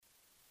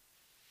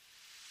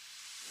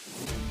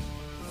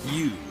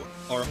You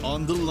are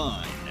on the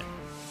line,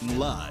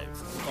 live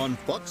on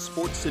Fox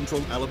Sports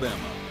Central Alabama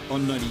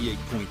on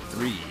 98.3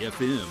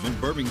 FM in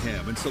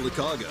Birmingham and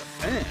Sylacauga,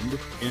 and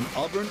in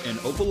Auburn and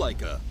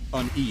Opelika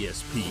on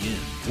ESPN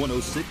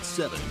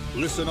 106.7.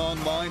 Listen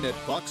online at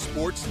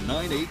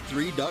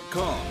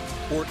foxsports983.com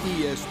or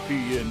espnau.com.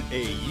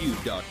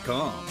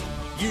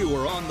 You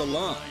are on the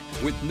line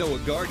with Noah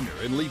Gardner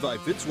and Levi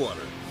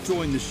Fitzwater.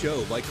 Join the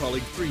show by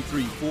calling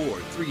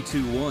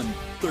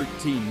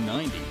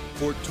 334-321-1390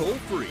 or toll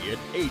free at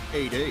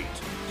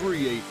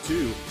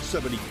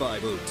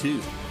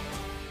 888-382-7502.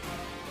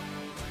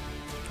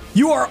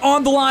 You are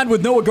on the line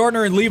with Noah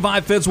Gardner and Levi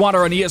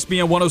Fitzwater on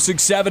ESPN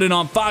 106.7 and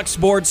on Fox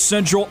Sports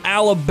Central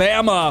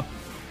Alabama.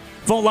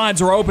 Phone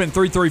lines are open,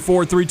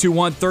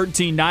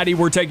 334-321-1390.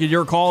 We're taking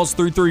your calls,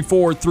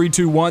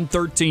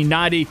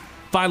 334-321-1390.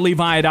 Find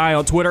Levi and I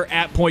on Twitter,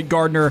 at Point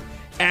Gardner,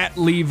 at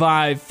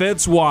Levi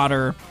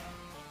Fitzwater.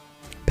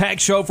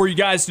 Packed show for you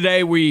guys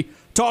today. We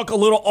talk a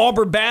little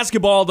Auburn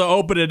basketball to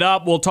open it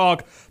up. We'll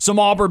talk some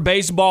Auburn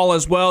baseball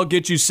as well,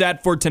 get you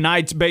set for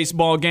tonight's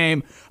baseball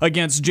game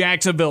against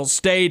Jacksonville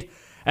State,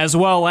 as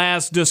well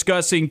as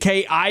discussing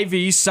Kay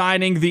Ivey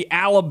signing the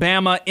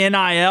Alabama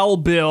NIL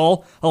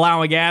bill,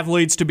 allowing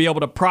athletes to be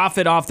able to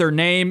profit off their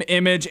name,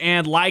 image,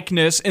 and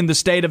likeness in the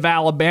state of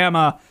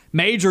Alabama.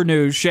 Major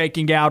news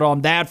shaking out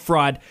on that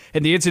front.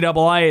 And the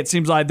NCAA, it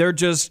seems like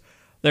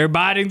they're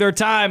biding their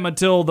time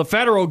until the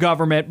federal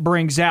government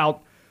brings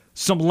out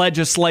some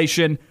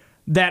legislation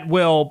that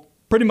will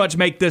pretty much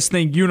make this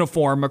thing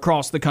uniform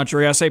across the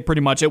country. I say pretty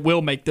much, it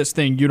will make this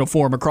thing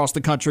uniform across the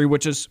country,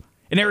 which is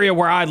an area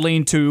where I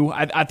lean to.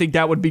 I think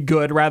that would be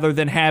good rather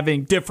than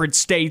having different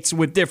states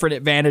with different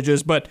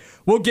advantages. But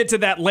we'll get to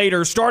that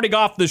later. Starting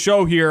off the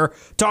show here,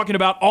 talking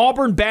about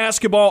Auburn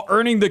basketball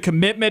earning the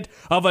commitment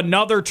of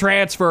another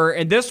transfer.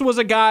 And this was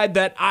a guy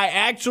that I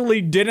actually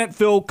didn't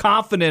feel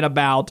confident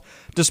about.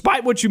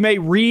 Despite what you may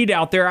read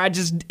out there,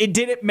 it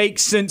didn't make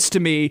sense to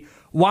me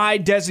why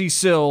Desi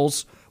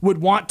Sills would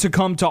want to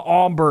come to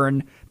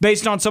Auburn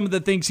based on some of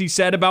the things he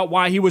said about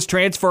why he was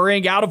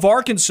transferring out of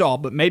Arkansas.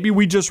 But maybe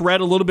we just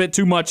read a little bit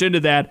too much into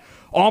that.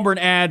 Auburn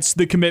adds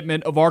the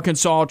commitment of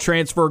Arkansas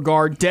transfer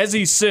guard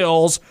Desi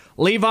Sills.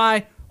 Levi,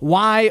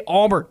 why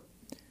Auburn?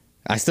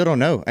 I still don't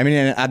know. I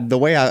mean, the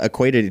way I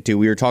equated it to,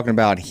 we were talking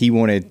about he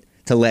wanted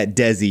to let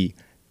Desi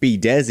be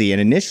Desi,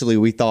 and initially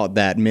we thought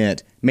that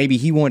meant maybe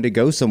he wanted to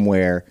go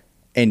somewhere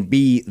and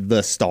be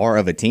the star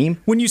of a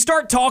team. When you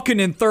start talking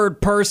in third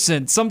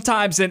person,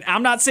 sometimes, and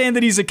I'm not saying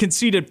that he's a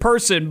conceited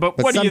person,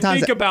 but what do you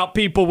think about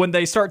people when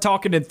they start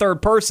talking in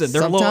third person?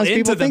 They're a little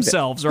into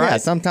themselves, right? Yeah,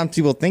 sometimes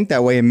people think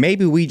that way, and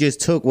maybe we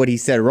just took what he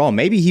said wrong.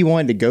 Maybe he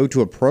wanted to go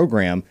to a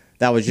program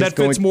that was just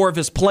fits more of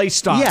his play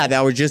style. Yeah,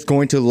 that was just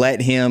going to let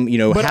him,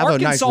 but have Arkansas a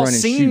nice run and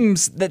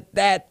seems shoot.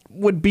 that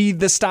would be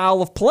the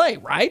style of play,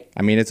 right?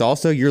 I mean, it's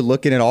also, you're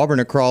looking at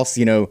Auburn across,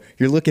 you're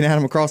looking at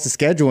them across the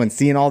schedule and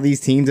seeing all these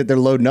teams that they're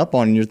loading up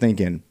on, and you're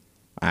thinking,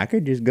 I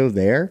could just go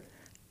there.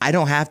 I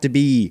don't have to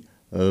be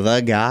the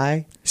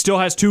guy. Still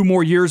has 2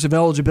 more years of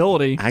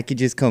eligibility. I could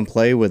just come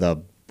play with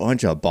a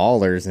bunch of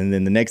ballers, and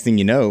then the next thing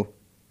you know,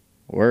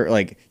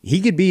 he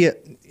could be,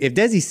 if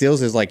Desi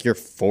Sills is like your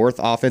 4th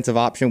offensive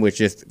option, which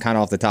just kind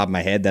of off the top of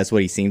my head, that's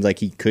what he seems like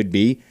he could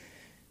be.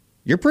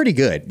 You're pretty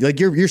good. Like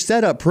you're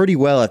set up pretty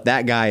well if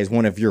that guy is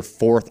one of your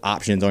 4th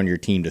options on your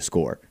team to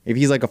score. If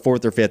he's like a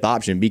 4th or 5th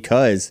option,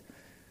 because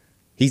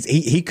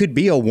he could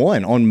be a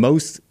 1 on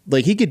most,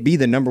 like he could be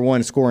the number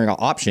 1 scoring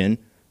option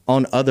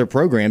on other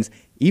programs,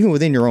 even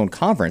within your own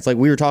conference. Like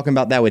we were talking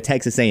about that with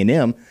Texas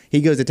A&M.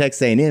 He goes to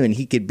Texas A&M and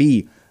he could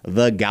be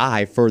the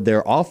guy for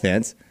their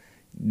offense.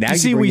 Now you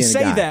see, we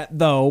say that,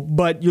 though,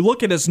 but you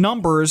look at his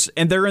numbers,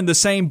 and they're in the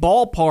same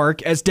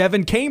ballpark as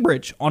Devin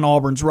Cambridge on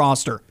Auburn's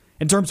roster.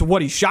 In terms of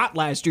what he shot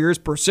last year, his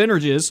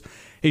percentages,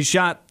 he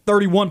shot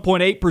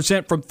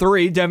 31.8% from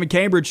 3. Devin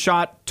Cambridge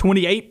shot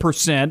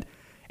 28%.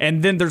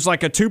 And then there's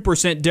like a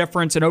 2%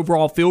 difference in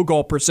overall field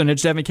goal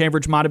percentage. Devin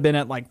Cambridge might have been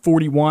at like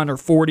 41 or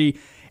 40.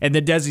 And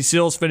then Desi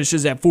Sills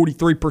finishes at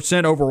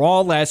 43%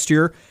 overall last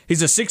year.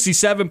 He's a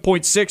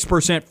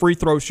 67.6% free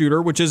throw shooter,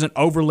 which isn't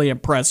overly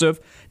impressive.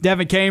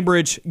 Devin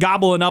Cambridge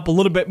gobbling up a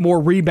little bit more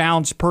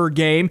rebounds per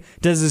game.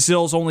 Desi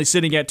Sills only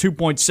sitting at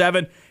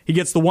 2.7. He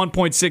gets the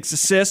 1.6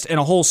 assist and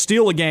a whole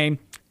steal a game.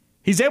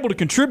 He's able to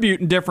contribute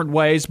in different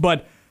ways,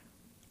 but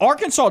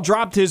Arkansas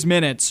dropped his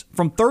minutes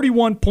from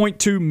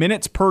 31.2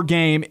 minutes per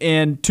game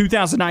in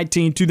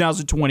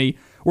 2019-2020,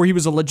 where he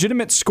was a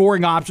legitimate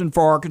scoring option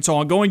for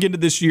Arkansas. And going into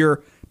this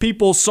year,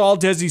 people saw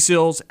Desi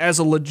Sills as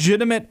a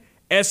legitimate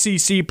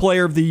SEC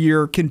Player of the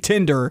Year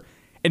contender,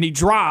 and he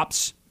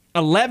drops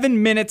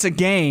 11 minutes a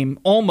game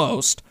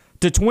almost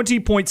to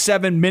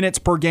 20.7 minutes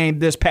per game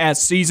this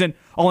past season,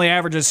 only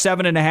averages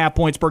 7.5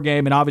 points per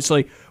game, and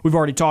obviously we've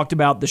already talked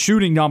about the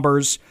shooting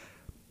numbers.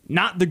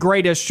 Not the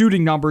greatest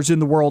shooting numbers in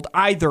the world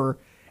either.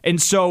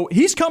 And so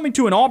he's coming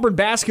to an Auburn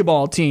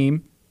basketball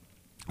team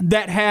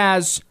that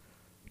has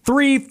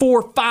 3,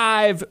 4,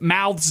 5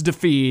 mouths to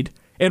feed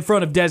in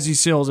front of Desi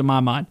Sills in my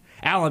mind.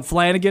 Allen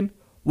Flanagan,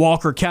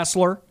 Walker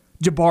Kessler,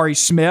 Jabari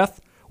Smith,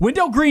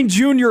 Wendell Green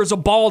Jr. is a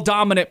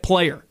ball-dominant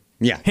player.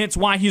 Yeah. Hence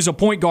why he's a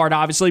point guard,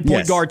 obviously.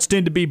 Point guards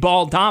tend to be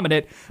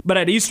ball-dominant. But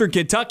at Eastern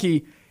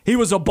Kentucky, he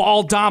was a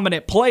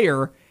ball-dominant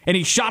player, and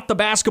he shot the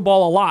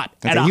basketball a lot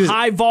at a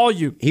high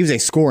volume. He was a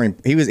scoring.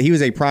 He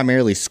was a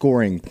primarily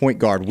scoring point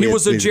guard. He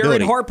was a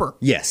Jared Harper.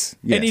 Yes.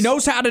 And he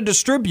knows how to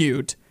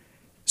distribute.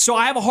 So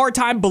I have a hard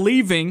time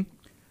believing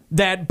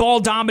that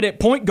ball-dominant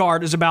point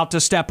guard is about to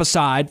step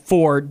aside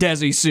for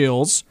Desi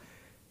Sills.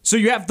 So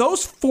you have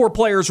those 4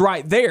 players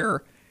right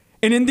there.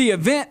 And in the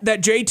event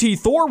that JT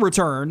Thor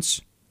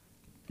returns,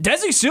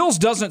 Desi Sills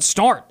doesn't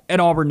start at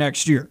Auburn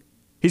next year.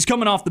 He's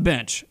coming off the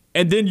bench.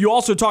 And then you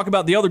also talk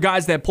about the other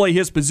guys that play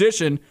his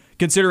position,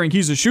 considering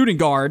he's a shooting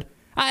guard.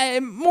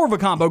 More of a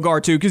combo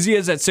guard, too, because he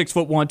is at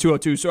 6'1",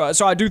 202.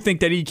 So I do think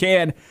that he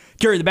can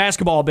carry the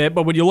basketball a bit.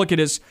 But when you look at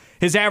his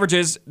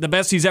averages, the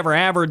best he's ever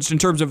averaged in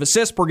terms of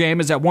assists per game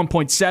is at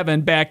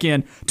 1.7 back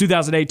in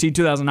 2018,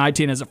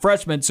 2019 as a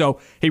freshman. So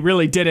he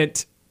really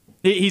didn't.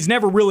 He's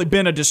never really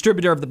been a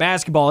distributor of the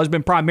basketball. He's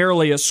been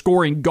primarily a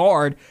scoring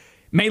guard.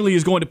 Mainly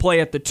he's going to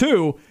play at the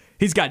 2.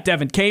 He's got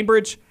Devin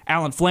Cambridge.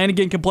 Alan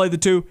Flanagan can play the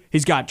 2.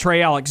 He's got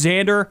Trey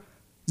Alexander.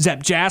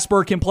 Zep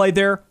Jasper can play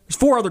there. There's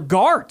 4 other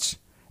guards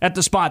at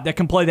the spot that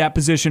can play that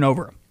position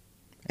over him.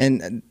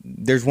 And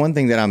there's one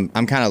thing that I'm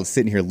kind of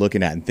sitting here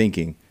looking at and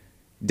thinking.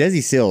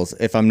 Desi Sills,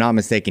 if I'm not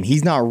mistaken,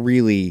 he's not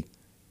really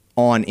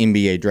on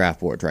NBA draft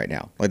boards right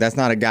now. Like, that's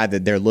not a guy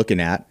that they're looking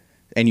at.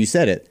 And you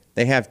said it.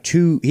 He has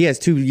 2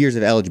 years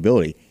of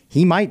eligibility.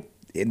 He might,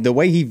 the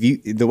way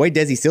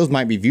Desi Sills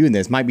might be viewing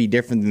this might be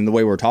different than the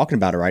way we're talking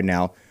about it right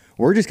now.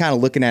 We're just kind of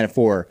looking at it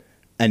for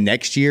a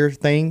next year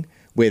thing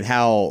with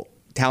how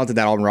talented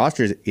that Auburn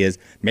roster is.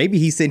 Maybe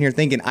he's sitting here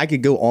thinking, I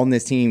could go on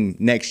this team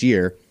next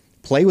year,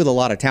 play with a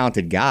lot of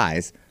talented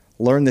guys,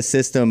 learn the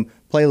system,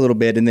 play a little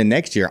bit, and then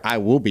next year I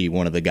will be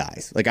one of the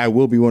guys. Like, I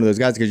will be one of those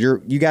guys, because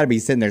you got to be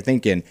sitting there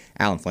thinking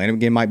Alan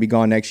Flanagan might be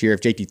gone next year.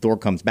 If JT Thor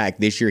comes back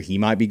this year, he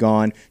might be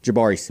gone.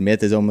 Jabari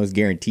Smith is almost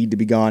guaranteed to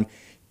be gone.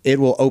 It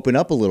will open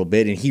up a little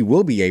bit, and he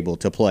will be able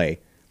to play.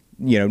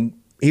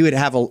 He would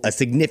have a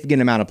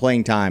significant amount of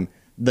playing time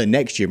the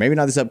next year. Maybe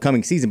not this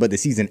upcoming season, but the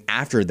season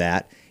after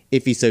that,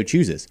 if he so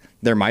chooses.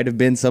 There might have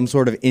been some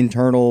sort of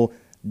internal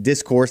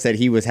discourse that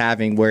he was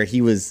having where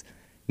he was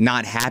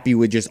not happy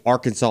with just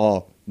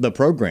Arkansas, the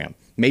program.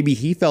 Maybe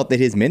he felt that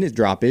his minutes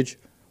droppage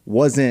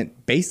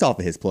wasn't based off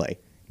of his play.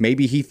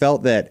 Maybe he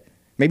felt that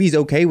maybe he's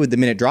okay with the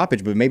minute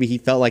droppage, but maybe he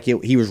felt like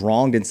he was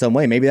wronged in some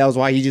way. Maybe that was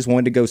why he just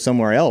wanted to go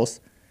somewhere else,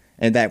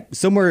 and that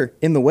somewhere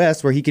in the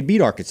West where he could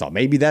beat Arkansas.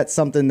 Maybe that's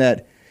something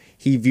that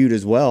he viewed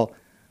as well.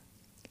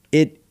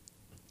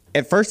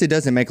 At first, it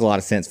doesn't make a lot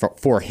of sense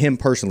for him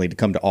personally to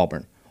come to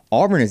Auburn.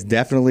 Auburn is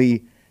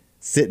definitely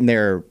sitting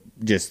there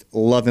just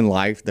loving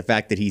life, the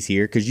fact that he's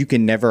here, because you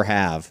can never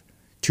have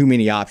too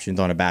many options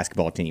on a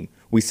basketball team.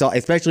 We saw,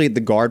 especially at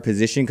the guard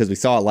position, because we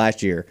saw it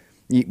last year.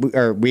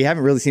 We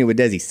haven't really seen it with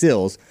Desi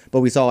Sills,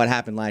 but we saw what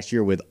happened last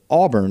year with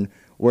Auburn,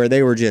 where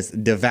they were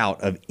just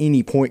devout of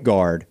any point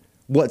guard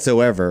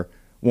whatsoever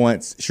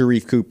once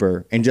Sharif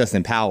Cooper and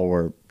Justin Powell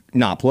were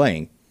not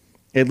playing.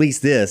 At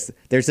least they're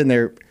sitting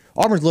there.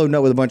 Auburn's loading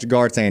up with a bunch of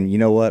guards saying, you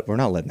know what, we're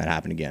not letting that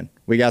happen again.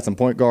 We got some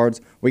point guards.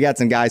 We got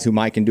some guys who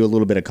might can do a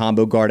little bit of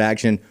combo guard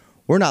action.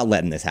 We're not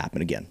letting this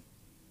happen again.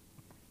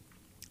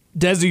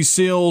 Desi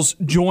Sills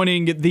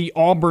joining the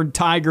Auburn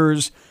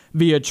Tigers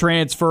via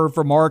transfer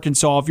from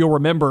Arkansas. If you'll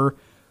remember,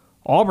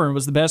 Auburn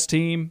was the best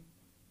team.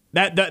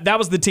 That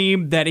was the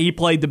team that he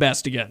played the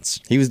best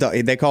against.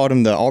 They called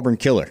him the Auburn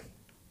Killer.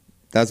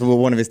 That's what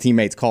one of his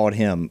teammates called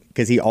him,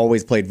 because he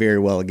always played very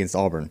well against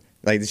Auburn.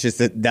 Like, it's just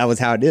that was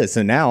how it is.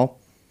 So now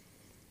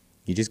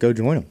you just go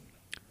join them.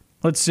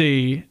 Let's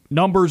see.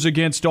 Numbers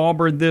against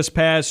Auburn this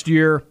past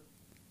year.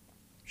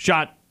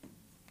 Shot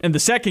in the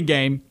second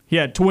game, he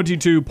had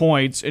 22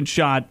 points and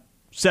shot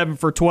 7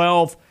 for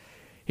 12.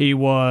 He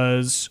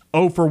was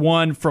 0 for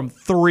 1 from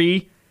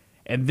 3.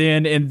 And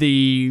then in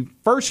the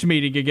first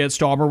meeting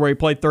against Auburn, where he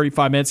played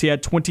 35 minutes, he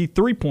had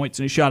 23 points,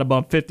 and he shot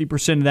above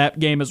 50% in that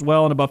game as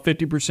well, and above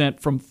 50%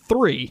 from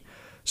 3.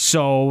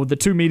 So the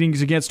 2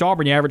 meetings against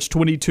Auburn, he averaged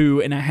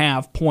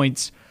 22.5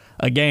 points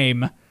a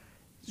game.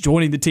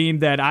 Joining the team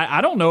that I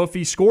don't know if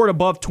he scored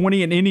above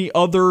 20 in any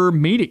other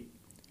meeting.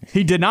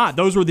 He did not.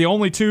 Those were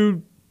only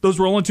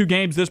two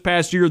games this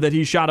past year that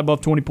he shot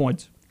above 20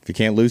 points. If you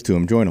can't lose to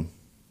him, join him.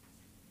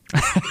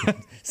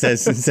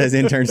 says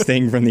intern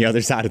Sting from the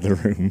other side of the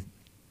room.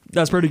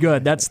 That's pretty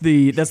good. That's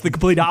the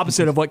complete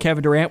opposite of what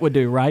Kevin Durant would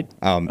do, right?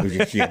 Don't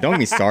get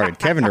me started.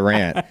 Kevin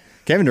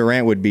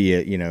Durant would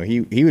be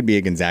he would be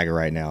a Gonzaga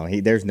right now.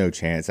 There's no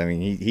chance. I mean,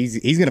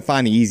 he's going to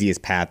find the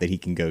easiest path that he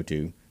can go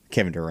to.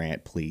 Kevin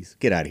Durant, please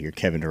get out of here,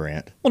 Kevin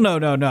Durant. Well,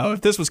 no.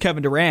 If this was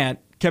Kevin Durant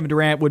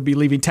would be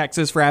leaving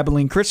Texas for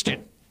Abilene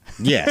Christian.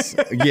 Yes,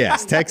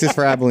 Texas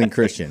for Abilene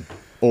Christian,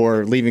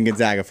 or leaving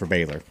Gonzaga for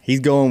Baylor. He's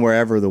going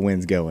wherever the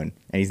wind's going,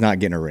 and he's not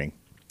getting a ring.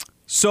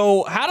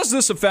 So how does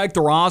this affect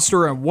the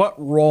roster, and what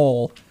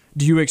role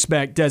do you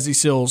expect Desi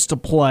Sills to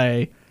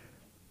play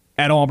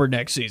at Auburn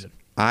next season?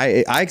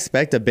 I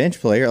expect a bench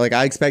player. Like,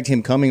 I expect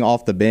him coming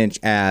off the bench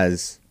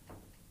as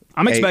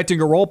I'm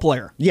expecting a role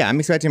player. Yeah, I'm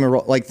expecting a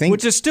role.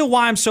 Which is still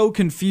why I'm so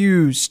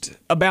confused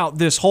about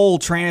this whole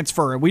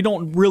transfer. We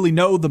don't really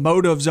know the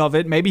motives of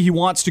it. Maybe he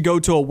wants to go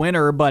to a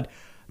winner, but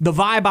the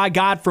vibe I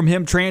got from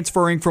him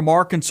transferring from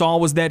Arkansas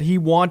was that he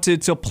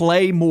wanted to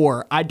play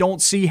more. I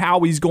don't see how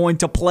he's going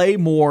to play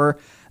more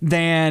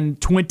than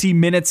 20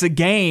 minutes a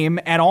game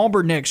at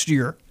Auburn next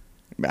year.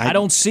 I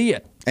don't see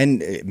it.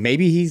 And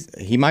maybe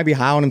he might be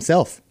high on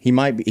himself. He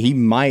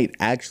might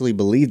actually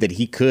believe that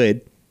he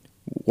could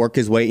work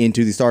his way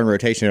into the starting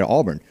rotation at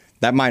Auburn.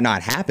 That might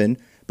not happen,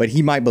 but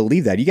he might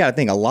believe that. You got to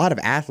think, a lot of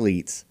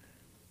athletes,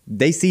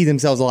 they see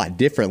themselves a lot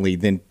differently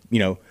than,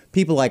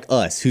 people like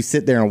us who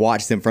sit there and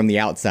watch them from the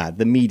outside,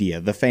 the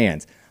media, the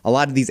fans. A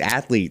lot of these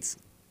athletes,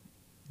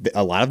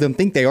 a lot of them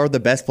think they are the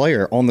best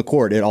player on the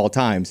court at all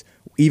times,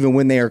 even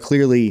when they are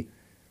clearly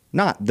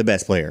not the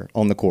best player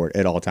on the court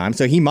at all times.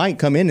 So he might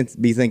come in and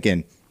be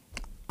thinking,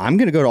 I'm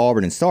going to go to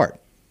Auburn and start.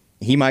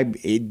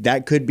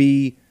 That could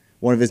be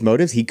one of his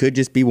motives. He could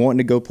just be wanting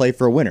to go play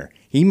for a winner.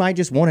 He might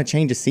just want to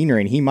change of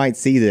scenery, and he might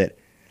see that,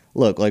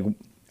 look, like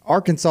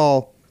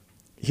Arkansas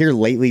here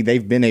lately,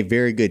 they've been a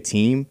very good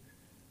team,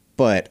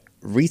 but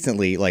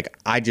recently,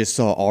 I just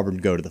saw Auburn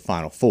go to the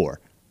Final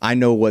Four. I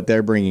know what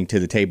they're bringing to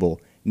the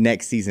table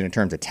next season in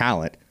terms of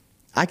talent.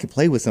 I could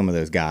play with some of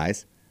those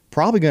guys.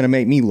 Probably going to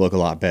make me look a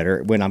lot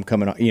better when I'm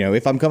coming,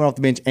 if I'm coming off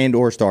the bench and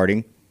or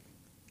starting,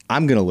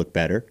 I'm going to look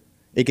better.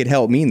 It could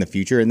help me in the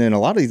future. And then a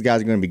lot of these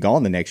guys are going to be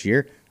gone the next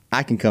year.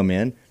 I can come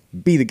in,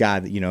 be the guy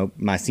that,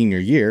 my senior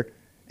year,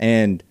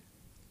 and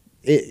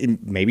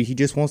maybe he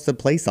just wants to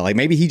play style.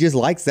 Maybe he just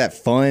likes that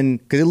fun,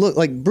 because it looked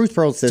like Bruce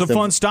Pearl's system. It's a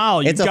fun style.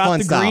 It's a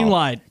fun style. Green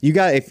light. You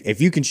got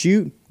if you can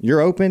shoot, you're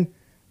open.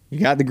 You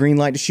got the green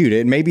light to shoot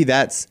it. And maybe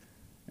that's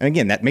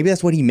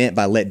what he meant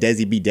by let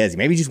Desi be Desi.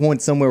 Maybe he just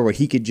wanted somewhere where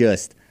he could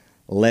just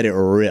let it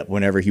rip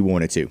whenever he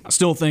wanted to. I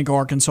still think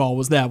Arkansas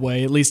was that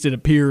way. At least it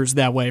appears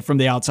that way from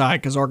the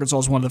outside, because Arkansas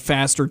is one of the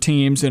faster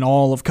teams in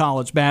all of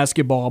college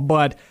basketball.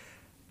 But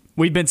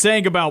we've been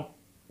saying about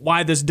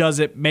why this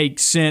doesn't make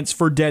sense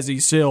for Desi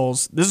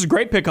Sills. This is a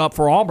great pickup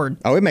for Auburn.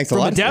 Oh, it makes a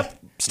lot of sense. From a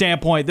depth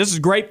standpoint, this is a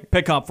great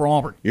pickup for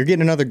Auburn. You're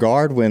getting another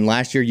guard when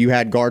last year you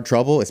had guard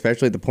trouble,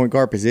 especially at the point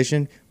guard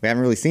position. We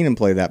haven't really seen him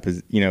play that,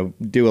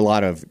 do a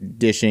lot of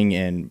dishing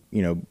and,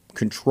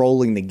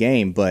 controlling the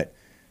game. But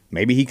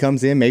maybe he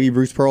comes in, maybe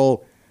Bruce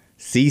Pearl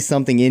sees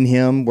something in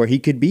him where he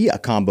could be a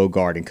combo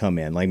guard and come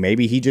in.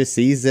 Maybe he just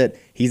sees that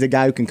he's a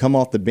guy who can come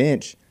off the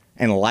bench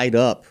and light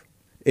up.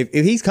 If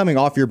he's coming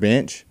off your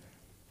bench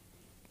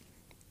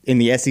in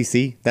the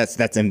SEC, that's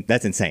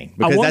insane,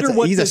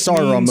 because he's a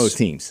starter on most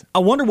teams. I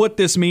wonder what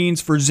this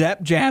means for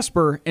Zep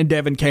Jasper and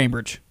Devin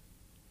Cambridge,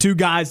 two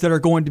guys that are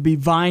going to be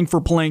vying for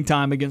playing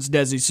time against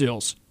Desi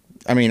Sills.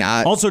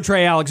 Also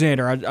Trey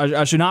Alexander.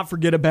 I should not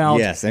forget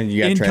about and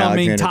you got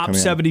incoming top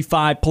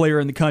 75 player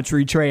in the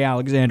country, Trey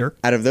Alexander.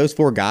 Out of those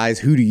four guys,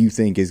 who do you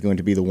think is going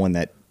to be the one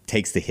that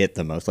takes the hit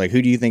the most?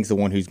 Who do you think is the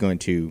one who's going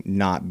to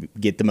not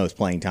get the most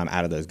playing time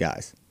out of those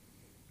guys?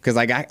 Because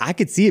I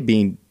could see it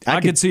being I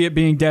could see it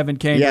being Devin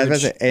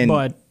Cambridge. Yeah,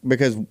 but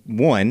because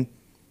one,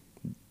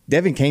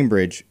 Devin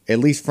Cambridge, at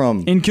least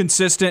from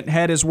inconsistent,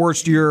 had his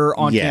worst year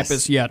on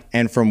campus yet.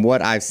 And from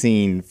what I've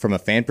seen from a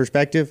fan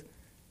perspective,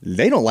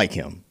 they don't like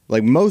him.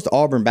 Most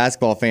Auburn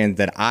basketball fans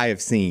that I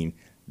have seen,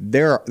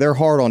 they're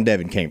hard on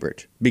Devin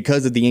Cambridge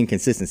because of the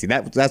inconsistency.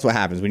 That's what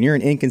happens when you're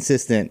an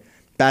inconsistent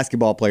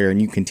basketball player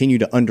and you continue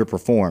to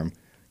underperform.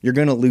 You're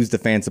going to lose the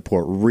fan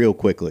support real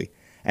quickly.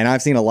 And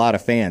I've seen a lot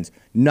of fans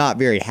not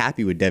very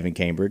happy with Devin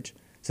Cambridge,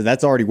 so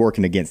that's already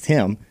working against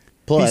him.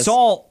 Plus, he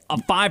saw a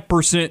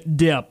 5%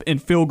 dip in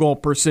field goal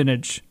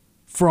percentage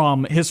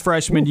from his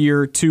freshman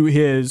year to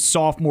his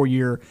sophomore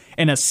year,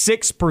 and a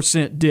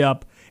 6%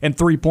 dip in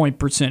three-point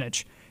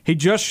percentage. He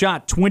just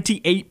shot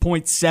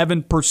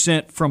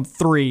 28.7% from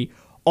three.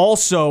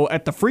 Also,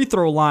 at the free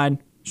throw line,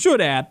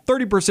 should add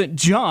 30%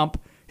 jump.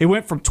 He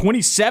went from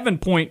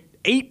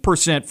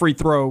 27.8% free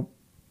throw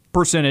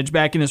percentage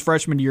back in his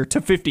freshman year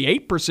to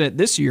 58%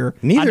 this year.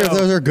 Neither of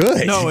those are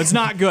good. No, it's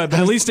not good,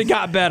 but at least it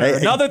got better.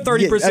 Another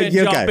 30%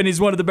 jump, and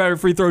he's one of the better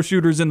free throw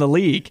shooters in the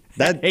league.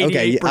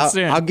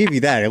 88%. I'll give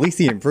you that. At least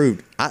he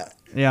improved.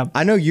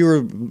 I know you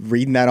were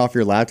reading that off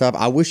your laptop.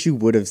 I wish you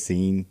would have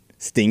seen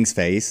Sting's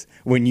face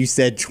when you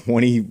said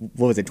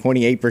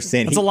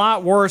 28%. It's a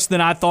lot worse than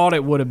I thought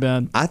it would have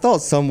been. I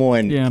thought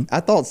someone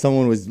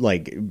was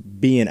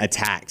being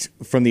attacked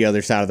from the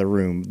other side of the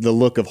room. The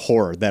look of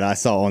horror that I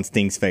saw on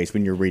Sting's face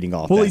when you're reading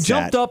off. Well, he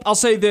jumped up. I'll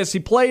say this: he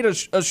played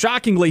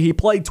shockingly. He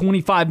played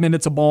 25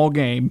 minutes a ball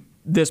game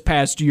this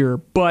past year,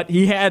 but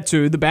he had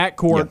to. The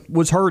backcourt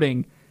was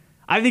hurting.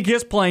 I think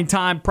his playing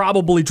time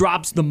probably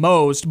drops the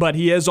most, but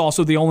he is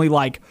also the only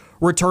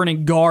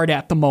returning guard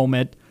at the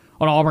moment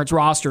on Auburn's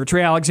roster.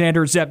 Trey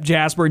Alexander, Zep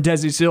Jasper, and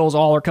Desi Sills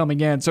all are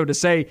coming in. So to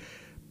say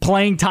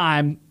playing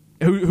time,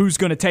 who's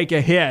going to take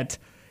a hit,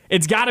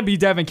 it's got to be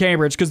Devin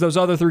Cambridge because those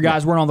other three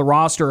guys weren't on the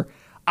roster.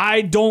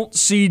 I don't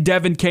see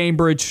Devin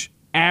Cambridge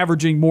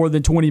averaging more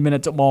than 20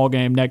 minutes a ball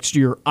game next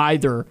year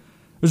either.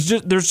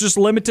 There's just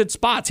limited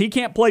spots. He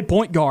can't play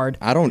point guard.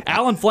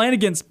 Alan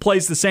Flanagan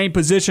plays the same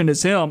position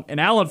as him, and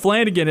Alan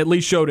Flanagan at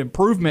least showed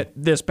improvement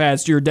this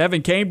past year.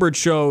 Devin Cambridge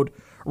showed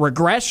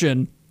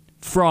regression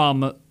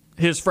from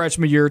his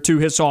freshman year to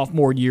his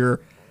sophomore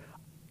year.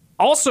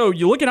 Also,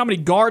 you look at how many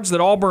guards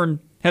that Auburn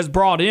has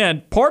brought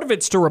in. Part of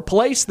it's to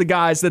replace the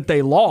guys that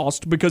they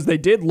lost, because they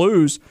did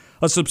lose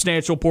a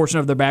substantial portion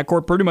of their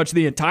backcourt. Pretty much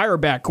the entire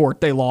backcourt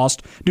they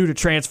lost due to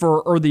transfer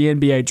or the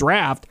NBA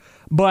draft.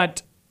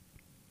 But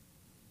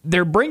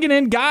they're bringing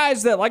in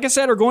guys that, like I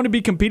said, are going to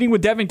be competing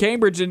with Devin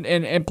Cambridge,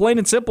 and plain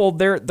and simple,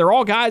 they're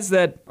all guys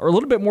that are a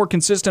little bit more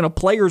consistent of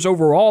players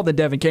overall than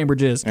Devin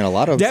Cambridge is. And a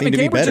lot of them seem to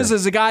be better. Devin Cambridge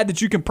is a guy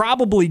that you can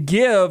probably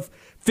give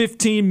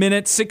 15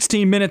 minutes,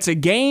 16 minutes a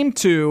game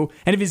to,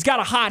 and if he's got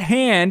a hot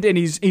hand and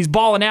he's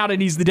balling out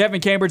and he's the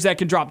Devin Cambridge that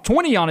can drop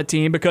 20 on a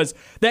team, because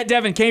that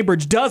Devin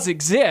Cambridge does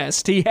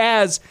exist. He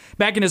has,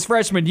 back in his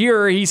freshman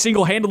year, he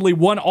single-handedly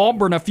won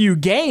Auburn a few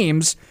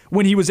games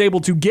when he was able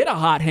to get a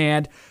hot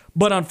hand.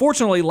 But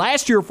unfortunately,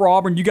 last year for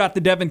Auburn, you got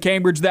the Devin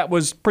Cambridge that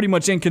was pretty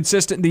much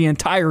inconsistent the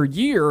entire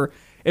year.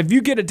 If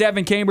you get a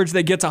Devin Cambridge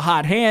that gets a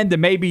hot hand, then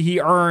maybe he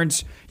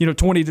earns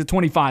 20 to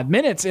 25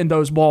 minutes in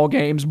those ball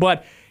games.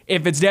 But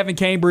if it's Devin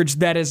Cambridge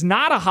that is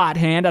not a hot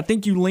hand, I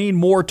think you lean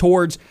more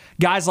towards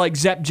guys like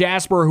Zep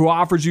Jasper, who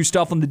offers you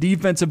stuff on the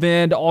defensive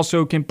end,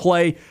 also can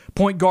play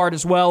point guard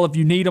as well if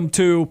you need him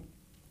to.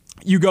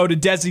 You go to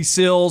Desi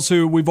Sills,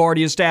 who we've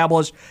already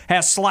established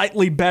has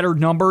slightly better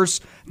numbers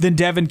than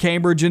Devin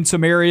Cambridge in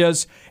some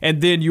areas.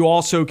 And then you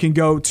also can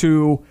go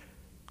to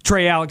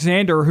Trey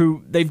Alexander,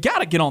 who they've got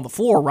to get on the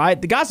floor,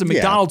 right? The guy's a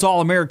McDonald's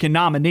All-American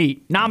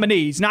nominee.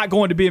 He's not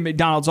going to be a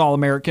McDonald's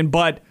All-American,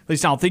 but at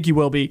least I don't think he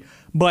will be.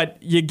 But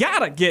you got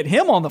to get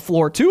him on the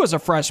floor, too, as a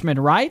freshman,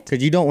 right?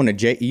 Because you don't want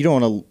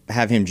to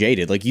have him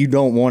jaded. Like, you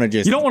don't want to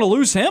just... You don't want to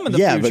lose him in the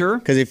future.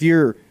 Because if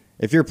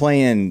you're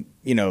playing,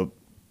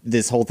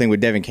 this whole thing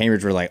with Devin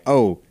Cambridge, we're like,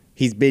 oh,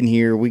 he's been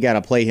here, we got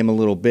to play him a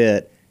little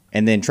bit,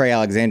 and then Trey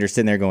Alexander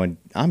sitting there going,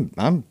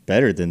 I'm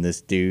better than this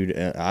dude.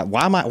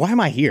 Why am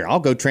I here? I'll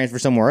go transfer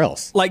somewhere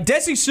else. Like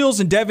Desi Sills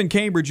and Devin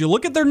Cambridge, you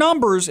look at their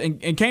numbers,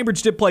 and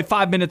Cambridge did play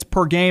 5 minutes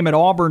per game at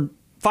Auburn,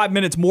 5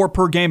 minutes more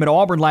per game at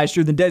Auburn last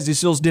year than Desi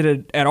Sills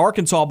did at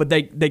Arkansas, but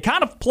they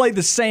kind of play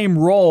the same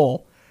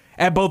role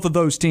at both of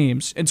those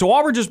teams. And so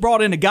Auburn just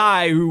brought in a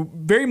guy who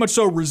very much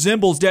so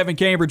resembles Devin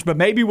Cambridge, but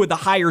maybe with a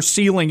higher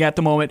ceiling at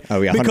the moment.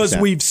 Oh, yeah, 100%. Because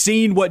we've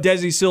seen what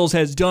Desi Sills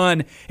has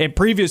done in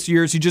previous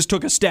years. He just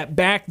took a step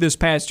back this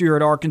past year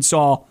at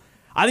Arkansas.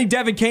 I think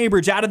Devin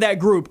Cambridge out of that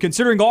group,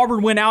 considering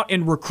Auburn went out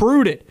and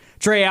recruited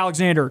Trey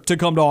Alexander to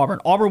come to Auburn.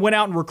 Auburn went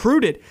out and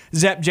recruited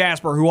Zep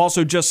Jasper, who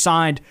also just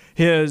signed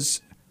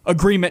his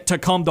agreement to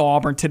come to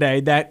Auburn today.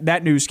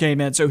 That news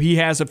came in, so he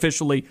has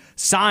officially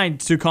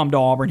signed to come to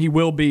Auburn. He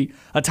will be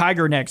a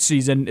Tiger next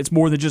season. It's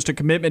more than just a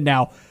commitment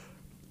now.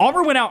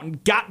 Auburn went out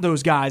and got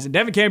those guys, and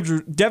Devin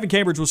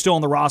Cambridge was still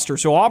on the roster,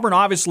 so Auburn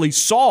obviously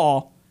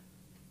saw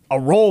a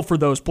role for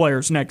those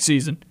players next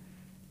season.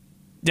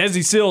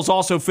 Desi Sills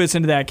also fits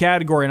into that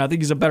category, and I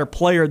think he's a better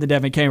player than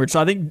Devin Cambridge.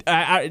 So I think,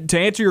 to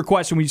answer your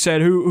question, when you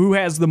said who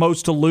has the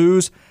most to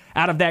lose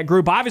out of that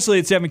group, obviously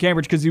it's Devin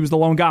Cambridge because he was the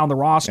lone guy on the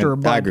roster.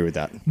 I agree with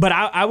that. But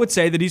I would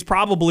say that he's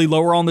probably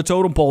lower on the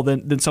totem pole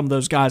than some of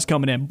those guys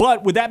coming in.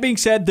 But with that being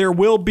said, it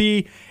will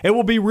be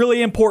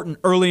really important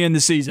early in the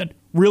season.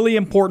 Really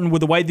important with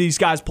the way these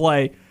guys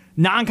play.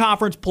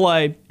 Non-conference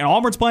play, and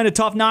Auburn's playing a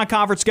tough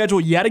non-conference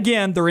schedule yet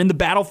again. They're in the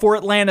battle for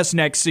Atlantis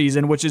next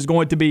season, which is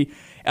going to be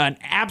an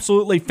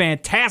absolutely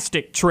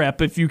fantastic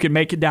trip if you can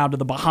make it down to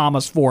the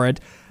Bahamas for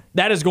it.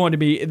 That is going to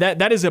be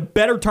that is a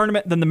better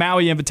tournament than the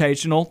Maui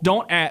Invitational.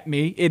 Don't at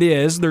me. It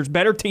is. There's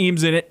better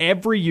teams in it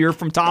every year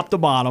from top to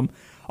bottom.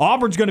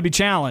 Auburn's going to be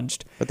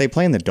challenged. But they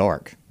play in the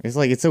dark.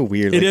 It's so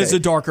weird. It is a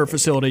darker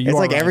facility. It's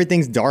like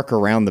everything's dark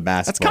around the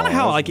basketball. That's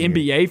kind of how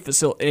NBA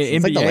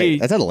facility.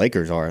 That's how the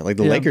Lakers are. Like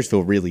the Lakers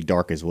feel really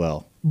dark as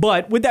well.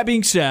 But with that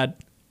being said,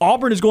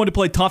 Auburn is going to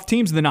play tough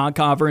teams in the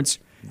non-conference.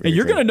 And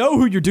you're going to know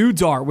who your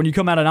dudes are when you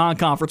come out of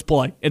non-conference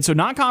play. And so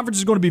non-conference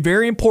is going to be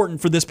very important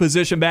for this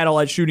position battle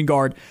at shooting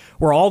guard,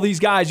 where all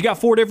these guys, you got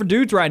 4 different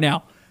dudes right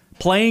now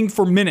playing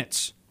for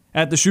minutes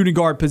at the shooting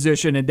guard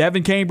position. And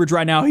Devin Cambridge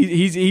right now,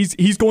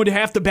 he's going to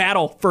have to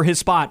battle for his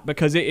spot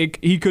because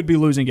he could be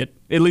losing it.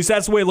 At least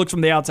that's the way it looks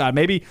from the outside.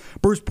 Maybe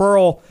Bruce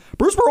Pearl's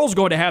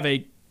going to have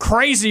a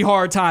crazy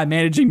hard time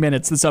managing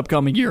minutes this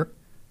upcoming year.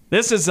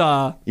 This is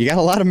you got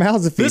a lot of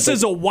mouths to feed. This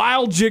is a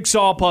wild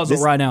jigsaw puzzle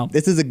right now.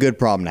 This is a good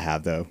problem to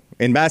have, though.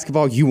 In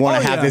basketball, you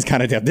want to have this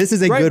kind of depth. This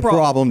is a good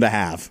problem to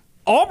have.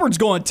 Auburn's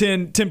going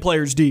 10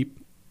 players deep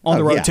on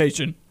the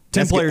rotation.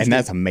 10 players deep. And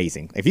that's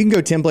amazing. If you can go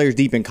 10 players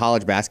deep in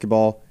college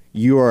basketball,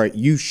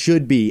 you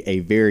should be a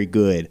very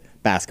good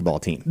basketball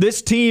team.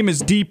 This team is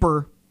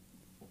deeper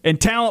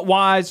and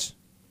talent-wise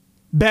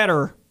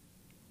better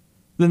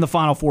than the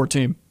Final Four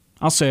team.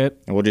 I'll say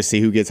it. And we'll just see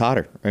who gets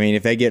hotter. I mean,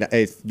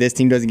 if this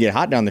team doesn't get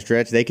hot down the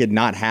stretch, they could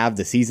not have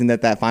the season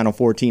that Final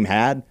Four team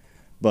had.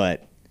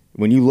 But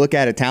when you look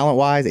at it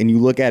talent-wise and you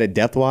look at it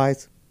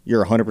depth-wise,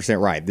 you're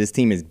 100% right. This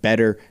team is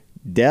better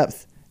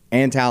depth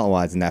and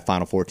talent-wise than that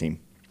Final Four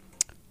team.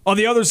 On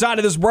the other side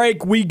of this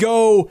break, we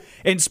go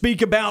and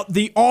speak about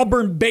the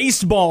Auburn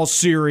baseball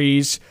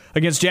series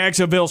against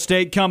Jacksonville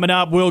State coming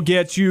up. We'll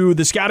get you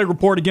the scouting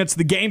report against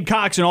the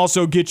Gamecocks and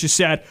also get you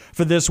set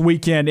for this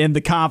weekend in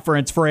the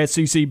conference for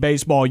SEC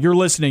baseball. You're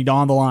listening to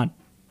On the Line.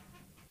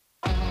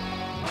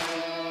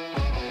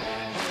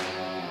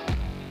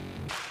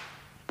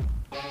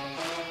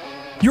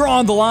 You're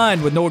on the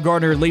line with Noah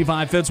Gardner and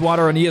Levi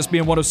Fitzwater on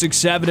ESPN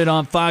 106.7 and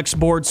on Fox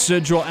Sports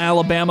Central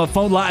Alabama.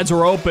 Phone lines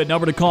are open.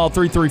 Number to call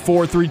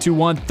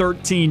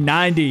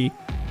 334-321-1390.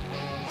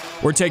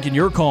 We're taking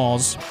your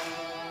calls.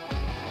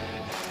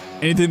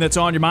 Anything that's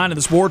on your mind in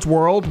the sports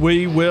world,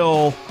 we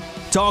will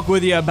talk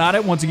with you about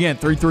it. Once again,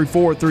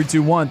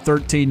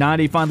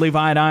 334-321-1390. Find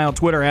Levi and I on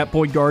Twitter at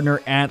Point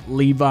Gardner, at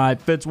Levi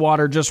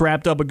Fitzwater. Just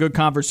wrapped up a good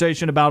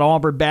conversation about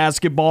Auburn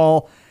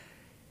basketball.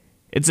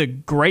 It's a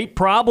great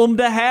problem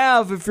to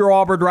have if you're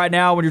Auburn right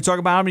now when you're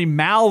talking about how many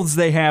mouths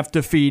they have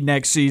to feed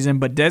next season.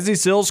 But Desi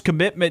Sills'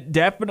 commitment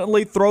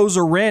definitely throws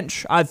a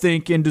wrench, I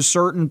think, into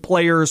certain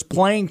players'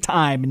 playing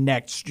time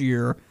next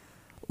year.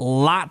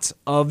 Lots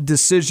of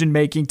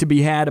decision-making to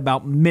be had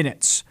about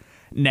minutes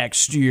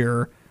next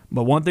year.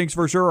 But one thing's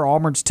for sure,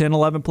 Auburn's 10,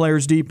 11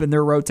 players deep in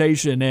their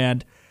rotation,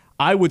 and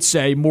I would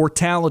say more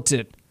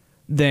talented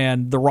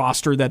than the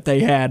roster that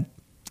they had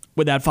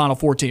with that Final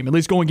Four team, at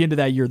least going into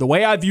that year. The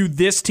way I view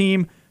this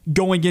team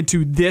going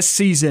into this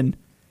season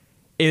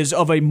is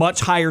of a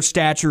much higher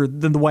stature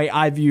than the way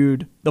I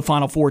viewed the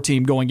Final Four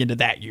team going into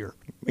that year.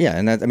 Yeah,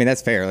 and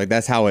that's fair. Like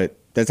that's how it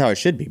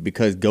should be,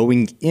 because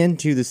going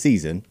into the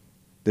season,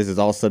 this is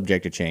all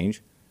subject to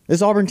change.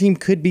 This Auburn team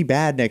could be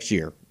bad next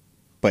year,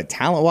 but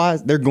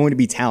talent-wise, they're going to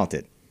be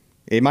talented.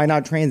 It might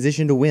not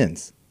transition to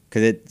wins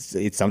because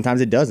it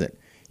sometimes it doesn't.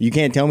 You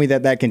can't tell me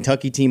that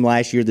Kentucky team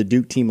last year, the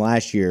Duke team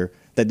last year,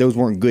 that those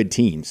weren't good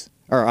teams.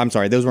 Or I'm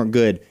sorry, those weren't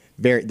good.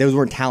 Those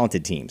weren't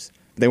talented teams.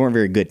 They weren't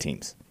very good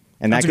teams,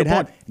 and that could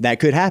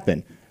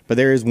happen. But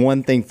there is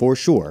one thing for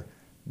sure: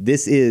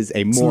 this is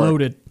a more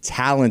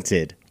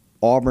talented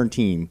Auburn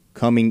team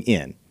coming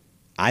in.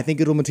 I think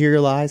it'll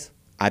materialize.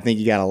 I think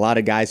you got a lot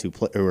of guys who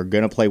are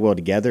going to play well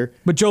together.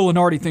 But Joe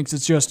Lunardi thinks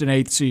it's just an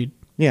 8th seed.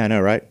 Yeah, I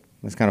know, right?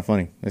 That's kind of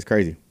funny. That's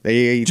crazy.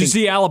 Did you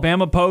see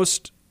Alabama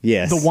post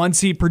the 1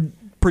 seed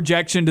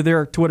projection to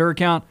their Twitter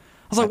account? I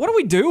was like, what are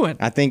we doing?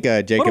 I think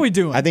Jacob. What are we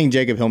doing? I think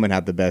Jacob Hillman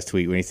had the best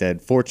tweet when he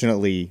said,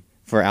 "Fortunately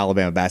for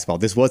Alabama basketball,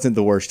 this wasn't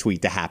the worst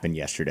tweet to happen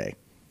yesterday,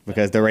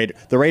 because the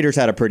Raiders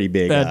had a pretty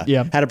big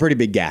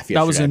gaffe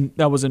yesterday."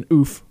 That was an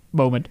oof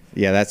moment.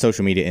 Yeah, that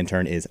social media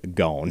intern is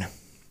gone.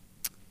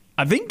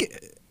 I think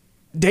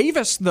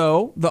Davis,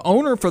 though, the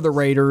owner for the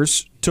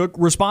Raiders, took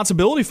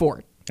responsibility for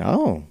it.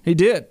 Oh, he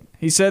did.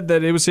 He said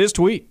that it was his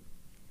tweet.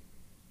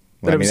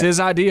 It was his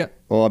idea.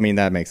 Well, I mean,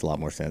 that makes a lot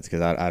more sense, because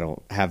I don't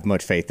have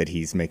much faith that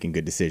he's making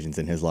good decisions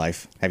in his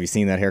life. Have you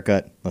seen that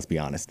haircut? Let's be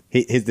honest.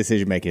 His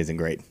decision-making isn't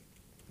great.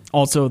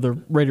 Also, the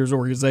Raiders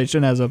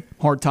organization has a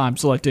hard time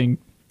selecting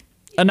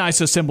a nice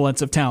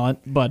semblance of talent,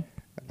 but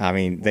I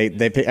mean,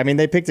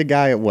 they picked a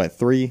guy at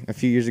 3 a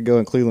few years ago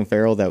in Cleveland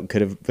Farrell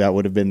that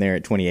would have been there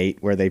at 28,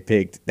 where they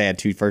had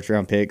 2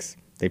 first-round picks.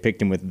 They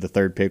picked him with the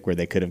 3rd pick, where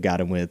they could have got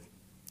him with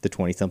the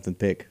 20-something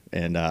pick,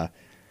 and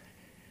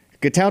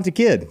good talented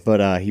kid,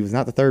 but he was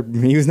not the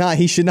 3rd.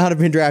 He should not have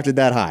been drafted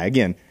that high.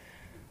 Again,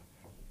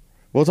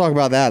 we'll talk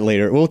about that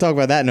later. We'll talk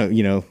about that,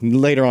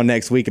 later on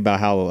next week, about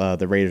how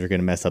the Raiders are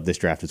going to mess up this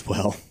draft as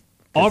well.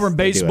 Auburn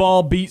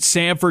baseball beat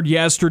Samford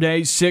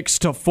yesterday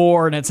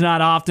 6-4, and it's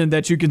not often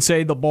that you can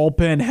say the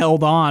bullpen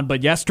held on,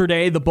 but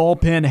yesterday the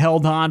bullpen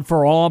held on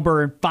for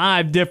Auburn.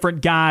 5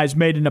 different guys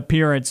made an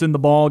appearance in the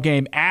ball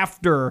game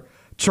after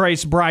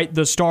Trace Bright,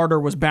 the starter,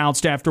 was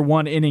bounced after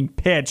 1 inning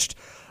pitched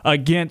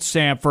against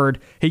Samford.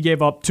 He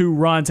gave up 2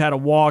 runs, had a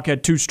walk,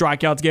 had 2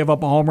 strikeouts, gave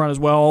up a home run as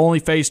well. Only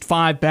faced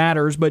 5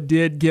 batters, but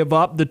did give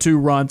up the 2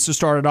 runs to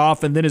start it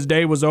off, and then his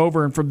day was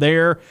over. And from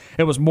there,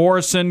 it was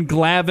Morrison,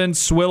 Glavin,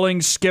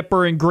 Swilling,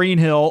 Skipper, and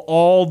Greenhill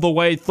all the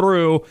way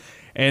through,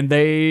 and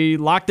they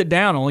locked it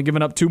down, only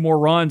giving up 2 more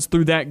runs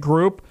through that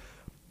group.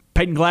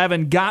 Peyton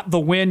Glavin got the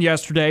win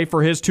yesterday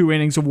for his 2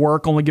 innings of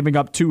work, only giving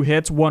up 2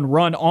 hits, 1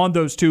 run on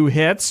those 2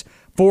 hits,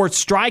 4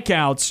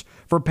 strikeouts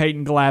for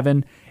Peyton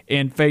Glavin,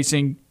 and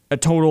facing a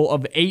total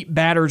of 8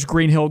 batters.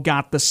 Greenhill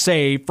got the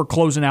save for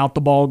closing out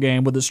the ball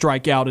game with a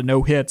strikeout and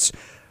no hits.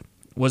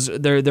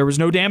 There was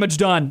no damage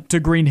done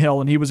to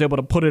Greenhill, and he was able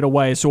to put it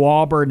away. So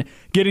Auburn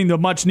getting the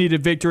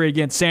much-needed victory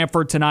against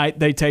Samford tonight.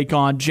 They take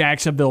on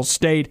Jacksonville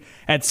State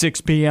at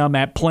 6 p.m.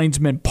 at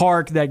Plainsman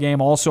Park. That game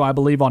also, I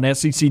believe, on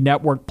SEC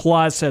Network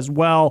Plus as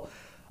well.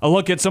 A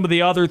look at some of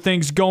the other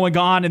things going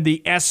on in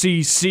the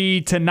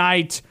SEC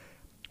tonight.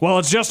 Well,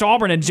 it's just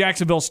Auburn and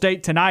Jacksonville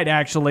State tonight,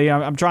 actually.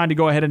 I'm trying to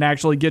go ahead and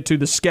actually get to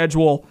the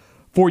schedule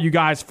for you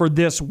guys for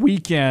this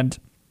weekend.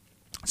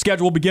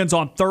 Schedule begins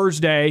on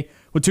Thursday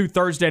with 2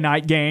 Thursday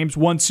night games.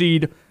 1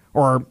 seed,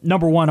 or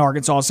number 1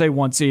 Arkansas, I'll say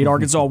 1 seed.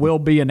 Arkansas will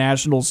be a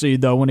national seed,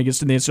 though, when it gets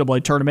to the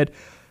NCAA tournament.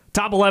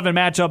 Top 11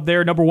 matchup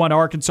there. Number 1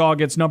 Arkansas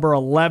against number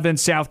 11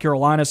 South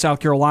Carolina. South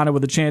Carolina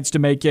with a chance to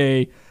make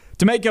a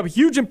to make a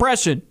huge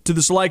impression to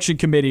the selection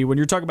committee when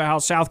you're talking about how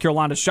South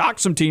Carolina shocked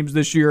some teams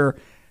this year,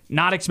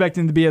 not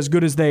expecting them to be as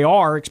good as they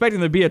are,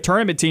 expecting them to be a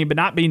tournament team, but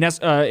not being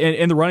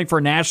in the running for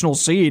a national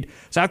seed.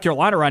 South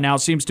Carolina right now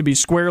seems to be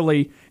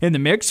squarely in the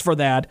mix for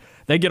that.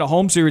 They get a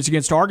home series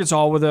against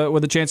Arkansas with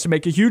a chance to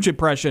make a huge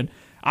impression.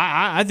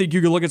 I think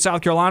you could look at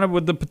South Carolina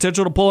with the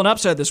potential to pull an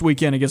upset this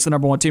weekend against the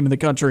number one team in the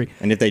country.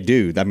 And if they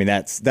do, I mean,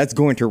 that's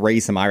going to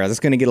raise some eyebrows.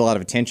 That's going to get a lot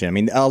of attention. I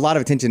mean, a lot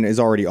of attention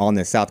is already on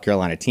this South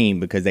Carolina team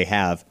because they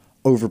have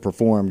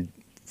overperformed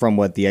from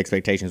what the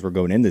expectations were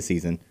going into the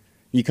season.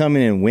 You come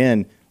in and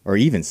win or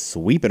even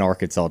sweep an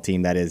Arkansas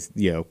team that is,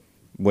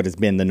 what has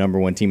been the number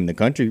one team in the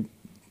country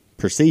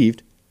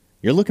perceived,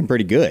 you're looking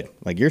pretty good.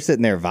 Like, you're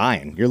sitting there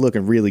vying. You're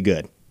looking really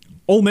good.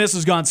 Ole Miss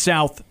has gone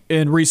south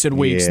in recent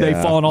weeks. Yeah.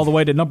 They've fallen all the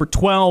way to number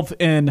 12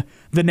 in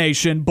the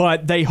nation,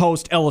 but they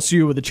host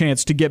LSU with a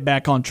chance to get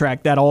back on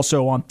track. That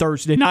also on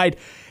Thursday night.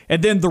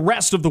 And then the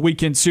rest of the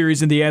weekend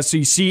series in the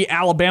SEC,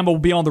 Alabama will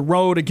be on the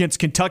road against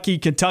Kentucky.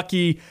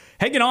 Kentucky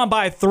hanging on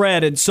by a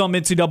thread in some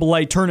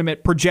NCAA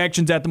tournament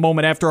projections at the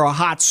moment. After a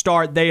hot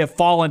start, they have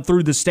fallen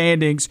through the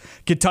standings.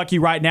 Kentucky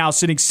right now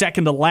sitting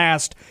second to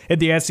last in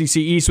the SEC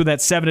East with that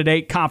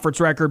 7-8 conference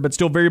record, but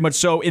still very much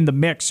so in the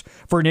mix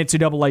for an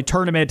NCAA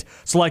tournament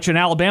selection.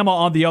 Alabama,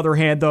 on the other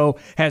hand, though,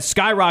 has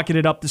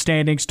skyrocketed up the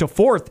standings to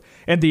fourth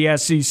in the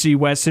SEC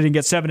West, sitting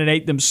at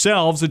 7-8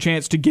 themselves, a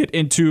chance to get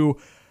into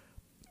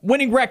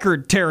winning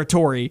record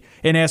territory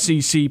in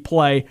SEC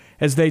play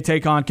as they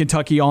take on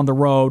Kentucky on the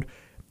road.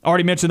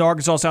 Already mentioned the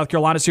Arkansas-South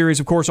Carolina series.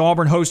 Of course,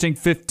 Auburn hosting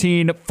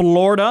 15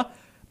 Florida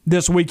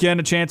this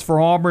weekend. A chance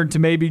for Auburn to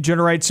maybe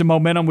generate some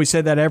momentum. We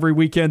say that every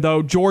weekend,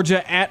 though.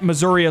 Georgia at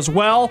Missouri as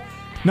well.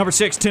 Number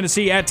 6,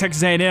 Tennessee at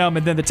Texas A&M.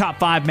 And then the top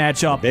 5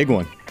 matchup. Big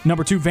one.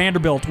 Number 2,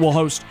 Vanderbilt will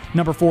host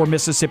number 4,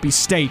 Mississippi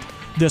State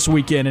this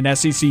weekend in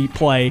SEC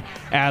play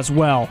as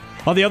well.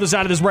 On the other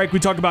side of this break, we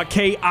talk about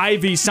Kay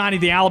Ivey signing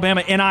the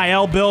Alabama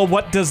NIL bill.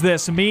 What does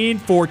this mean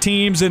for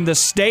teams in the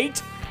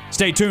state?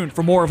 Stay tuned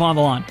for more of On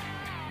the Line.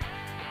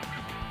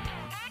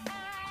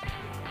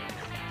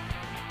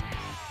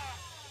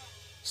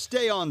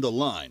 Stay on the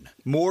line.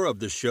 More of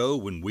the show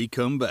when we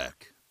come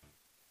back.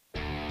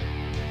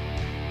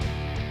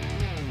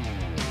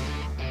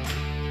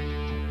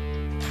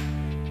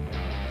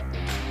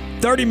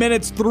 30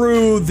 minutes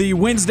through the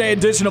Wednesday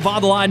edition of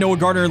On the Line. Noah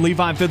Gardner and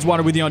Levi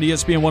Fitzwater with you on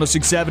ESPN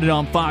 106.7 and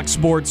on Fox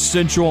Sports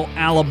Central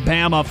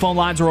Alabama. Phone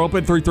lines are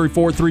open,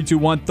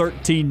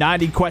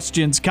 334-321-1390.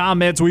 Questions,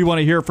 comments, we want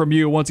to hear from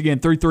you. Once again,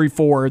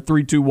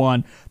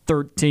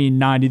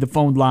 334-321-1390. The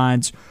phone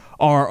lines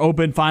are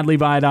open. Find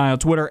Levi and I on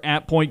Twitter,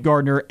 at Point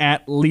Gardner,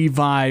 at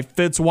Levi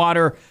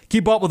Fitzwater.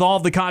 Keep up with all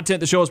of the content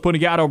the show is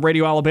putting out on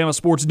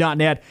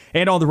RadioAlabamaSports.net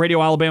and on the Radio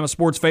Alabama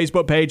Sports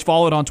Facebook page.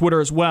 Follow it on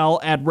Twitter as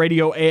well, at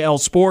Radio AL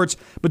Sports.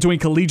 Between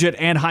collegiate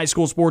and high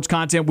school sports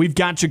content, we've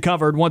got you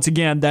covered. Once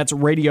again, that's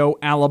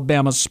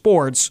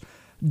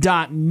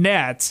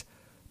RadioAlabamaSports.net.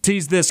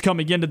 Tease this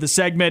coming into the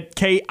segment.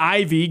 Kay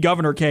Ivey,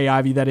 Governor Kay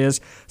Ivey, that is,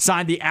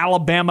 signed the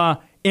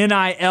Alabama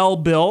NIL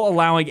bill,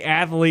 allowing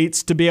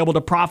athletes to be able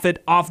to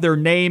profit off their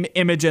name,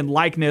 image, and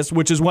likeness,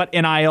 which is what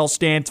NIL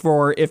stands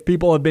for. If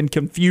people have been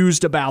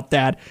confused about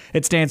that,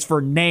 it stands for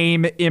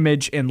name,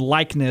 image, and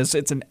likeness.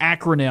 It's an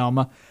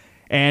acronym.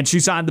 And she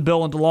signed the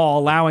bill into law,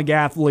 allowing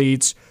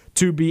athletes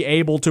to be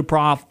able to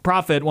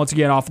profit, once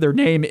again, off their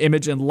name,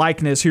 image, and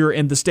likeness here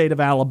in the state of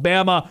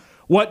Alabama.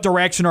 What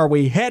direction are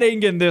we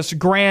heading in this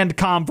grand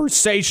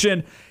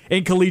conversation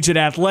in collegiate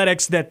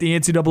athletics that the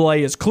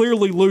NCAA is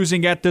clearly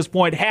losing at this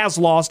point, has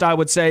lost, I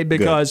would say,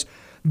 because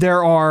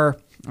there are,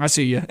 I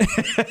see you.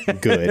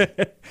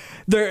 Good.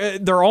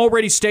 There are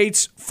already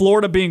states,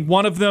 Florida being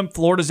one of them.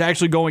 Florida's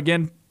actually going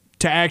into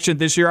action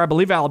this year. I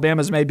believe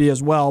Alabama's maybe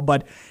as well.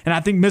 And I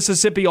think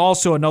Mississippi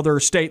also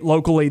another state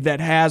locally that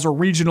has, or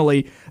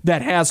regionally,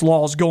 that has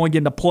laws going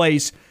into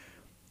place.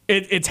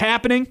 It's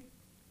happening.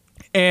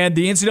 And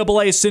the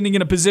NCAA is sitting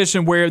in a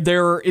position where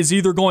there is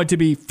either going to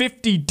be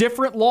 50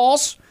 different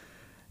laws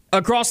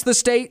across the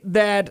state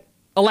that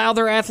allow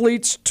their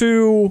athletes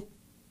to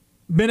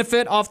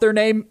benefit off their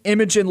name,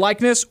 image, and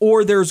likeness,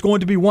 or there's going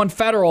to be one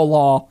federal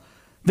law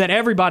that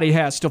everybody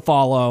has to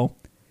follow.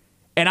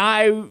 And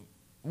I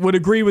would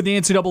agree with the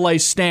NCAA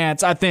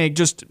stance, I think,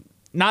 just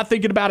not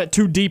thinking about it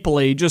too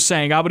deeply, just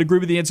saying I would agree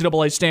with the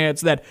NCAA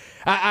stance that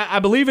I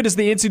believe it is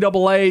the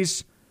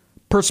NCAA's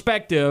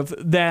perspective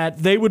that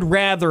they would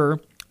rather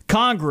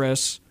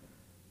Congress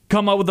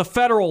come up with a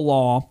federal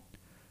law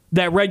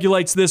that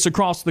regulates this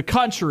across the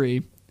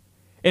country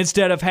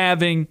instead of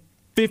having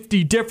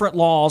 50 different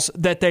laws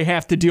that they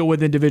have to deal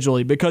with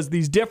individually. Because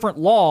these different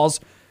laws,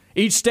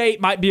 each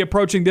state might be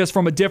approaching this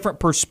from a different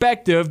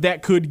perspective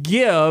that could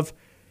give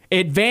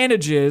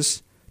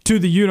advantages to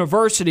the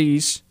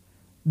universities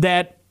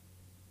that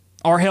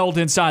are held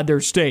inside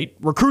their state.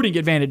 Recruiting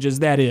advantages,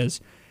 that is.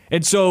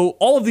 And so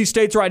all of these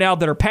states right now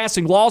that are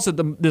passing laws at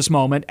this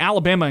moment,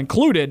 Alabama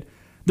included,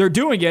 they're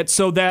doing it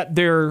so that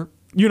their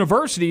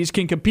universities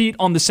can compete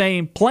on the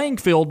same playing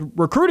field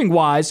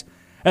recruiting-wise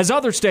as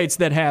other states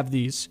that have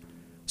these,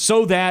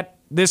 so that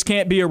this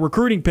can't be a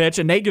recruiting pitch,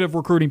 a negative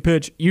recruiting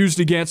pitch used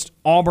against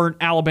Auburn,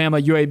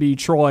 Alabama, UAB,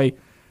 Troy,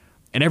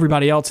 and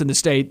everybody else in the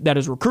state that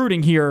is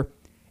recruiting here.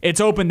 It's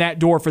opened that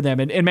door for them.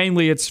 And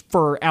mainly it's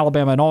for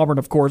Alabama and Auburn,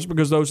 of course,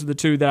 because those are the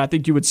two that I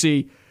think you would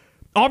see.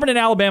 Auburn and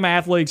Alabama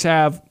athletes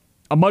have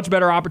a much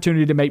better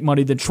opportunity to make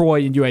money than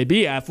Troy and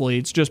UAB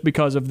athletes just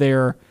because of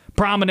their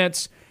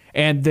prominence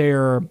and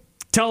their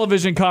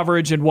television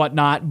coverage and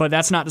whatnot. But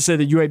that's not to say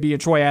that UAB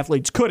and Troy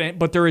athletes couldn't,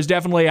 but there is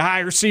definitely a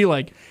higher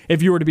ceiling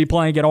if you were to be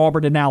playing at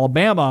Auburn and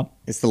Alabama.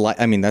 It's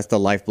that's the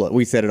lifeblood.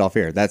 We said it off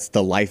air. That's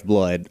the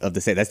lifeblood of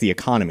the state. That's the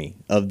economy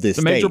of this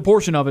state. It's a major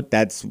portion of it.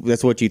 That's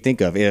what you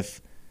think of.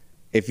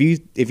 If you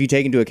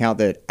take into account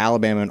that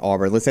Alabama and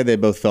Auburn, let's say they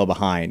both fell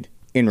behind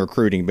in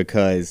recruiting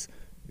because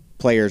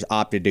players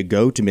opted to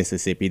go to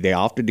Mississippi, they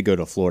opted to go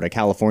to Florida,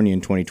 California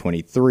in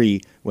 2023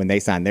 when they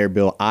signed their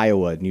bill,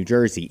 Iowa, New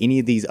Jersey, any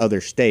of these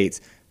other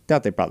states,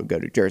 doubt they'd probably go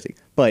to Jersey,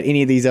 but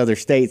any of these other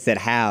states that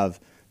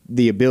have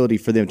the ability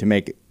for them to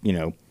make,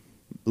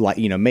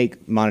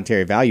 make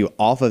monetary value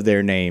off of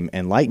their name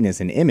and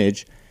likeness and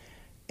image,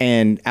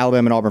 and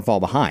Alabama and Auburn fall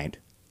behind.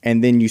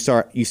 And then you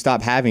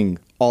stop having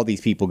all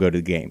these people go to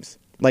the games.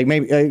 Like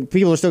maybe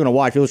people are still going to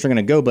watch, people are still going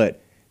to go,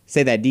 but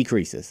say that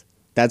decreases.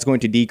 That's going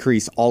to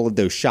decrease all of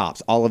those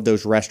shops, all of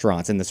those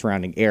restaurants in the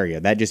surrounding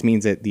area. That just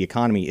means that the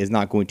economy is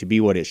not going to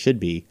be what it should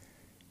be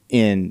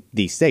in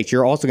these states.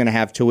 You're also going to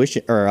have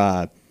tuition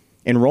or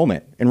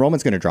enrollment.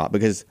 Enrollment's going to drop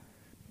because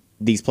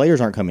these players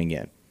aren't coming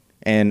in.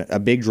 And a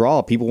big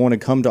draw, people want to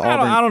come to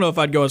Auburn. I don't know if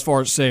I'd go as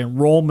far as say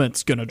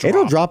enrollment's going to drop.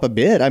 It'll drop a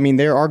bit. I mean,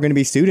 there are going to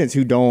be students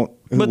who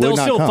but they'll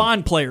still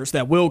find players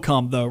that will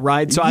come, though,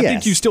 right? So I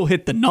think you still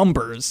hit the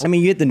numbers. I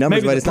mean, you hit the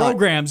numbers, maybe but the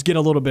programs get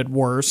a little bit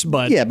worse.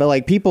 But yeah, but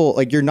like people,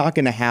 like you're not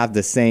going to have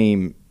the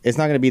same. It's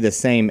not going to be the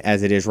same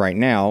as it is right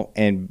now.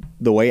 And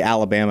the way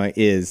Alabama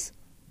is,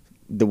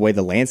 the way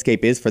the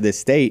landscape is for this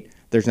state,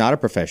 there's not a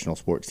professional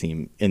sports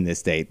team in this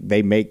state.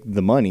 They make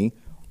the money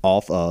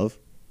off of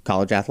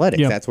college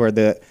athletics. Yep.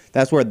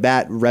 That's where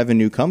that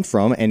revenue comes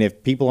from. And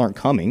if people aren't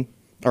coming,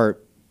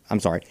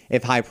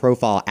 if high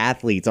profile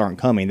athletes aren't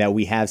coming that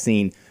we have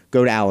seen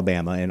go to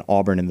Alabama and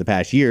Auburn in the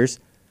past years,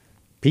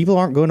 people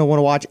aren't going to want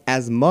to watch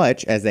as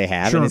much as they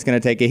have, and it's going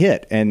to take a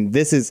hit. And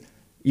this is,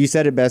 you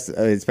said it best,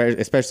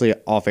 especially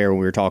off air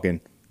when we were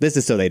talking, this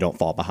is so they don't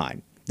fall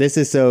behind. This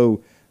is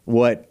so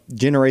what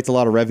generates a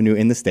lot of revenue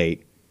in the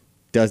state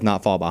does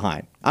not fall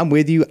behind. I'm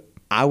with you.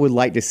 I would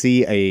like to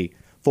see a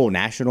full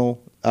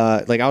national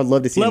I would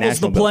love to see levels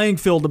the playing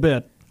field a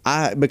bit.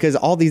 Because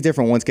all these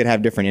different ones could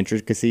have different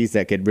intricacies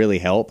that could really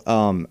help.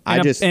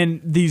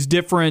 And these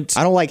different.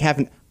 I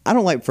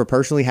don't like for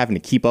personally having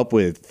to keep up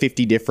with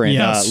 50 different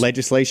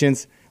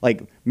legislations.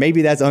 Like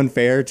maybe that's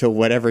unfair to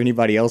whatever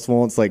anybody else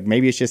wants. Like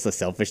maybe it's just a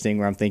selfish thing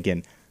where I'm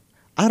thinking,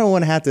 I don't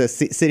want to have to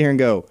sit here and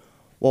go,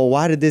 well,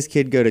 why did this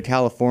kid go to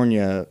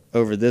California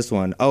over this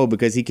one? Oh,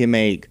 because he can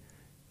make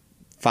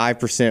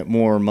 5%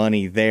 more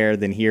money there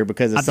than here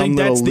because of some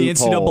little loophole. I think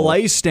that's the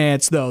NCAA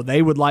stance, though.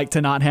 They would like to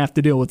not have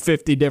to deal with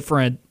 50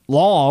 different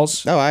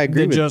laws. Oh, I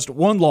agree. Than just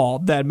one law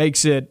that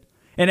makes it.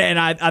 And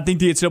I think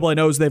the NCAA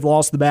knows they've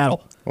lost the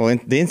battle. Well,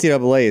 the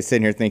NCAA is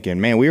sitting here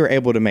thinking, man, we were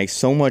able to make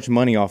so much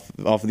money off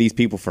of these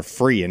people for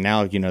free, and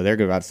now they're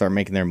about to start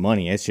making their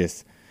money.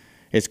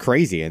 It's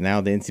crazy. And now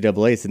the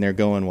NCAA is sitting there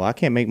going, well, I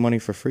can't make money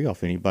for free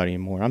off anybody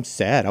anymore. I'm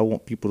sad. I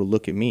want people to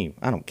look at me.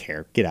 I don't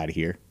care. Get out of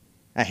here.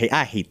 I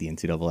hate the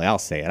NCAA. I'll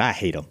say it. I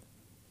hate them.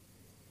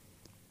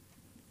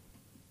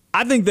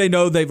 I think they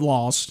know they've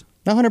lost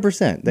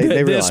 100%. They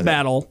realize this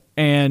battle,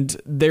 and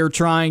they're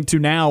trying to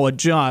now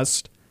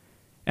adjust.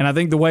 And I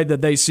think the way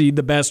that they see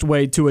the best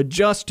way to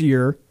adjust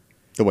here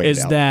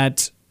is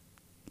that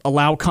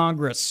allow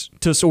Congress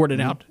to sort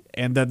it out,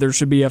 and that there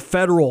should be a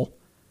federal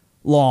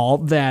law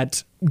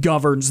that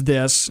governs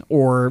this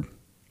or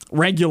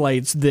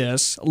regulates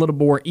this a little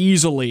more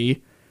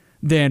easily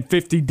than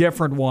 50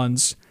 different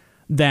ones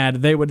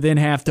that they would then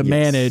have to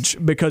manage,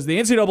 because the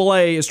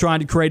NCAA is trying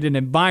to create an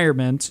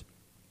environment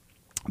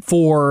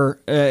for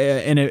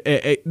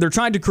they're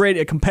trying to create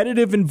a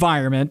competitive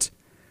environment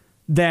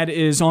that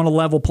is on a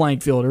level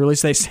playing field, or at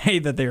least they say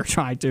that they are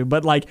trying to.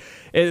 But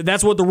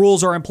that's what the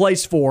rules are in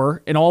place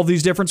for in all of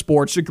these different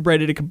sports, to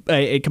create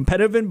a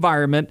competitive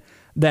environment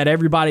that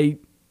everybody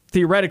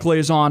theoretically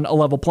is on a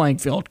level playing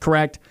field,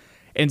 correct?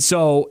 And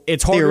so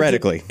it's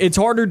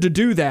harder to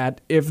do that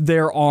if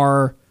there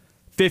are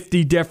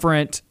 50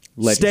 different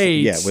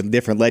states, yeah, with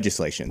different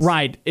legislations.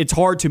 Right. It's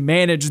hard to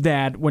manage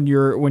that when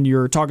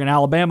you're talking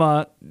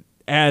Alabama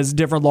has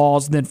different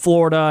laws than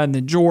Florida and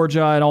then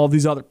Georgia and all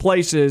these other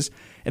places,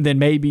 and then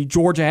maybe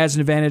Georgia has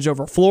an advantage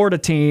over Florida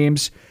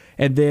teams,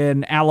 and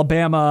then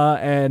Alabama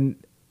and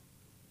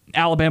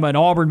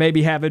Auburn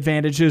maybe have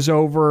advantages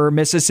over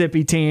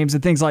Mississippi teams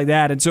and things like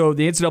that. And so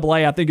the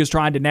NCAA, I think, is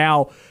trying to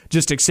now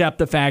just accept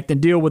the fact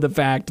and deal with the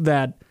fact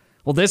that,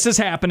 well, this is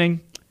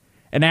happening,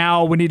 and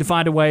now we need to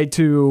find a way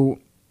to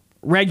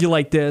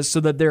regulate this so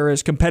that there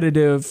is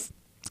competitive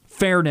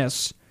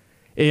fairness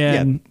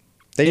in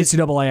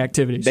NCAA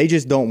activities. They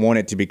just don't want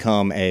it to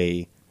become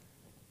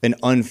an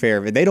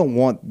unfair. They don't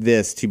want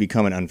this to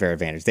become an unfair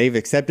advantage. They've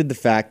accepted the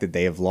fact that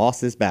they have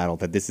lost this battle,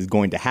 that this is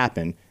going to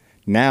happen.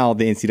 Now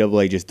the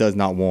NCAA just does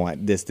not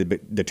want this to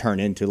turn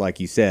into, like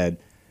you said,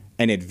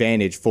 an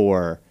advantage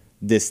for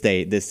this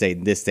state, this state,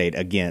 and this state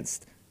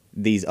against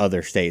these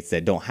other states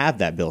that don't have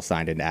that bill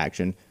signed into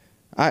action.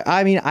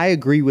 I mean, I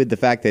agree with the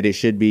fact that there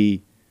should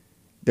be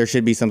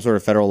some sort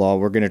of federal law.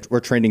 We're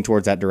trending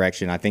towards that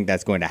direction. I think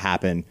that's going to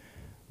happen.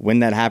 When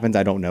that happens,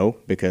 I don't know,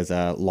 because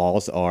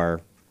laws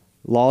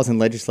and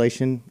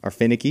legislation are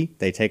finicky.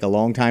 They take a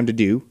long time to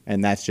do,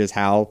 and that's just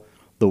how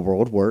the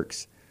world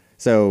works.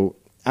 So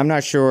I'm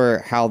not sure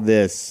how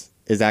this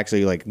is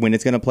actually, like, when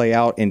it's going to play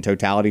out in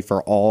totality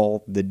for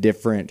all the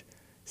different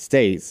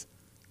states.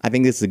 I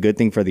think this is a good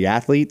thing for the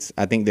athletes.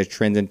 I think this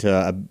trends into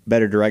a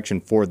better direction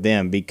for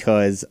them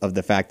because of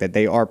the fact that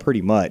they are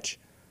pretty much,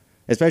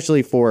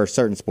 especially for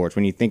certain sports,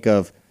 when you think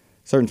of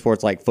certain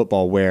sports like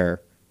football,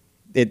 where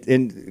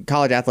in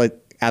college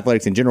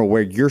athletics in general,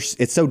 where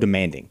it's so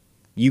demanding.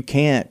 You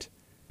can't,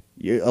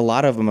 a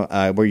lot of them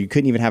where you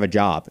couldn't even have a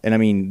job. And I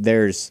mean,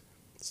 there's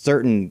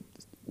certain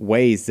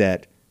ways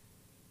that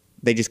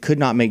they just could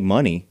not make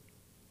money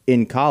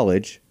in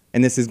college.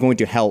 And this is going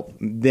to help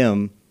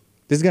them.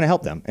 This is going to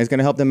help them. It's going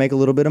to help them make a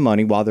little bit of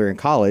money while they're in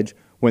college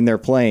when they're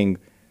playing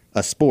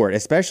a sport,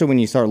 especially when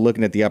you start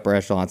looking at the upper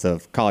echelons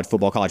of college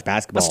football, college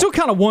basketball. I still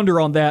kind of wonder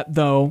on that,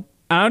 though.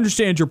 I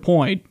understand your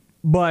point,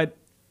 but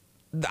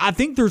I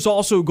think there's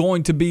also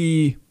going to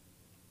be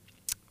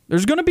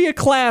a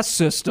class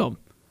system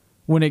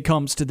when it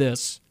comes to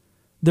this.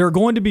 There are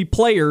going to be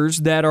players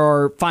that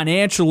are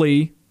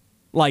financially,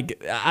 like,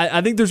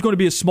 I think there's going to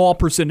be a small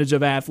percentage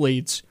of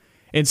athletes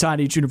inside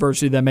each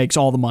university that makes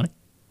all the money.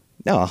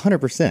 No,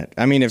 100%.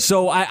 I mean,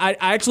 so I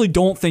actually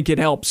don't think it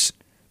helps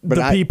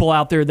the people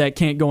out there that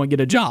can't go and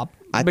get a job.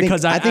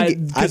 Because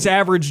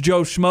average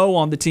Joe Schmo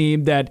on the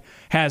team that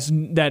has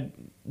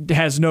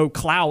no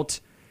clout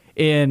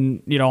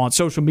in, on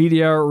social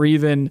media or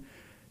even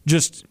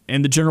just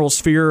in the general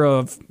sphere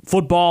of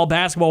football,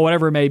 basketball,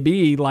 whatever it may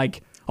be,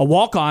 like a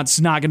walk-on's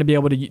not going to be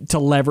able to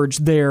leverage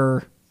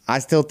their. I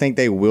still think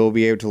they will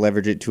be able to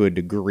leverage it to a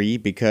degree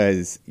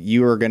because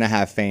you are going to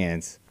have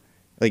fans.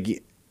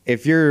 Like,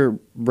 if you're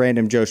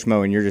random Joe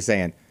Schmo and you're just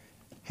saying,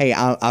 hey,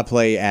 I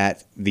play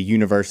at the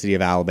University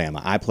of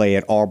Alabama, I play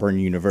at Auburn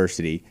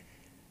University,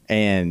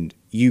 and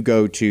you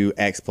go to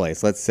X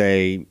place, let's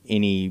say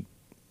any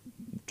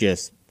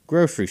just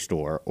grocery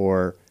store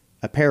or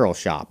apparel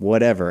shop,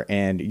 whatever,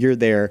 and you're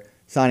there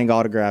signing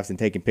autographs and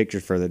taking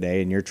pictures for the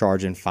day, and you're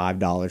charging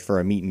 $5 for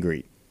a meet and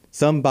greet.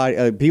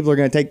 People are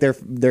going to take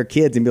their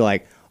kids and be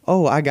like,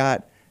 oh, I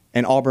got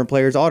an Auburn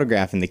player's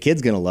autograph, and the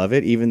kid's going to love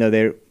it, even though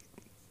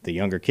the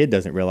younger kid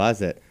doesn't realize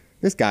that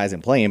this guy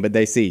isn't playing, but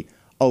they see,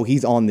 oh,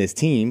 he's on this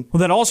team.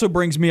 Well, that also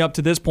brings me up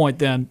to this point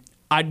then.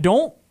 I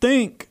don't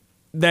think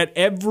that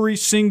every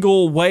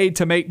single way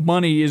to make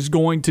money is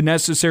going to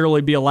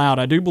necessarily be allowed.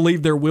 I do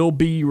believe there will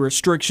be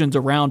restrictions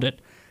around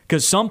it.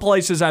 Because some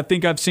places I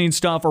think I've seen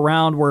stuff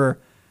around where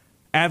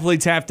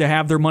athletes have to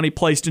have their money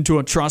placed into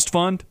a trust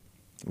fund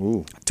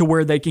to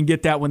where they can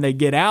get that when they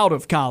get out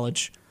of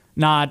college,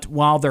 not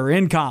while they're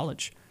in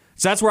college.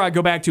 So that's where I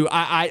go back to.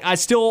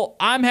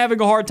 I'm having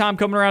a hard time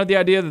coming around with the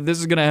idea that this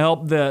is going to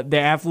help the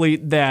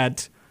athlete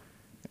that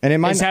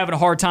is having a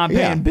hard time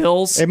paying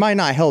bills. It might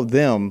not help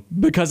them.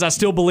 Because I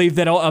still believe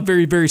that a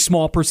very, very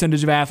small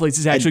percentage of athletes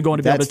is actually going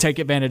to be able to take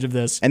advantage of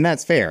this. And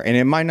that's fair. And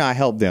it might not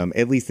help them,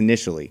 at least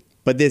initially.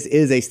 But this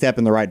is a step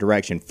in the right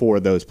direction for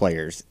those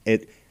players.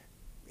 At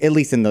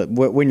least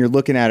when you're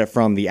looking at it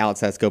from the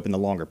outside scope in the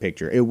longer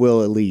picture, it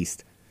will at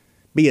least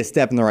be a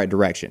step in the right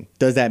direction.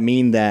 Does that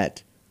mean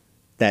that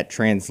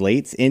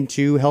translates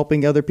into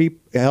helping other people,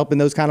 helping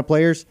those kind of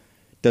players?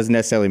 Doesn't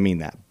necessarily mean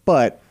that.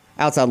 But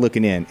outside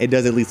looking in, it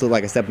does at least look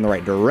like a step in the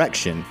right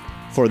direction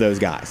for those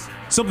guys.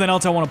 Something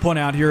else I want to point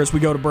out here as we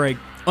go to break.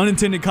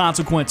 Unintended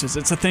consequences.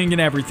 It's a thing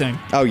in everything.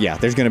 Oh, yeah.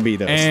 There's going to be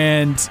those.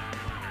 And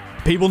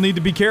people need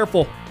to be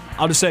careful.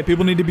 I'll just say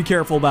people need to be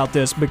careful about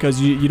this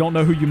because you don't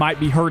know who you might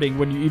be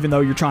hurting even though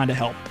you're trying to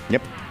help.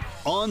 Yep.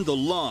 On the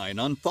Line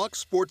on Fox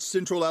Sports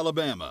Central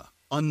Alabama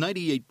on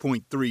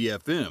 98.3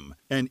 FM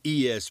and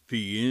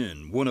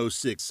ESPN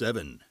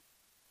 106.7.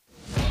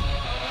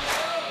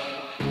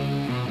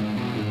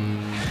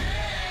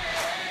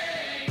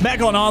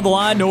 Back on the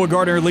Line, Noah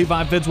Gardner,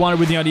 Levi, Fitzwater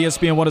with you on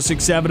ESPN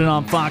 106.7 and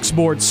on Fox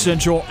Sports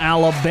Central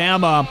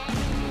Alabama.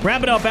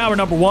 Wrapping up hour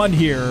number one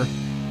here.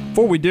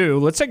 Before we do,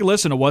 let's take a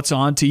listen to what's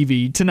on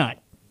TV tonight.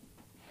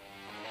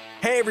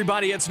 Hey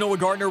everybody, it's Noah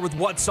Gardner with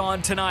What's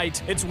On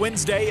Tonight. It's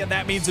Wednesday, and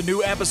that means a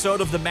new episode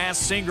of The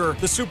Masked Singer.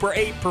 The Super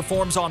 8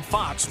 performs on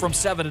Fox from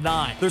 7 to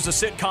 9. There's a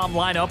sitcom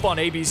lineup on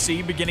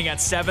ABC beginning at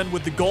 7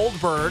 with The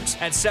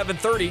Goldbergs. At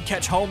 7:30,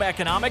 catch Home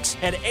Economics.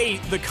 At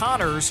 8, The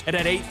Connors. And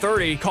at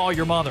 8:30, Call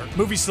Your Mother.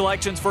 Movie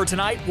selections for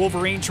tonight,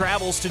 Wolverine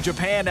travels to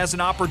Japan as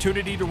an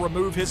opportunity to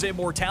remove his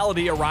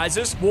immortality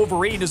arises.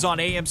 Wolverine is on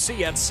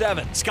AMC at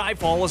 7.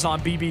 Skyfall is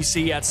on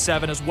BBC at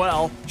 7 as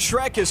well.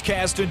 Shrek is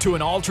cast into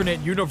an alternate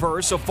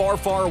universe. A far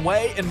far, far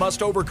away and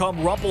must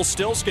overcome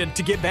Rumpelstiltskin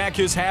to get back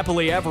his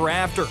happily ever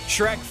after.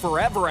 Shrek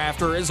Forever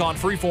After is on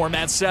Freeform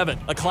at 7.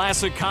 A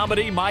classic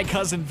comedy, My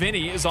Cousin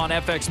Vinny, is on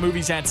FX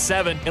Movies at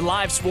 7. In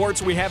live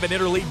sports, we have an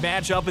interleague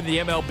matchup in the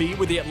MLB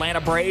with the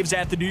Atlanta Braves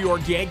at the New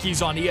York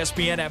Yankees on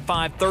ESPN at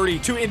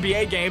 5:30. 2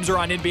 NBA games are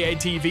on NBA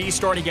TV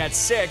starting at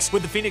 6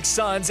 with the Phoenix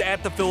Suns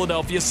at the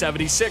Philadelphia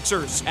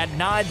 76ers. At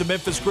 9, the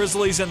Memphis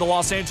Grizzlies and the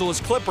Los Angeles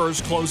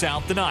Clippers close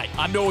out the night.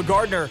 I'm Noah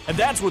Gardner, and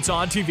that's what's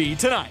on TV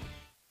tonight.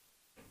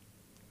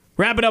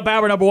 Wrapping up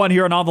hour number 1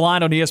 here on the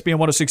Line on ESPN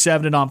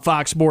 106.7 and on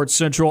Fox Sports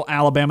Central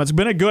Alabama. It's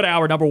been a good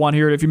hour number 1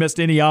 here. If you missed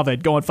any of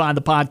it, go and find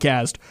the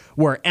podcast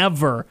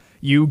wherever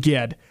you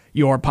get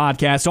your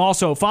podcast.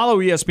 Also, follow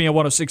ESPN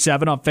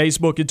 106.7 on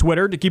Facebook and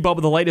Twitter to keep up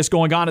with the latest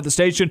going on at the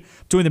station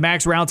between the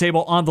Max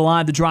Roundtable, On the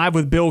Line, The Drive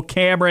with Bill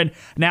Cameron,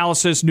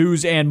 analysis,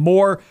 news, and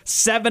more.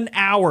 7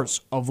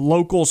 hours of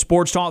local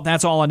sports talk.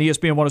 That's all on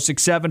ESPN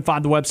 106.7.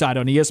 Find the website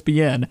on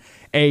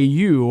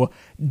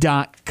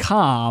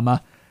ESPNAU.com.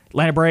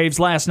 Atlanta Braves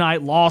last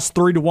night lost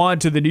 3-1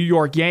 to the New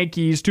York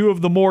Yankees, two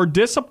of the more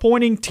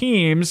disappointing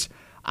teams.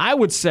 I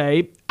would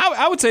say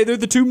they're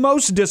the two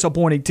most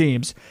disappointing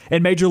teams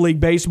in Major League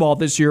Baseball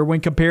this year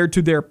when compared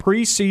to their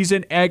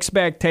preseason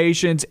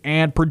expectations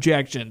and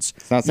projections.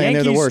 It's not saying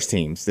they're the worst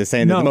teams. They're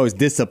saying they're the most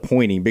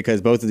disappointing because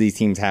both of these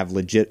teams have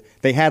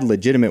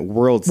legitimate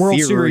World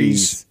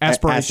Series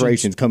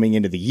aspirations coming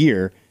into the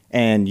year.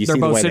 And they're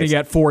both sitting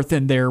at 4th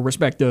in their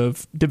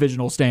respective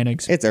divisional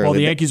standings. It's early. Well,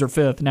 the Yankees are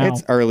 5th now.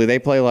 It's early. They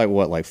play like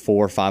 400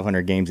 or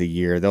 500 games a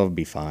year. They'll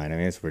be fine. I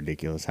mean, it's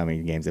ridiculous how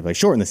many games they play.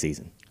 Shorten the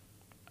season.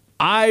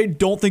 I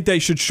don't think they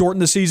should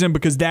shorten the season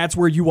because that's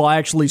where you will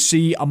actually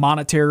see a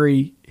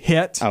monetary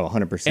hit. Oh,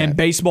 100%. And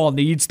baseball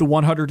needs the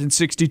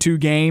 162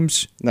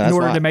 games in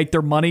order to make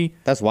their money.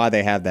 That's why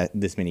they have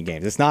this many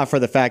games. It's not for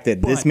the fact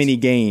that this many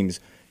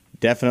games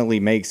definitely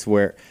makes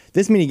where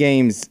this many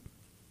games.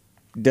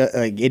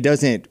 It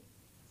doesn't.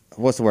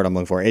 What's the word I'm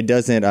looking for? It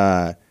doesn't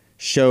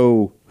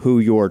show who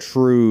your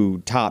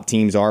true top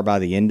teams are by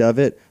the end of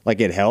it. Like,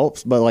 it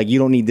helps, but like you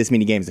don't need this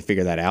many games to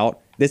figure that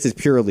out. This is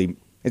purely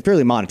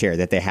monetary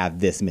that they have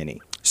this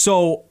many.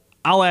 So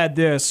I'll add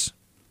this.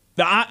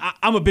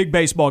 I'm a big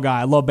baseball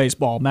guy. I love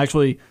baseball. I'm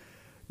actually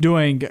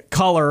doing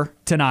color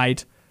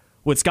tonight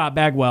with Scott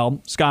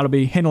Bagwell. Scott will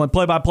be handling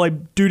play-by-play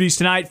duties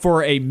tonight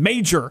for a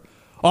major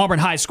Auburn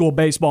High School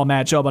baseball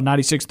matchup on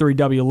 96.3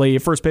 W. Lee.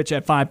 First pitch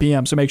at 5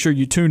 p.m., so make sure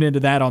you tune into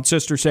that on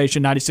sister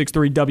station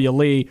 96.3 W.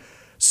 Lee.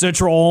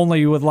 Central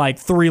only with like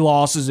 3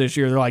 losses this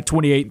year. They're like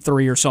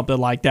 28-3 or something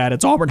like that.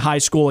 It's Auburn High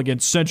School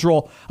against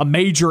Central, a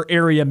major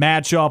area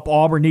matchup.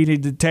 Auburn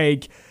needed to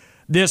take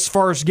this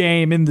first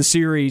game in the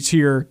series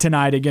here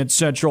tonight against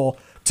Central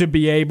to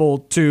be able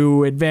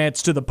to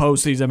advance to the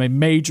postseason. I mean,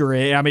 major.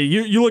 I mean,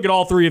 you look at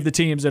all 3 of the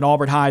teams in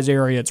Auburn High's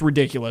area, it's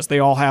ridiculous. They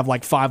all have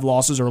like 5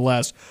 losses or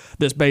less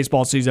this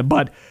baseball season.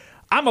 But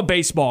I'm a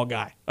baseball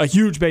guy, a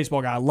huge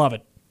baseball guy. I love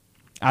it.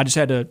 I just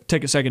had to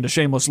take a second to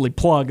shamelessly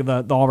plug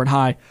the Auburn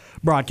High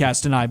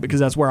broadcast tonight because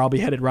that's where I'll be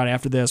headed right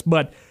after this.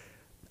 But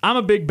I'm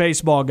a big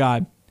baseball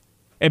guy.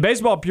 And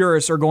baseball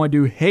purists are going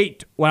to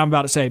hate what I'm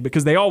about to say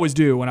because they always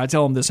do when I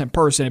tell them this in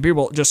person, and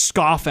people just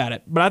scoff at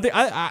it. But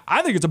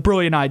I think it's a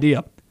brilliant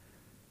idea.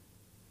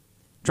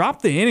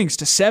 Drop the innings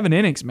to 7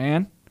 innings,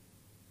 man.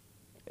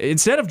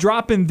 Instead of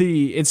dropping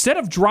the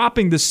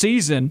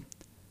season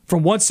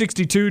from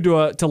 162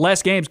 to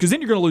less games, because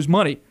then you're going to lose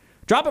money.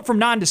 Drop it from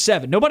 9 to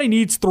 7. Nobody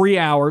needs 3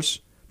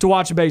 hours to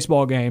watch a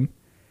baseball game.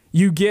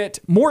 You get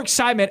more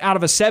excitement out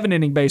of a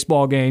 7-inning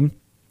baseball game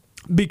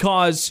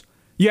because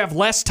you have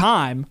less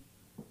time.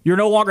 You're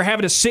no longer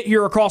having to sit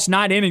here across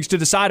 9 innings to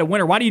decide a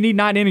winner. Why do you need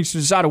 9 innings to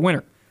decide a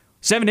winner?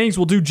 7 innings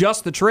will do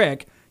just the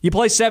trick. You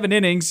play 7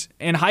 innings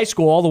in high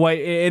school all the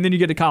way, and then you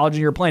get to college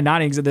and you're playing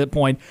 9 innings at that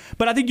point.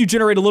 But I think you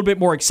generate a little bit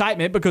more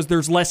excitement because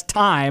there's less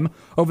time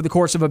over the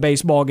course of a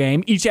baseball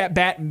game. Each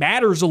at-bat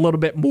matters a little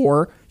bit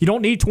more. You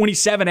don't need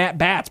 27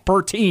 at-bats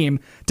per team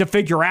to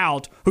figure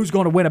out who's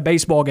going to win a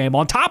baseball game.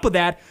 On top of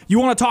that, you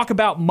want to talk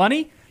about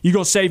money? You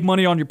go save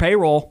money on your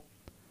payroll.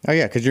 Oh,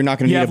 yeah, because you're not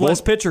going to need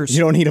less pitchers.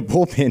 You don't need a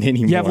bullpen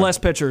anymore. You have less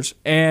pitchers.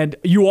 And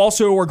you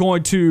also are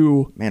going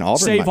to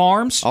save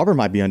arms. Auburn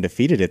might be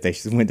undefeated if they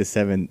went to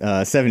 7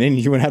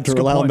 innings. You wouldn't have to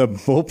rely on the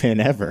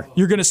bullpen ever.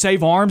 You're going to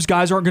save arms.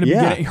 Guys aren't going to be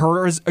getting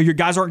hurt. Your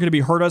guys aren't going to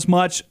be hurt as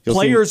much.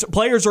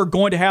 Players are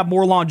going to have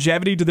more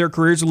longevity to their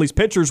careers, at least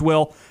pitchers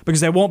will, because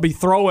they won't be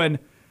throwing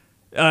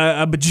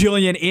a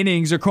bajillion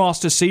innings across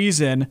the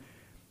season.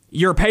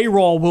 Your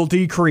payroll will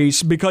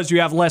decrease because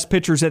you have less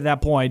pitchers at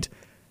that point.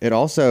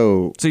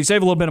 So you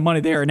save a little bit of money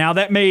there. Now,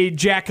 that may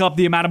jack up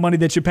the amount of money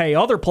that you pay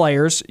other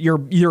players,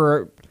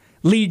 your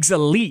league's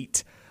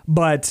elite,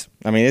 but...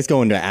 I mean, it's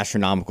going to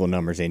astronomical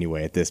numbers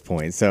anyway at this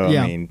point. So,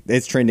 I mean,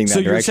 it's trending that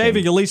direction. So you're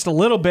saving at least a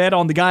little bit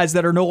on the guys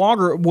that will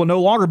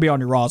no longer be on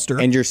your roster.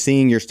 And you're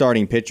seeing your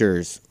starting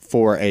pitchers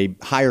for a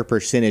higher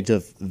percentage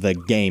of the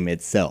game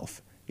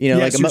itself.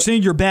 Yes, you're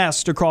seeing your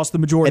best across the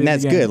majority of the game.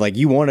 And that's good. Like,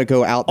 you want to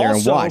go out there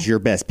Also, and watch your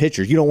best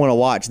pitchers. You don't want to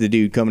watch the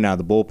dude coming out of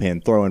the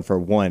bullpen throwing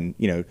for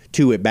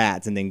 2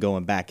 at-bats and then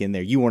going back in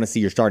there. You want to see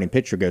your starting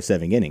pitcher go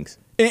 7 innings.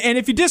 And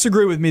if you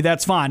disagree with me,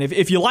 that's fine.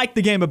 If you like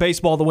the game of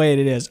baseball the way it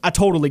is, I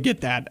totally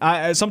get that.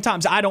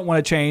 Sometimes I don't want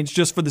to change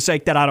just for the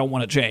sake that I don't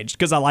want to change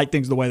because I like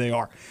things the way they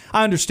are.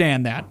 I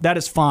understand that. That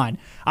is fine.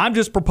 I'm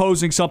just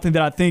proposing something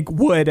that I think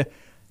would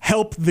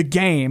help the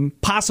game,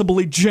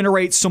 possibly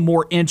generate some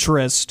more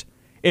interest.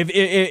 If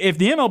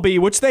the MLB,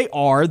 which they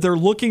are, they're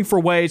looking for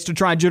ways to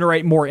try and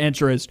generate more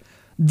interest,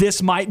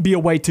 this might be a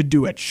way to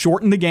do it.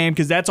 Shorten the game,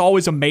 because that's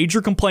always a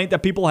major complaint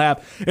that people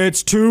have.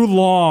 It's too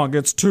long.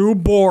 It's too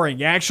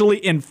boring.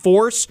 Actually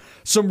enforce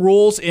some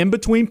rules in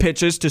between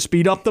pitches to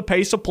speed up the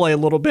pace of play a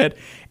little bit,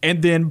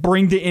 and then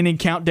bring the inning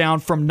count down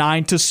from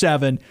 9 to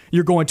 7.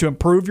 You're going to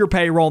improve your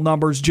payroll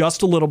numbers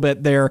just a little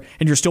bit there,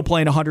 and you're still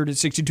playing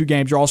 162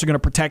 games. You're also going to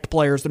protect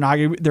players.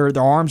 Their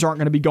arms aren't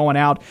going to be going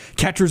out.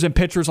 Catchers and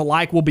pitchers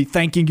alike will be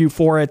thanking you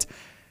for it.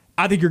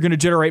 I think you're going to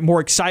generate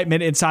more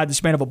excitement inside the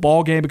span of a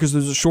ball game because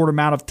there's a short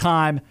amount of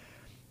time.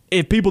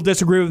 If people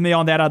disagree with me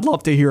on that, I'd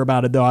love to hear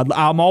about it, though.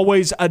 I'm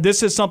always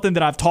this is something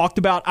that I've talked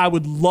about. I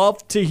would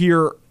love to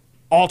hear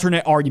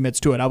alternate arguments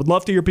to it. I would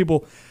love to hear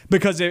people,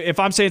 because if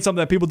I'm saying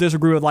something that people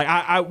disagree with, like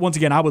I once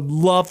again, I would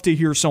love to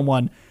hear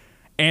someone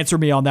answer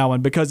me on that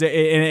one, because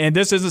and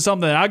this isn't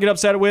something that I get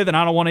upset with, and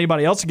I don't want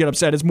anybody else to get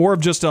upset. It's more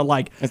of just a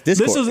this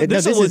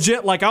is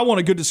legit. Like, I want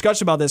a good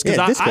discussion about this,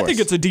 because I think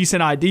it's a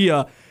decent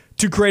idea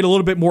to create a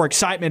little bit more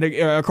excitement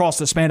across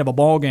the span of a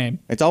ball game.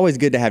 It's always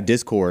good to have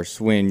discourse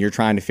when you're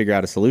trying to figure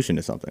out a solution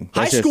to something.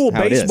 High school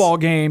baseball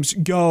games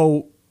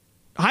go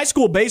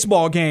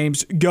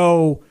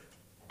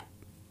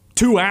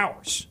 2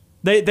 hours.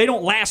 They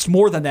don't last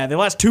more than that. They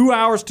last 2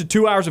 hours to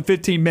 2 hours and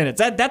 15 minutes.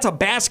 That's a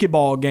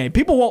basketball game.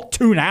 People won't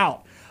tune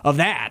out of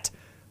that.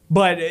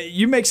 But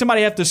you make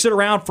somebody have to sit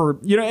around for,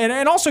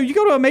 and also you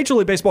go to a Major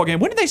League Baseball game.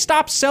 When did they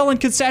stop selling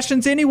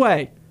concessions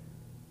anyway?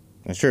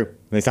 That's true.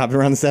 They stopped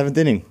around the 7th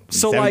inning.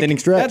 So 7th inning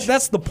stretch.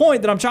 That's the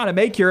point that I'm trying to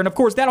make here. And, of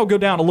course, that'll go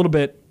down a little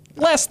bit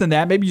less than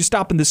that. Maybe you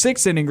stop in the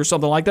 6th inning or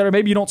something like that, or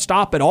maybe you don't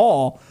stop at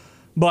all.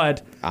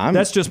 But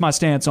that's just my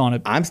stance on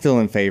it. I'm still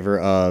in favor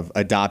of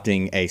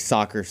adopting a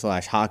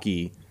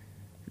soccer/hockey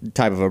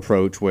type of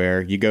approach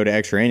where you go to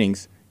extra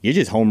innings, you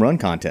just home run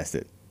contest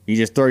it. You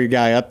just throw your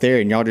guy up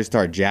there, and y'all just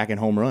start jacking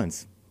home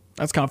runs.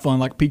 That's kind of fun,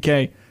 like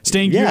PK.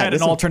 Sting, you had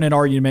an alternate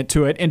argument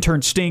to it.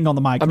 Intern Sting on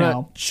the mic now. I'm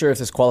not sure if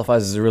this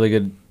qualifies as a really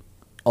good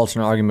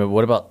alternate argument, but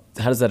what about,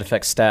 how does that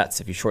affect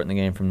stats if you shorten the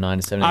game from 9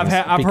 to 7 innings?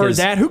 I've heard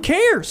that. Who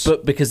cares?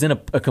 But because then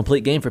a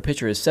complete game for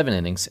pitcher is 7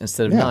 innings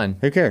instead of 9.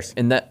 Who cares?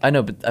 And that, I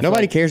know, but I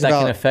nobody cares that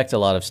about, can affect a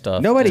lot of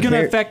stuff. It's going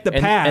to affect the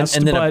past.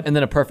 And then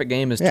a perfect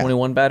game is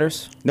 21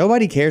 batters.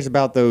 Nobody cares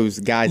about those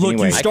guys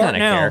anyway. You start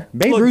now.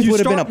 Babe Ruth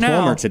would have been a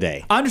plumber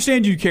today. I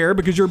understand you care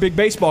because you're a big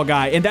baseball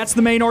guy, and that's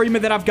the main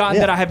argument that I've gotten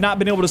that I have not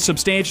been able to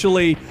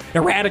substantially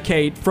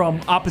eradicate from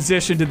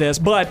opposition to this.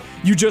 But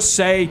you just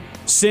say,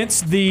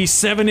 since the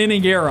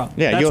 7-inning era,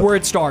 that's where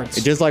it starts.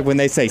 Just like when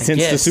they say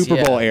since the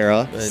Super Bowl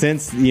era,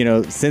 since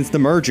the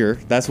merger,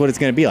 that's what it's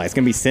going to be like. It's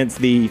going to be since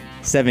the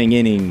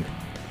 7-inning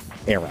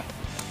era.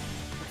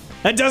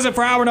 That does it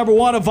for hour number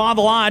 1 of On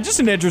the Line. Just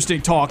an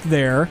interesting talk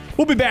there.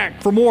 We'll be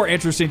back for more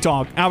interesting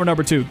talk. Hour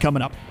number 2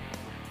 coming up.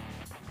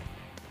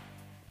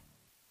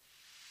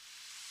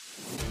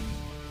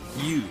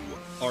 You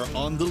are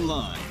On the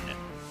Line,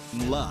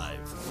 live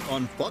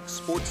on Fox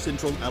Sports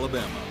Central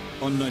Alabama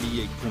on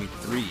 98.3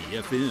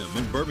 FM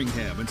in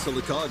Birmingham and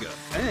Sylacauga,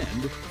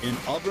 and in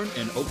Auburn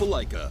and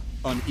Opelika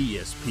on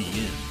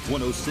ESPN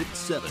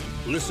 106.7.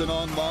 Listen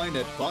online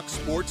at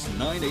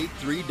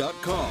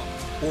foxsports983.com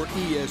or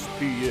espnau.com.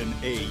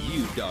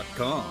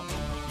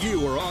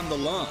 You are On the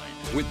Line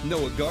with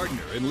Noah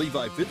Gardner and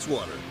Levi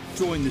Fitzwater.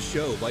 Join the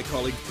show by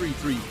calling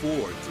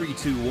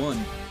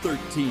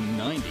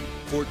 334-321-1390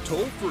 or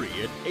toll free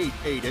at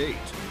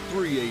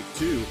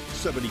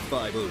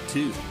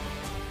 888-382-7502.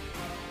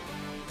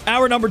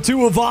 Hour number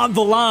 2 of On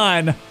the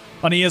Line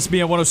on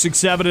ESPN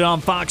 106.7 and on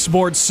Fox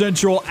Sports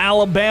Central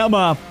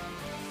Alabama.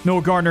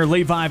 Noah Gardner,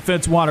 Levi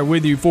Fitzwater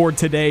with you for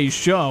today's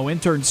show.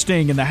 Intern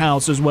Sting in the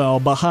house as well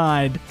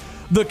behind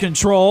the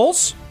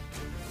controls.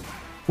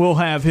 We'll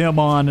have him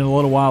on in a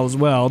little while as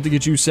well to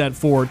get you set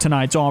for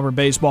tonight's Auburn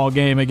baseball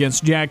game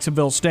against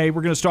Jacksonville State.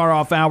 We're going to start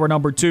off hour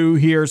number 2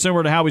 here,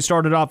 similar to how we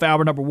started off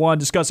hour number 1,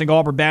 discussing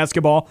Auburn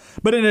basketball,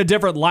 but in a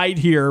different light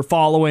here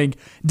following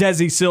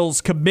Desi Sills'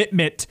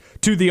 commitment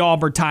to the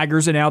Auburn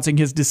Tigers, announcing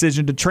his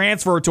decision to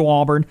transfer to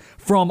Auburn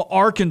from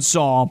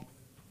Arkansas.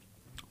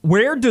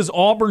 Where does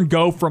Auburn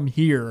go from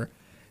here?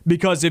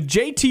 Because if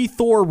JT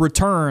Thor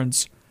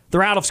returns,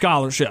 they're out of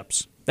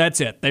scholarships.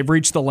 That's it. They've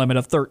reached the limit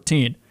of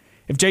 13.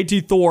 If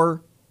JT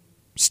Thor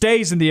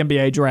stays in the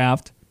NBA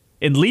draft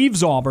and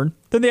leaves Auburn,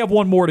 then they have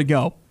one more to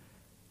go.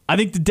 I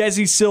think the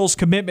Desi Sills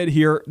commitment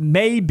here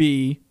may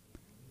be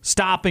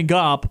stopping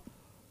up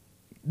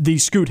the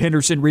Scoot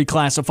Henderson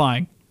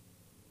reclassifying.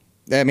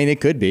 I mean, it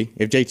could be.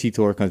 If JT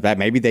Thor comes back,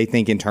 maybe they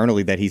think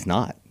internally that he's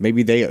not.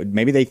 Maybe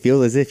they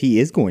feel as if he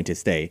is going to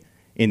stay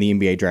in the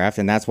NBA draft,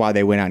 and that's why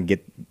they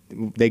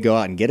go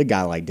out and get a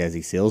guy like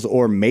Desi Sills,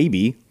 or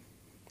maybe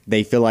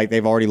they feel like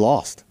they've already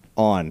lost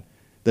on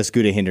the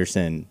Scooter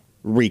Henderson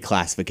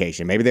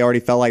reclassification. Maybe they already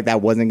felt like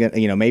that wasn't going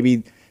to,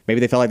 maybe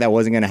they felt like that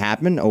wasn't going to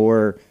happen,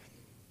 or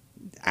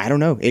I don't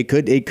know. It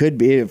could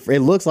be.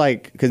 It looks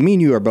like, because me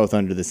and you are both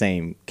under the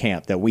same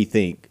camp that we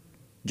think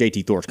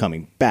JT Thor's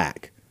coming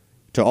back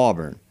to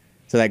Auburn,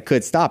 so that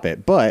could stop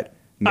it. But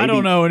maybe, I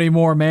don't know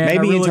anymore, man. I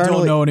really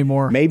don't know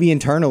anymore. Maybe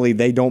internally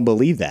they don't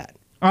believe that.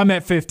 I'm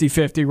at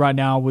 50-50 right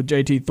now with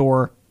JT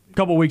Thor. A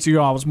couple weeks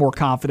ago I was more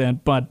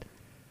confident, but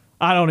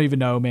I don't even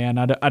know, man.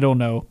 I don't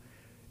know.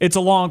 It's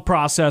a long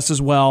process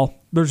as well.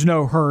 There's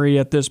no hurry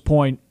at this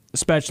point,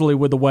 especially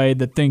with the way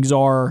that things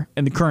are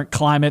in the current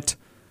climate,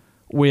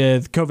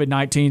 with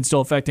COVID-19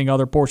 still affecting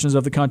other portions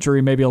of the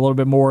country, maybe a little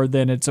bit more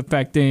than it's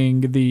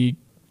affecting the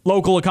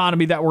local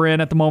economy that we're in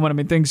at the moment. I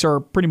mean, things are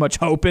pretty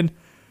much open,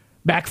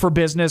 back for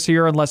business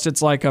here, unless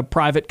it's like a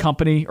private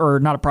company, or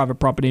not a private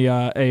company,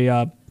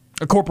 a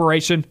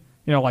corporation,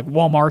 like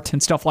Walmart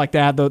and stuff like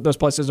that. Those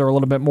places are a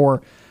little bit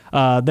more,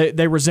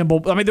 they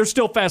resemble, I mean, there's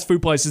still fast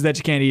food places that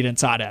you can't eat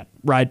inside at,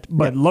 right?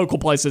 But local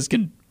places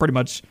can pretty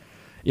much,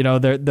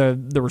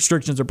 the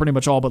restrictions are pretty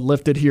much all but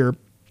lifted here.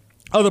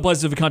 Other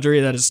places of the country,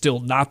 that is still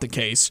not the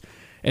case.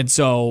 And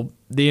so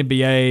the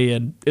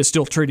NBA is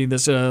still treating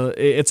this,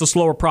 it's a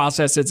slower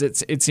process,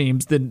 it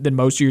seems, than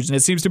most years. And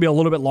it seems to be a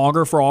little bit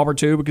longer for Auburn,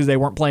 too, because they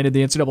weren't playing in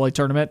the NCAA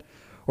tournament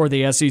or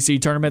the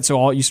SEC tournament.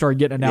 So you started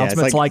getting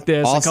announcements like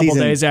this a couple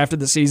days after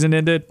the season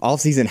ended. All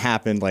season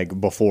happened like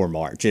before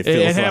March. It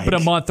happened a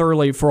month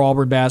early for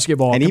Auburn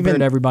basketball compared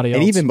to everybody else.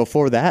 And even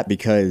before that,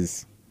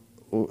 because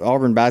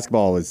Auburn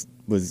basketball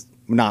was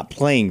not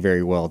playing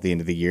very well at the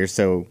end of the year.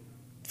 So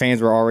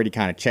fans were already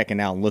kind of checking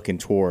out and looking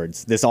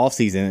towards this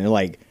offseason. And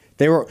like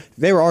they were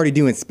already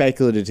doing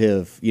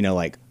speculative,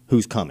 like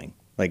who's coming?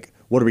 Like,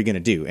 what are we going to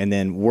do? And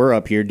then we're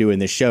up here doing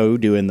the show,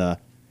 doing the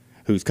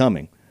who's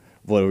coming.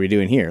 What are we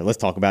doing here? Let's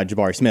talk about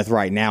Jabari Smith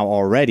right now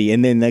already.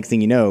 And then next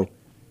thing you know,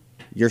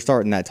 you're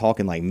starting that talk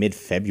in like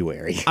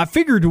mid-February. I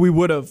figured we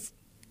would have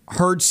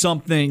heard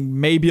something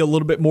maybe a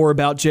little bit more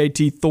about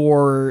JT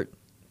Thor,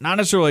 not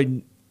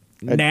necessarily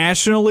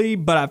nationally,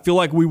 but I feel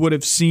like we would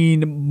have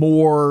seen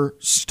more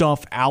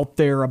stuff out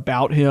there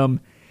about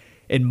him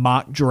in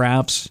mock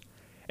drafts.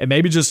 And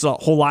maybe just a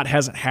whole lot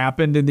hasn't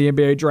happened in the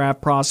NBA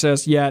draft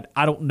process yet.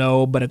 I don't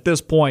know, but at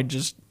this point,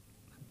 just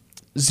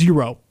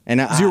zero. And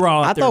zero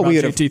out there about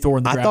JT Thor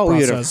in the draft process. I thought we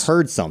would have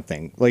heard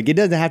something. Like, it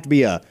doesn't have to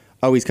be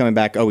he's coming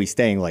back, he's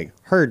staying. Like,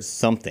 heard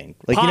something.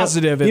 Like,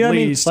 positive, at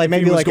least. Like,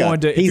 maybe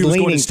if he was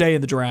going to stay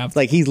in the draft.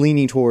 Like, he's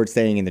leaning towards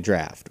staying in the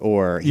draft.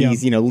 Or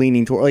he's,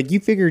 leaning toward, like, you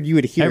figured you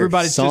would hear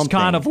Everybody's something. Just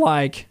kind of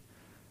like,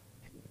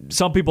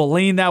 some people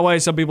lean that way.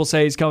 Some people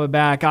say he's coming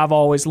back. I've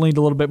always leaned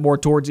a little bit more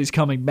towards he's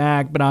coming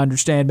back, but I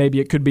understand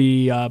maybe it could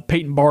be a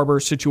Peyton Barber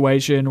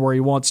situation where he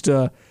wants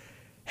to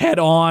head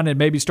on and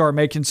maybe start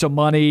making some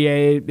money.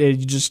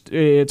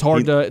 It's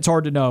hard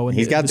to know.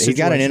 He's got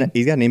an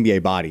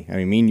NBA body. I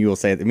mean, me and you've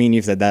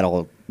said that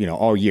all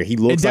year. He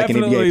looks like an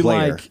NBA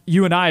player. Like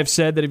you and I have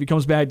said that if he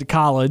comes back to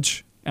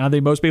college, and I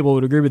think most people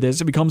would agree with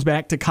this, if he comes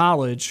back to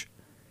college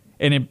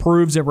and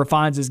improves and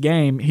refines his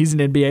game, he's an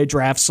NBA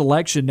draft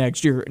selection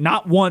next year.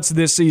 Not once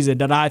this season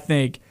did I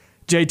think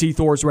JT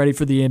Thor's ready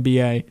for the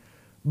NBA,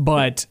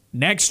 but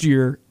next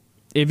year,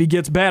 if he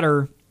gets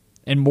better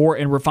and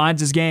refines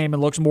his game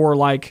and looks more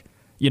like,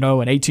 an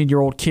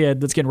 18-year-old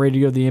kid that's getting ready to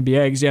go to the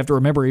NBA, because you have to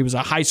remember he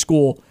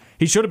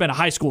should have been a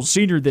high school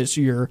senior this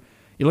year.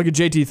 You look at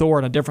JT Thor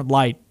in a different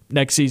light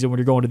next season when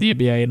you're going to the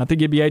NBA, and I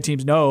think NBA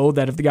teams know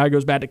that if the guy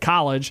goes back to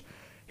college,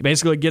 he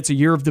basically gets a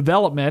year of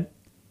development,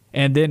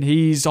 and then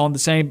he's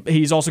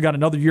also got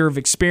another year of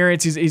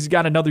experience. He's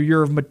got another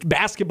year of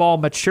basketball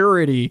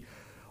maturity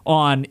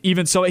on.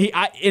 Even so,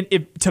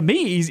 to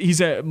me,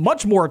 he's a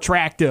much more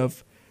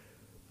attractive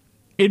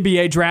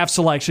NBA draft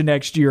selection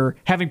next year,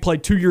 having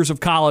played 2 years of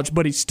college,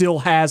 but he still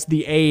has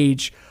the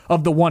age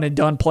of the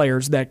one-and-done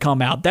players that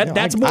come out.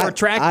 That's more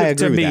attractive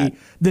to me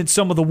than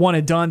some of the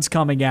one-and-dones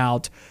coming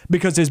out,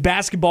 because his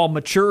basketball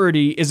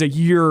maturity is a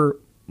year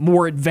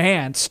more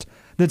advanced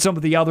than some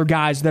of the other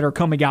guys that are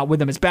coming out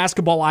with him. His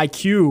basketball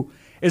IQ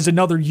is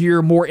another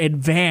year more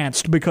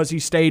advanced because he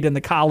stayed in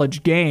the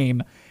college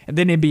game. And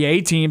then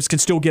NBA teams can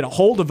still get a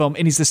hold of him,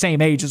 and he's the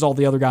same age as all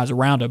the other guys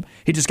around him.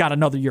 He just got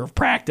another year of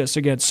practice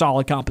against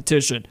solid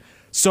competition.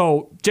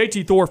 So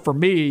JT Thor, for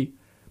me,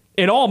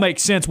 it all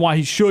makes sense why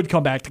he should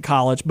come back to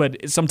college, but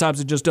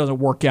sometimes it just doesn't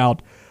work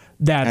out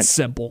that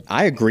simple.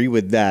 I agree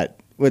with that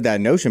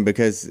notion,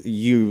 because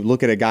you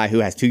look at a guy who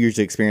has 2 years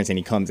of experience and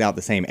he comes out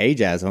the same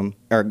age as him,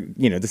 or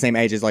the same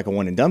age as like a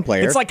one-and-done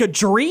player. It's like a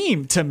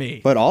dream to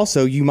me. But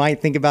also, you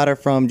might think about it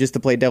from, just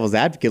to play devil's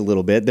advocate a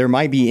little bit, there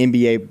might be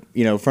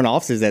NBA front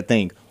offices that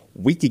think,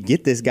 we could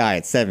get this guy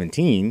at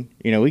 17,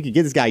 we could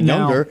get this guy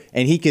younger,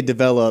 and he could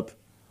develop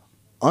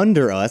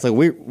under us. Like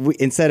we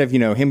instead of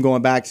him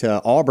going back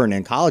to Auburn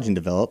and college and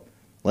develop,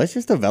 let's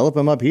just develop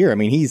him up here. I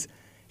mean, he's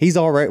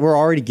already, we're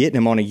already getting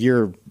him on a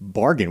year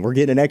bargain. We're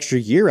getting an extra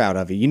year out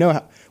of it.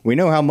 we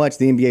know how much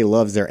the NBA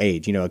loves their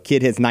age. A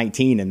kid hits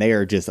 19 and they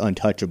are just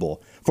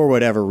untouchable for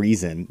whatever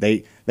reason.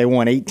 They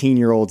want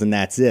 18-year-olds and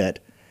that's it.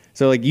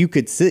 So like you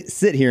could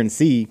sit here and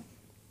see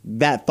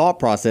that thought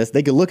process.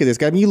 They could look at this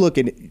guy. I mean, you look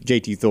at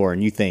JT Thor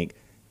and you think,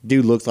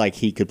 dude looks like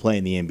he could play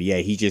in the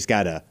NBA. He's just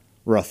got to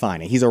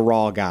refine it. He's a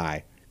raw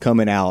guy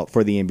coming out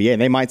for the NBA.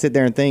 And they might sit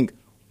there and think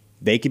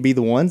they could be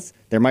the ones.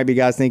 There might be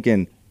guys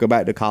thinking, go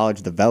back to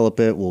college,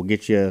 develop it. We'll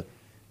get you,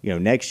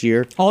 next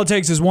year. All it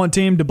takes is one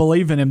team to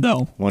believe in him,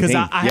 though. Because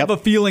I have a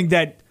feeling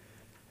that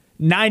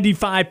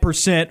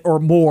 95% or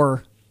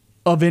more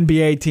of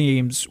NBA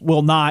teams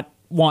will not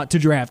want to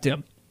draft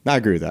him. I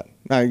agree with that.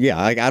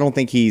 I don't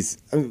think he's,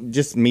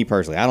 just me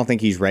personally, I don't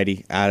think he's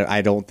ready.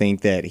 I don't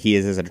think that he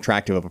is as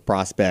attractive of a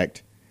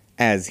prospect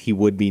as he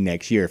would be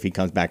next year if he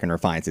comes back and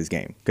refines his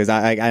game. Because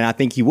I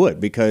think he would,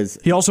 because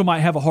he also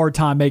might have a hard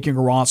time making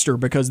a roster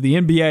because the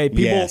NBA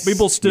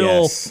people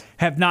still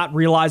have not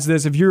realized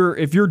this. If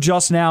you're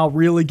just now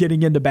really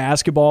getting into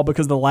basketball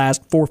because of the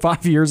last 4 or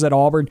 5 years at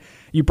Auburn,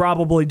 you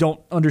probably don't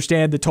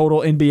understand the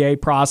total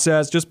NBA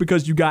process. Just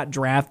because you got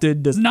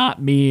drafted does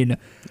not mean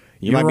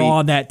you're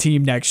on that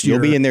team next year.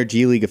 You'll be in their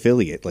G League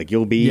affiliate. Like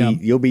you'll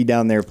be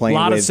down there playing. A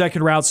lot of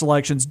second round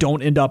selections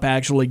don't end up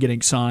actually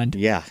getting signed.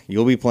 Yeah,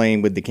 you'll be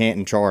playing with the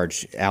Canton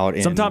Charge out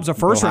in Sometimes a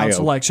first round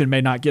selection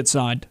may not get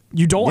signed.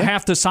 You don't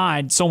have to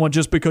sign someone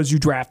just because you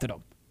drafted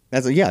them.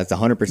 It's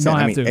 100%.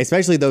 I mean,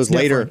 especially those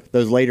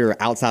later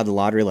outside the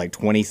lottery, like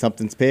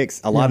 20-somethings picks.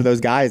 A lot of those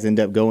guys end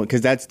up going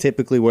because that's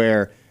typically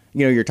where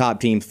your top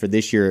teams for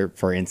this year,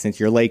 for instance,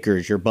 your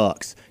Lakers, your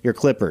Bucks, your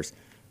Clippers.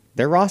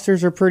 Their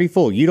rosters are pretty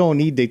full. You don't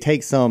need to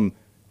take some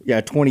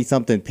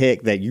 20-something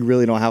pick that you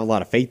really don't have a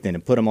lot of faith in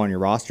and put them on your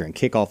roster and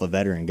kick off a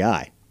veteran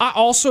guy. I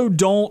also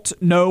don't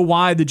know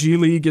why the G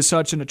League is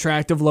such an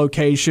attractive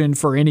location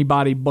for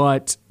anybody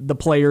but the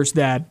players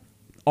that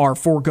are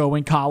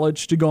foregoing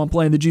college to go and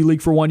play in the G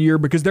League for 1 year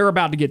because they're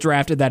about to get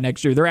drafted that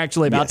next year. They're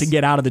actually about to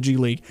get out of the G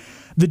League.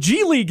 The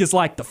G League is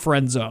like the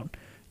friend zone.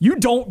 You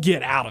don't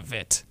get out of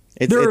it.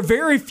 There are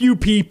very few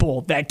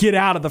people that get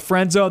out of the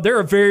friend zone. There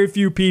are very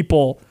few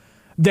people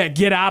that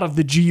get out of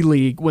the G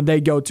League when they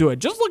go to it.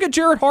 Just look at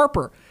Jared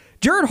Harper.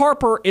 Jared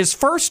Harper is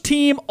first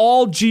team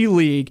all G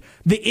League.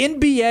 The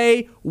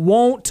NBA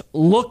won't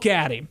look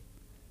at him.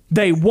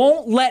 They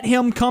won't let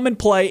him come and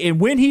play,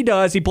 and when he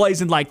does, he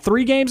plays in like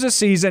 3 games a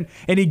season,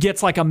 and he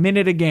gets like a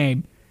minute a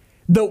game.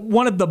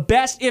 One of the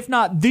best, if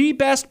not the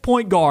best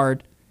point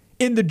guard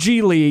in the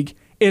G League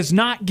is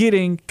not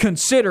getting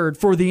considered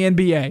for the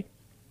NBA.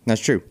 That's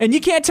true. And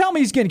you can't tell me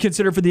he's getting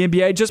considered for the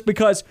NBA just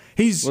because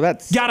he's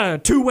got a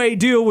 2-way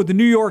deal with the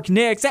New York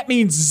Knicks. That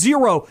means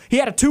zero. He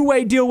had a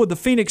 2-way deal with the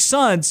Phoenix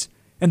Suns,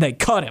 and they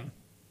cut him.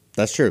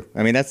 That's true.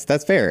 I mean,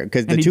 that's fair.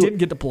 Because he didn't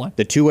get to play.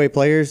 The 2-way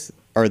players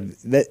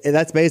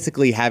that's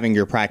basically having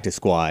your practice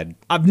squad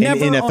in the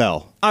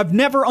NFL. I've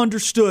never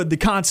understood the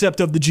concept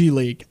of the G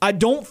League. I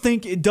don't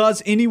think it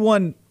does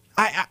anyone.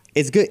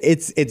 It's good.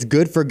 It's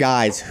good for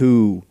guys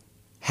who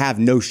have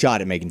no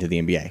shot at making to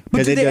the NBA.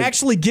 But do they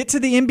actually get to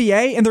the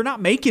NBA and they're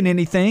not making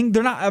anything?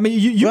 They're not. I mean,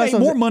 you make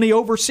more money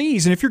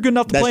overseas, and if you're good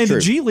enough to play in the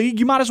G League,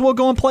 you might as well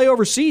go and play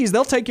overseas.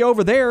 They'll take you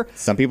over there.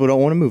 Some people don't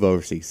want to move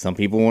overseas. Some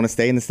people want to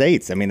stay in the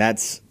States. I mean,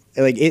 that's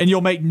like and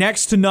you'll make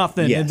next to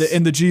nothing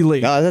in the G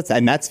League.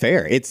 That's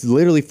fair. It's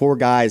literally for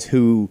guys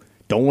who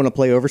don't want to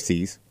play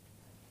overseas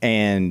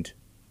and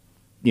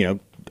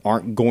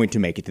aren't going to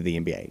make it to the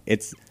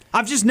NBA.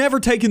 I've just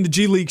never taken the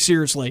G League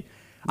seriously.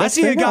 I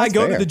see a guy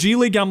go to the G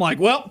League, I'm like,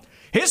 well,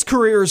 his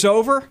career is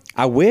over.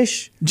 I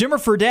wish.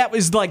 Jimmer Fredette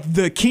is like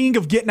the king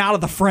of getting out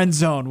of the friend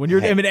zone.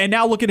 And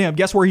now look at him.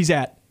 Guess where he's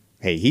at?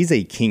 Hey, he's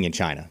a king in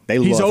China.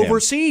 He's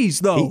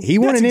overseas, though. He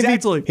won an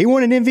MVP. He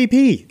won an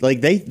MVP.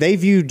 Like they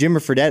view Jimmer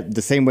Fredette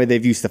the same way they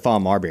view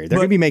Stephon Marbury. They're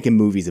going to be making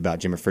movies about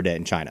Jimmer Fredette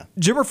in China.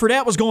 Jimmer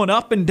Fredette was going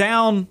up and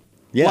down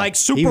like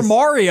Super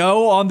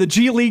Mario on the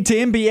G League to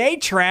NBA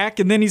track,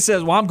 and then he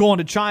says, well, I'm going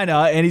to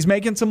China, and he's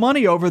making some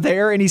money over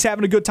there, and he's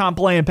having a good time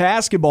playing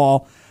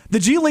basketball. The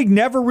G League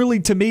never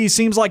really, to me,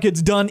 seems like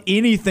it's done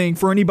anything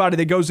for anybody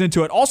that goes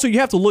into it. Also, you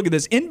have to look at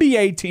this.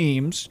 NBA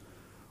teams,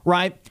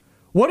 right?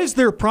 What is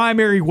their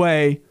primary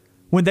way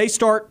when they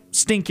start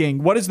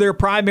stinking? What is their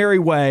primary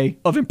way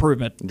of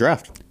improvement?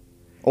 Draft.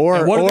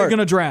 And what are they going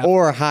to draft?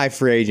 Or a high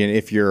free agent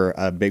if you're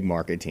a big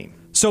market team.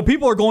 So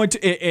people are going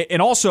to,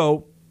 and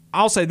also,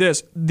 I'll say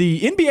this,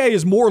 the NBA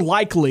is more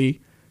likely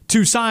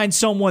to sign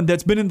someone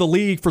that's been in the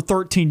league for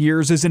 13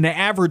 years as an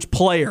average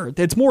player.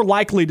 It's more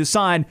likely to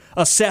sign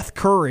a Seth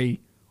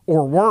Curry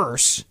or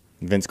worse.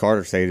 Vince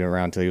Carter stayed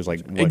around until he was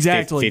like,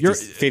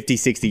 50,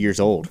 60 years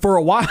old. For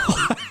a while.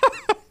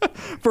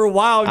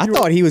 I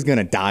thought he was going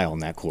to die on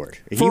that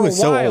court. He was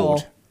so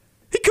old.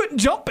 He couldn't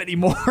jump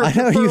anymore for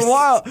a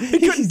while. He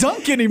couldn't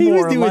dunk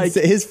anymore. He was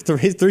doing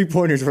his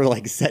 3-pointers were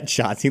like set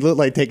shots. He looked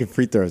like taking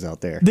free throws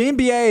out there. The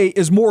NBA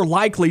is more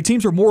likely,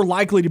 teams are more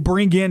likely to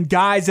bring in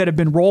guys that have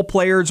been role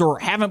players or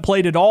haven't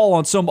played at all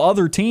on some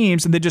other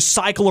teams and they just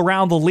cycle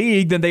around the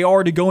league than they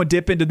are to go and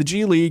dip into the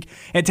G League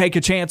and take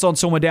a chance on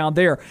someone down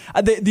there.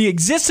 The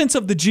existence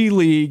of the G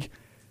League,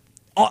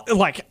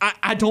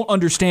 I don't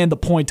understand the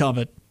point of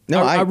it.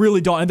 No, I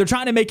really don't. And they're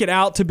trying to make it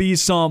out to be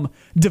some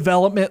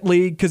development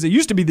league because it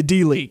used to be the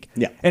D League.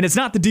 Yeah. And it's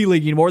not the D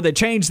League anymore. They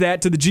changed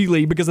that to the G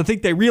League because I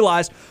think they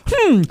realized,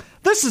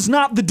 this is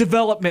not the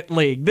development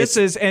league. This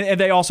is, and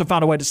they also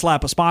found a way to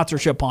slap a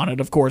sponsorship on it,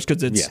 of course,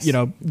 because it's,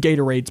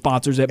 Gatorade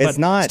sponsors it. It's but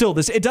not, still,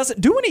 it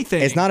doesn't do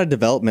anything. It's not a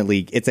development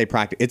league. It's a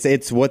practice.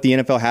 It's what the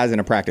NFL has in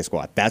a practice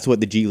squad. That's what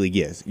the G League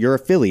is. Your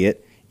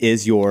affiliate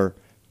is your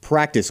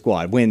practice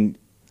squad. When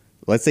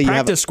let's say you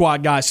have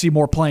squad guys see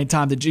more playing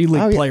time than G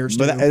League players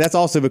do. But that's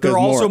also because there are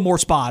also more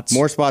spots.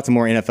 More spots and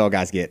more NFL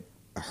guys get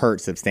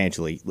hurt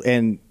substantially.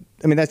 And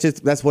I mean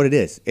that's what it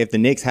is. If the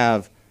Knicks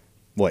have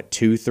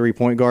 2-3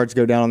 point guards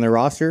go down on their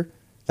roster,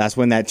 that's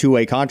when that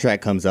two-way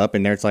contract comes up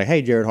and it's like,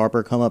 hey, Jared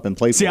Harper, come up and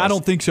play for us. See, I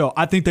don't think so.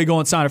 I think they go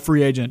and sign a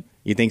free agent.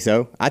 You think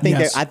so? I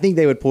think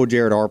they would pull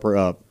Jared Harper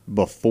up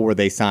before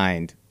they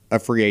signed a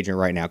free agent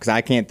right now because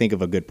I can't think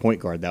of a good point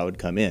guard that would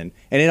come in.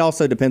 And it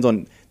also depends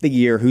on the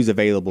year, who's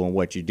available, and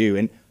what you do,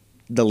 and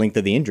the length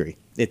of the injury.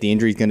 If the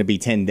injury is going to be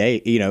 10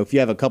 days, if you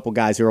have a couple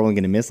guys who are only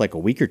going to miss like a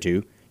week or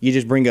two, you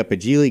just bring up a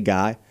G League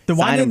guy. Then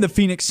why didn't the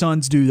Phoenix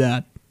Suns do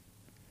that?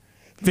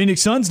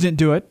 Phoenix Suns didn't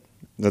do it.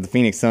 The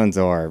Phoenix Suns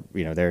are,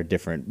 they're a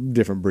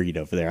different breed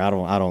over there. I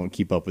don't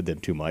keep up with them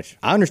too much.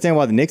 I understand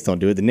why the Knicks don't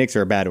do it. The Knicks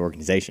are a bad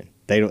organization.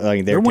 They're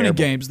winning terrible.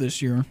 Games this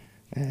year.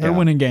 They're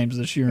winning games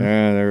this year.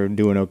 They're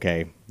doing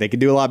okay. They could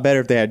do a lot better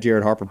if they had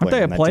Jared Harper playing.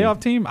 Aren't they a playoff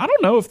team? I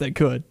don't know if they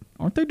could.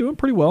 Aren't they doing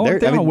pretty well?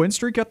 Aren't they on a win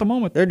streak at the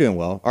moment? They're doing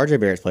well. RJ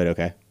Barrett's played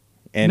okay.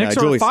 And Knicks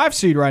are a 5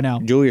 seed right now.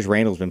 Julius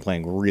Randle's been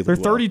playing really well.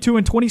 They're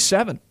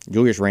 32-27.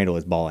 Julius Randle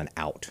is balling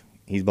out.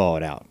 He's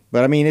balling out.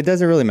 But, I mean, it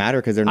doesn't really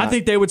matter because they're not. I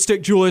think they would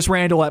stick Julius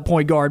Randle at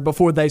point guard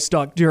before they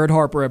stuck Jared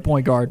Harper at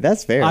point guard.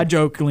 That's fair. I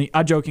jokingly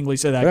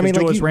say that because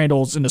Julius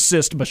Randle's an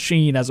assist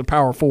machine as a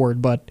power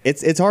forward. But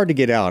it's hard to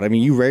get out. I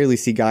mean, you rarely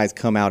see guys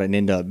come out and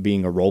end up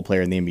being a role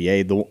player in the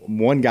NBA. The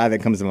one guy that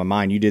comes to my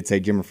mind, you did say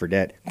Jimmer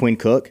Fredette, Quinn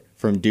Cook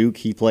from Duke.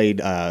 He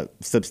played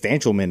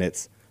substantial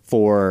minutes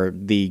for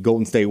the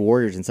Golden State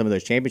Warriors in some of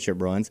those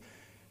championship runs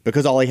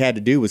because all he had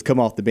to do was come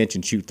off the bench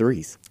and shoot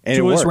threes. And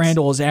Julius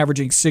Randle is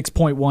averaging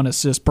 6.1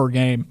 assists per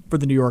game for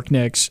the New York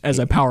Knicks as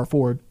a power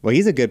forward. Well, he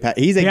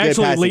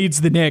actually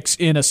leads the Knicks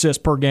in assists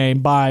per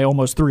game by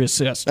almost 3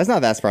 assists. That's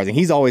not that surprising.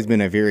 He's always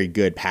been a very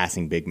good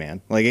passing big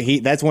man. Like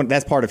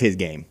that's part of his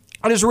game.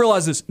 I just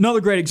realized this. Another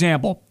great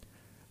example.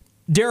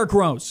 Derrick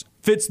Rose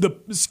fits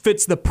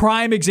the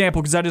prime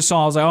example because I just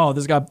saw. I was like, oh,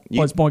 this guy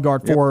plays point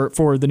guard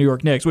for the New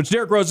York Knicks, which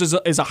Derrick Rose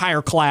is a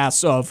higher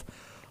class of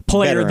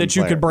player that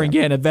you could bring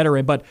in, a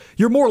veteran. But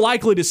you're more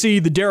likely to see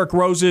the Derrick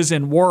Roses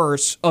and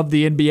worse of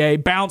the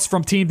NBA bounce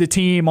from team to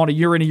team on a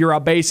year in and year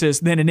out basis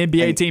than an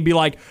NBA team be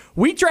like,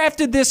 we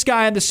drafted this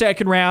guy in the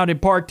second round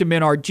and parked him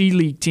in our G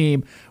League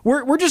team.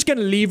 We're just going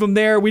to leave him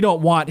there. We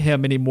don't want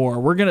him anymore.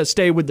 We're going to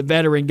stay with the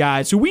veteran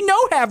guys who we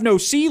know have no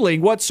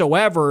ceiling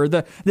whatsoever.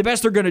 The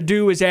best they're going to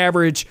do is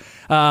average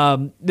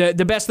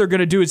the best they're going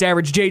to do is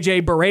average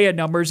JJ Barea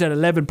numbers at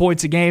 11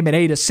 points a game and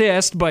 8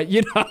 assists. But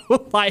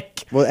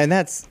well, and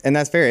that's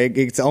fair.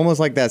 It's almost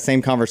like that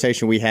same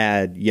conversation we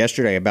had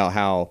yesterday about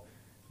how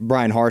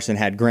Brian Harsin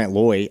had Grant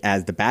Loy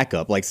as the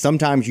backup. Like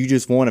sometimes you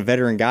just want a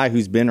veteran guy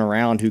who's been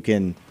around who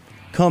can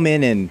come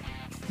in and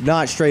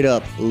not straight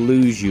up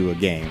lose you a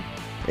game.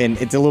 And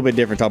it's a little bit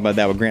different talking about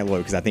that with Grant Loy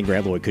because I think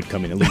Grant Loy could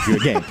come in and lose you a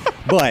game.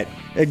 But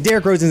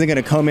Derrick Rose isn't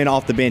going to come in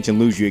off the bench and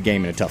lose you a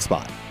game in a tough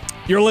spot.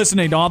 You're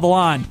listening to On the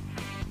Line.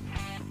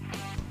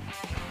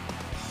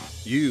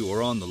 You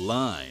are on the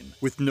line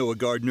with Noah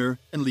Gardner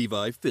and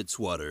Levi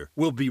Fitzwater.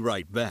 We'll be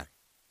right back.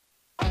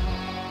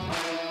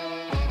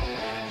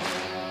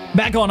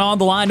 Back on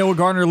the Line, Noah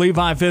Gardner,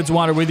 Levi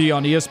Fitzwater with you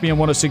on ESPN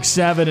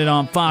 106.7 and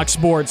on Fox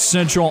Sports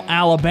Central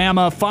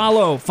Alabama.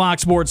 Follow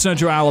Fox Sports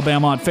Central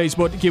Alabama on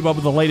Facebook to keep up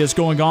with the latest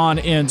going on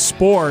in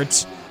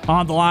sports.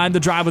 On the Line, The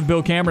Drive with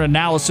Bill Cameron,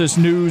 analysis,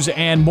 news,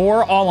 and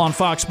more, all on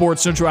Fox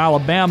Sports Central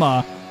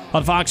Alabama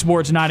on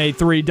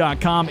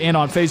foxsports983.com and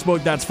on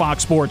Facebook. That's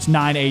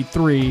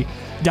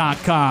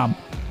foxsports983.com.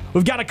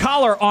 We've got a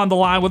caller on the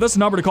line with us.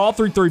 Number to call,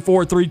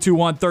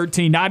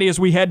 334-321-1390. As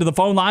we head to the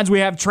phone lines, we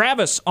have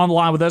Travis on the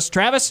line with us.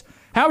 Travis,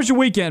 how was your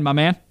weekend, my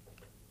man?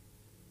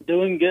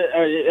 Doing good.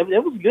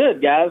 It was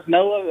good, guys.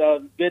 Noah,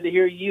 good to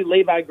hear you.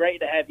 Levi, great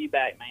to have you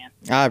back, man.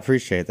 I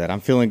appreciate that. I'm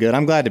feeling good.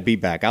 I'm glad to be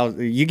back.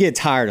 You get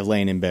tired of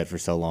laying in bed for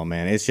so long,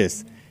 man. It's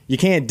just, you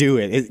can't do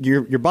it.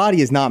 Your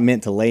body is not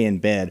meant to lay in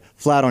bed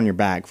flat on your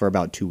back for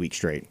about 2 weeks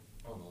straight.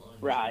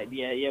 Right,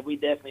 yeah, we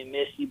definitely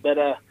miss you. But,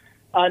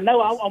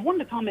 no, I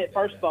wanted to comment,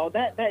 first of all,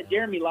 that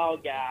Jeremy Law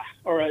guy,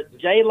 or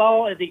J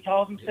Law, as he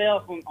calls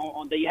himself,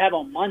 on that you have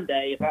on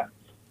Monday. I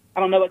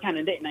don't know what kind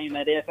of nickname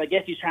that is. I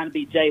guess he's trying to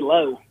be J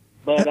Lo.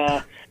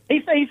 But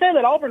he said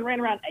that Auburn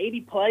ran around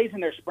 80 plays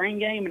in their spring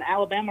game and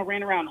Alabama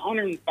ran around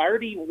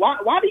 130.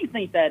 Why do you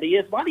think that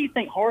is? Why do you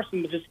think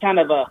Harsin was just kind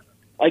of a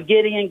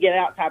get in, get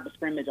out type of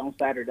scrimmage on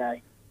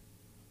Saturday?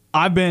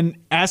 I've been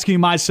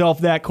asking myself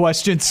that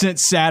question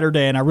since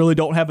Saturday, and I really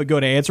don't have a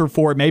good answer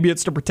for it. Maybe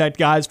it's to protect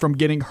guys from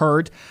getting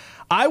hurt.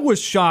 I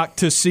was shocked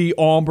to see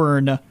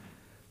Auburn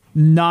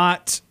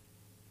not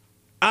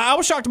I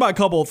was shocked by a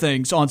couple of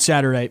things on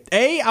Saturday.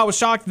 I was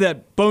shocked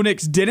that Bo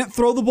Nix didn't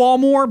throw the ball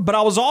more, but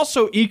I was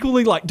also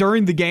equally, like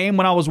during the game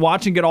when I was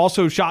watching it,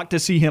 also shocked to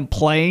see him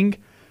playing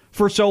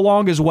for so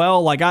long as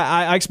well. Like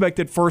I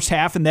expected first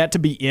half and that to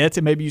be it,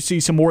 and maybe you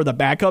see some more of the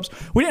backups.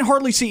 We didn't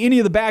hardly see any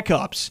of the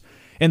backups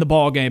in the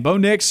ball game. Bo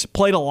Nix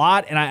played a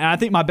lot, and I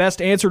think my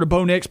best answer to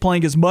Bo Nix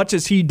playing as much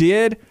as he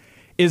did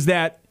is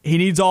that he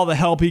needs all the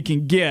help he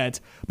can get.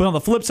 But on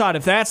the flip side,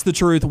 if that's the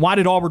truth, why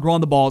did Auburn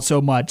run the ball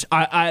so much?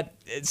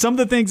 Some of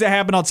the things that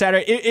happened on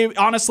Saturday, it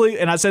honestly,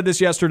 and I said this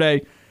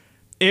yesterday,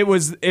 it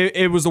was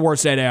the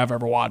worst day I've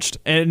ever watched.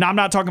 And I'm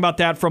not talking about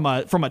that from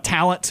a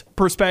talent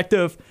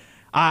perspective.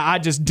 I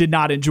just did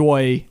not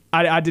enjoy.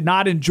 I did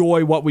not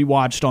enjoy what we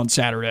watched on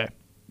Saturday.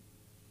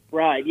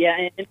 Right.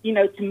 Yeah. And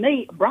to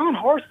me, Brian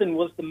Harsin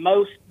was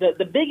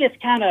the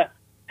biggest kind of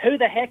who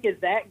the heck is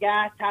that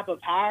guy type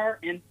of hire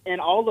in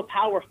all the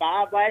Power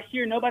Five last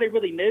year. Nobody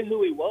really knew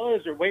who he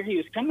was or where he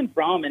was coming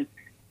from, and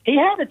he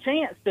had a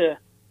chance to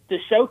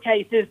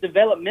showcase his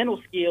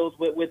developmental skills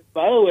with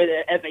Bo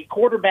as a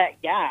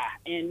quarterback guy,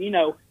 and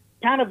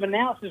kind of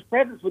announce his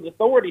presence with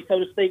authority, so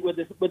to speak, with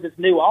this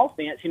new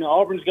offense.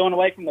 Auburn's going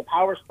away from the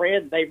power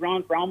spread that they've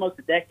run for almost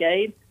a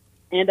decade,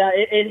 and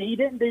he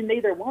didn't do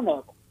neither one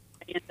of them.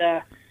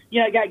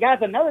 And guys,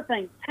 another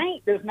thing,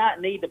 Tank does not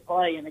need to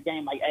play in a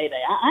game like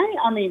A-Day.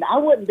 I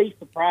wouldn't be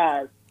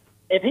surprised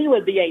if he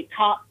would be a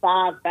top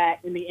 5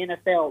 back in the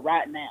NFL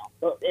right now.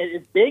 But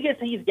as big as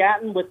he's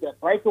gotten with the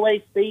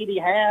breakaway speed he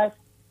has,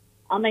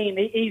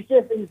 he's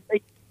in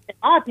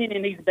my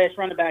opinion, he's the best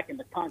running back in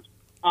the country.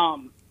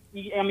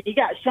 You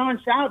got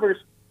Sean Shivers.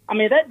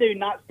 That dude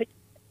knocks people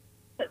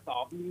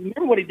off.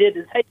 Remember what he did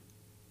to Hayes?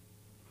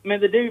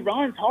 The dude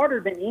runs harder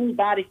than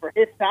anybody for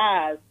his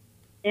size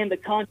in the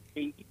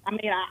country. I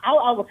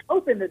was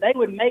hoping that they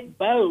would make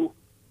Bo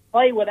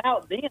play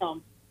without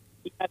them.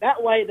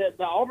 That way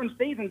the Auburn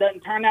season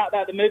doesn't turn out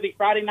like the movie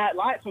Friday Night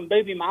Lights when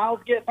Boobie Miles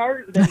gets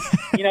hurt. And then,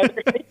 their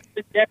season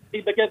is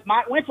jeopardy because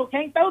Mike Winchell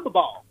can't throw the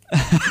ball.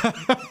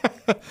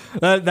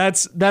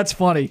 That's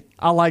funny.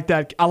 I like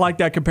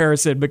that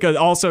comparison, because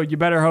also you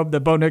better hope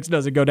that Bo Nix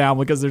doesn't go down,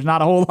 because there's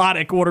not a whole lot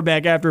of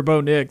quarterback after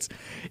Bo Nix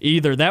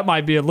either. That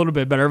might be a little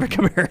bit better of a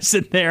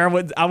comparison there.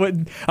 I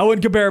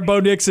wouldn't compare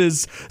Bo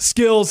Nix's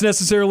skills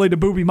necessarily to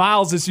Boobie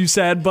Miles, as you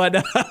said,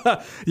 but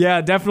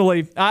yeah,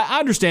 definitely. I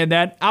understand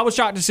that. I was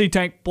shocked to see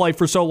Tank play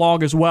for so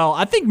long as well.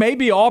 I think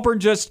maybe Auburn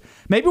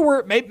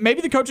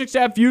maybe the coaching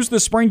staff used the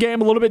spring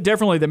game a little bit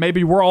differently than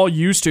maybe we're all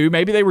used to.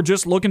 Maybe they were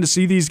just looking to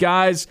see these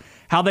guys,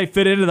 how they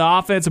fit into the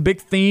offense. A big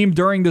theme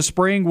during the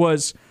spring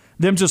was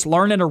them just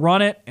learning to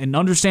run it and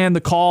understand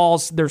the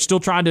calls. They're still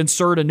trying to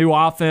insert a new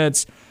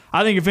offense.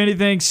 I think if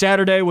anything,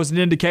 Saturday was an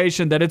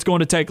indication that it's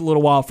going to take a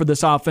little while for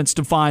this offense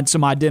to find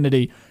some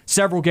identity.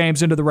 Several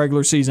games into the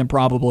regular season,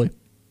 probably.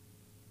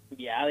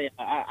 Yeah,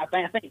 I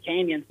think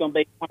Canyon's going to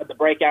be one of the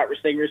breakout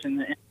receivers in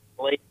the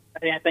league.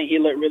 I think he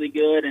looked really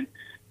good, and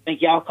I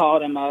think y'all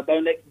called him Bo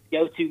Nix's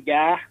go-to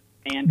guy.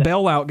 And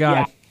bailout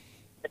guy.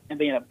 Yeah, and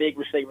being a big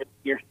receiver this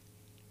year.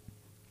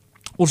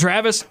 Well,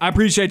 Travis, I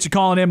appreciate you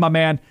calling in, my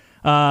man.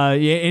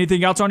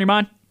 Anything else on your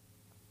mind?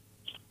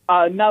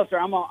 No, sir.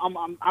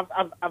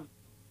 I've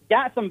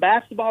got some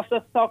basketball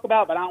stuff to talk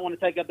about, but I don't want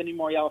to take up any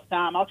more of y'all's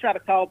time. I'll try to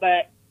call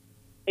back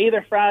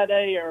either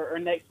Friday or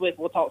next week.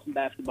 We'll talk some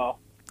basketball.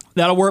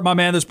 That'll work, my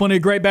man. There's plenty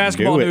of great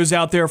basketball news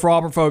out there for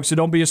Auburn folks, so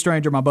don't be a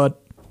stranger, my bud.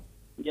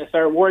 Yes,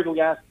 sir. War Eagle,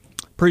 guys.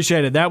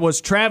 Appreciate it. That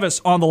was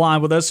Travis on the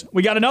line with us.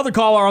 We got another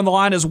caller on the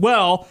line as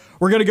well.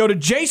 We're going to go to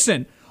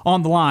Jason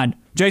on the line.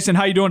 Jason,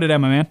 how you doing today,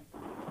 my man?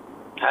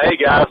 Hey,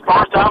 guys.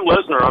 First-time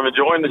listener. I'm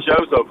enjoying the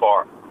show so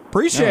far.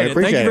 Appreciate it.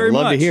 Thank you very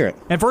much. Love to hear it.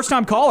 And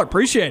first-time caller.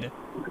 Appreciate it.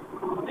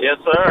 Yes,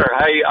 sir.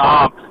 Hey,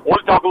 want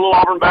to talk a little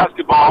Auburn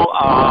basketball.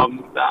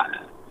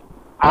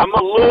 I'm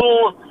a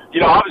little,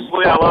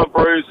 obviously I love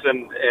Bruce,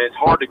 and it's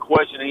hard to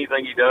question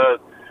anything he does,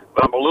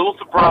 but I'm a little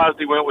surprised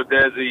he went with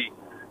Desi.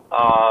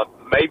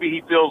 Maybe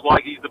he feels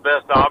like he's the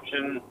best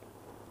option,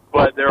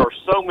 but there are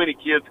so many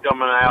kids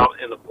coming out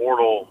in the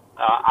portal.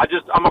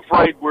 I'm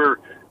afraid we're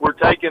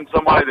taking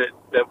somebody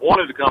that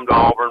wanted to come to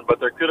Auburn, but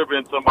there could have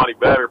been somebody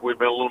better if we'd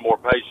been a little more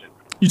patient.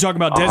 You talking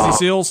about Desi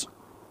Sills?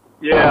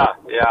 Yeah.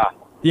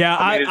 Yeah,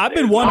 I've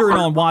been wondering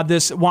on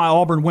why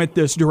Auburn went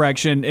this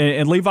direction,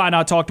 and Levi and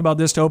I talked about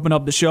this to open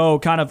up the show.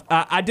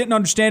 I didn't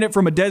understand it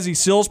from a Desi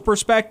Sills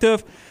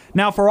perspective.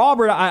 Now for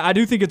Auburn, I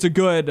do think it's a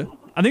good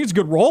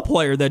role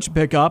player that you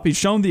pick up. He's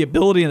shown the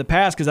ability in the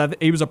past, because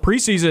he was a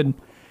preseason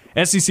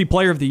SEC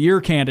Player of the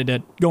Year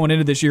candidate going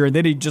into this year, and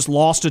then he just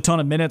lost a ton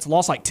of minutes,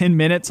 lost like 10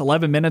 minutes,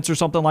 11 minutes or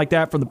something like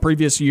that from the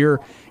previous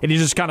year, and he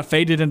just kind of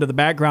faded into the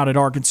background at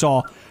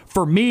Arkansas.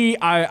 For me,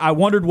 I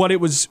wondered what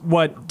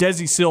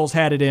Desi Sills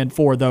had it in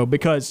for, though,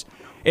 because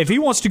if he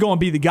wants to go and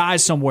be the guy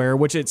somewhere,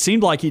 which it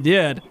seemed like he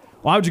did,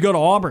 why would you go to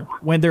Auburn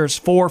when there's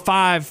 4 or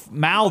 5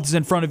 mouths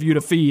in front of you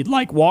to feed,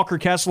 like Walker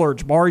Kessler,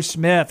 Jabari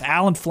Smith,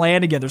 Alan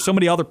Flanagan? There's so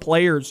many other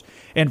players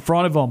in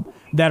front of him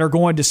that are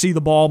going to see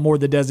the ball more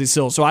than Desi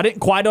Sills. So I didn't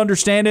quite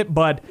understand it,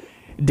 but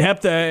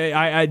depth.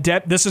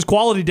 This is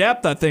quality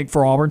depth, I think,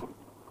 for Auburn.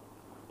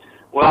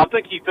 Well, I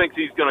think he thinks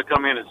he's going to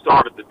come in and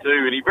start at the 2,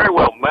 and he very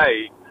well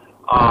may.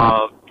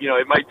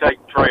 It may take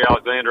Trey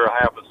Alexander a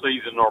half a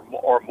season or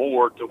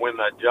more to win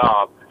that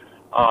job.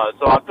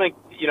 So I think,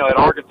 at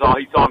Arkansas,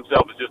 he saw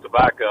himself as just a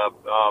backup.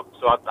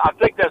 So I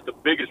think that's the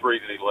biggest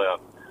reason he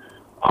left.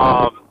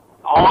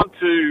 On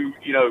to,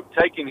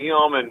 taking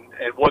him and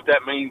what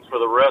that means for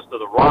the rest of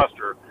the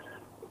roster.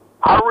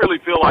 I really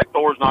feel like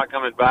Thor's not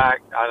coming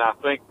back, and I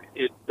think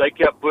they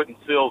kept putting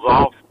Sills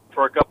off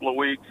for a couple of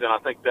weeks, and I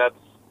think that's,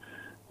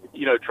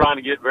 trying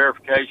to get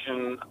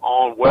verification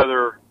on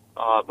whether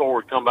Thor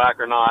would come back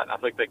or not. I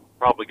think they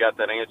probably got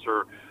that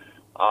answer.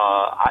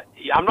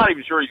 I'm not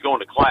even sure he's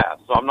going to class,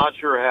 so I'm not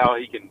sure how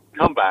he can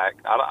come back.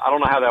 I don't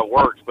know how that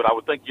works, but I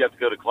would think you have to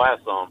go to class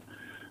some.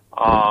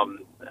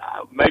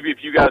 Maybe if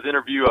you guys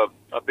interview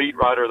a beat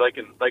writer, they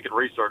can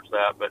research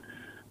that. But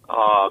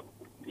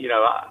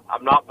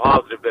I'm not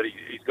positive that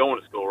he's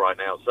going to school right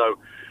now. So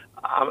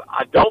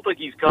I don't think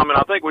he's coming.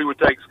 I think we would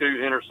take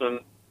Scoot Henderson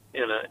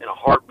in a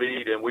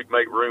heartbeat, and we'd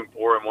make room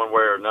for him one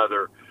way or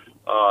another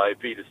if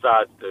he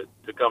decides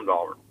to come to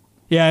Auburn.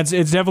 Yeah, it's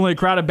definitely a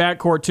crowded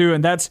backcourt too,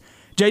 and that's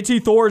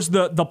JT Thor's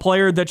the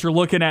player that you're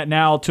looking at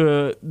now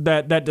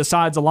that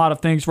decides a lot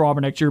of things for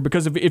Auburn next year.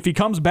 Because if he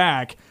comes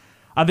back,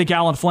 I think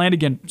Alan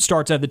Flanagan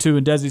starts at the 2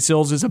 and Desi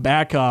Sills is a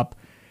backup,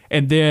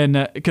 and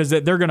then because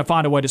they're going to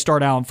find a way to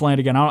start Alan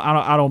Flanagan.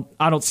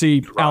 I don't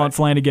see Alan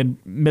Flanagan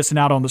missing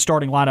out on the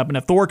starting lineup. And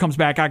if Thor comes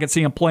back, I could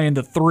see him playing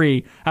the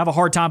 3. I have a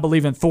hard time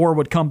believing Thor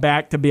would come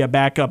back to be a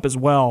backup as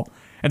well.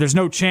 And there's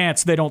no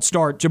chance they don't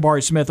start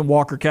Jabari Smith and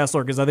Walker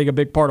Kessler, because I think a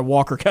big part of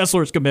Walker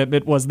Kessler's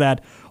commitment was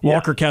that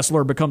Walker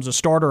Kessler becomes a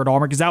starter at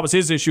Auburn, because that was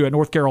his issue at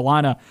North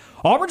Carolina.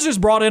 Auburn's just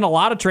brought in a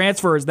lot of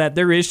transfers that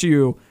their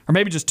issue, or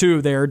maybe just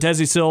 2 there,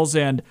 Desi Sills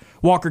and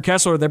Walker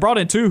Kessler. They brought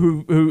in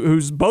 2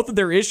 whose both of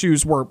their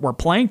issues were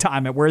playing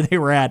time at where they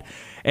were at.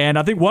 And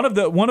I think one of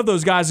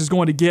those guys is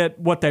going to get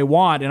what they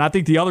want, and I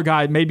think the other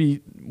guy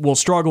maybe will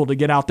struggle to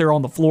get out there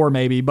on the floor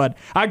maybe. But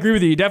I agree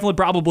with you. He definitely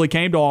probably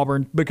came to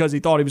Auburn because he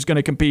thought he was going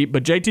to compete.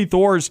 But JT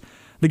Thor's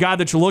the guy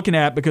that you're looking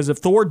at, because if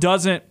Thor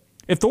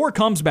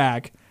comes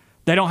back,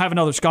 they don't have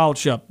another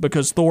scholarship,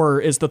 because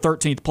Thor is the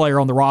 13th player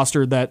on the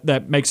roster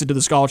that makes it to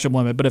the scholarship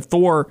limit. But if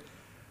Thor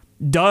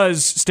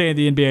does stay in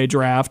the NBA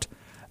draft,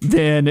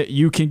 then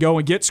you can go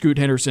and get Scoot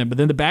Henderson. But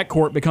then the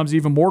backcourt becomes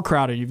even more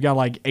crowded. You've got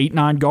like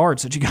 8-9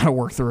 guards that you got to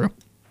work through.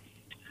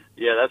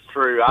 Yeah, that's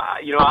true.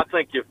 I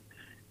think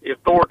if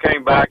Thor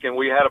came back and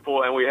we had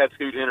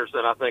Scoot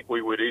Henderson, I think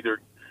we would either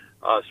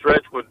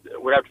Stretch would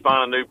have to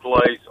find a new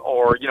place,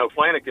 or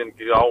Flanagan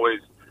could always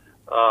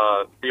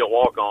be a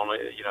walk on.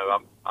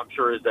 I'm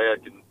sure his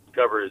dad can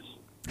cover his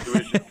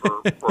tuition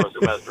for a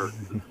semester.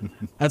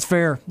 That's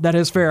fair. That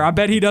is fair. I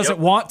bet he doesn't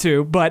want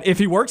to, but if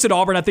he works at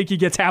Auburn, I think he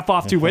gets half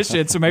off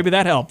tuition, so maybe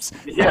that helps.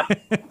 Yeah,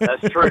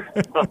 that's true.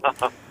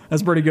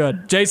 That's pretty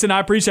good. Jason, I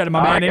appreciate it,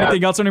 my man.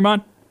 Anything else on your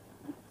mind?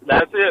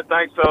 That's it.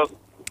 Thanks, fellas.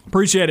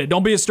 Appreciate it.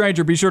 Don't be a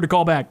stranger. Be sure to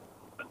call back.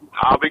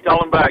 I'll be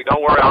calling back.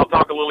 Don't worry. I'll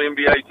talk a little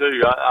NBA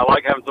too. I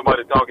like having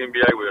somebody to talk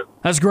NBA with.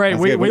 That's great.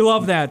 We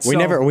love that. We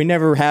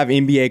never have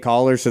NBA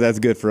callers, so that's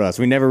good for us.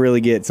 We never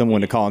really get someone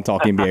to call and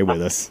talk NBA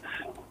with us.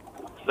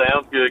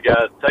 Sounds good,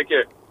 guys. Take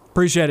care.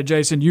 Appreciate it,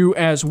 Jason. You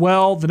as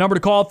well. The number to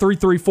call,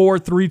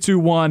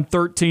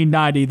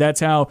 334-321-1390.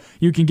 That's how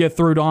you can get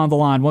through to On the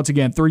Line. Once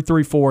again,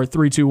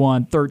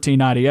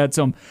 334-321-1390. Had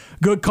some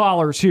good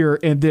callers here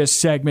in this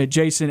segment,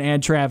 Jason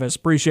and Travis.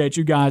 Appreciate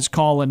you guys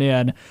calling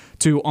in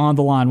to On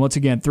the Line. Once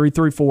again,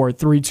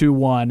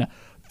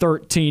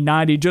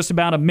 334-321-1390. Just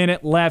about a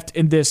minute left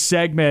in this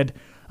segment.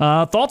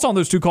 Thoughts on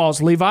those 2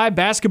 calls, Levi?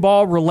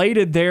 Basketball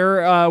related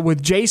there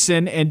with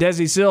Jason and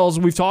Desi Sills.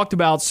 We've talked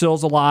about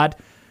Sills a lot.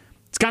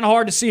 It's kind of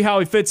hard to see how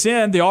he fits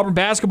in the Auburn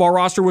basketball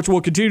roster, which we'll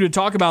continue to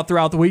talk about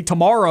throughout the week.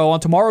 Tomorrow, on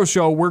tomorrow's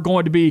show, we're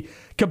going to be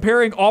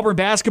comparing Auburn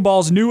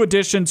basketball's new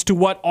additions to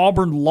what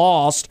Auburn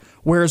lost.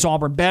 Where is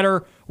Auburn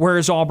better? Where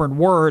is Auburn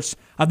worse?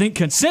 I think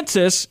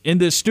consensus in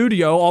this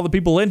studio, all the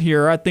people in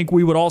here, I think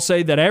we would all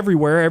say that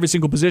everywhere, every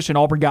single position,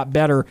 Auburn got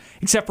better,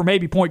 except for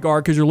maybe point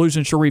guard because you're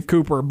losing Sharif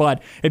Cooper.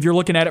 But if you're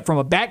looking at it from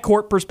a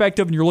backcourt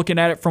perspective and you're looking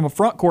at it from a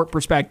front court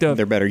perspective,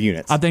 they're better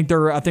units. I think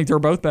they're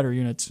both better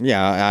units.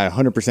 Yeah, I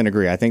 100%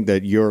 agree. I think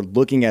that you're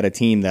looking at a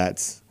team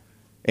that's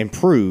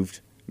improved,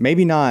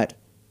 maybe not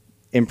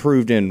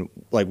improved in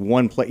like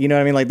one play. You know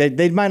what I mean? Like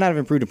they might not have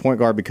improved a point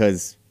guard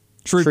because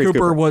Sharif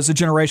Cooper was a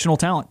generational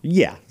talent.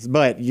 Yeah,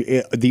 but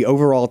the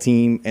overall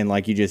team, and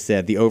like you just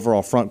said, the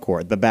overall front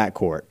court, the back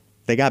court,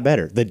 they got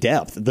better. The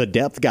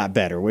depth got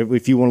better.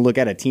 If you want to look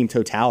at a team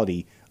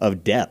totality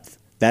of depth,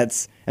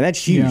 that's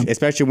huge,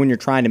 especially when you're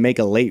trying to make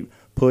a late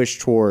push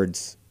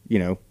towards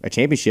a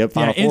championship.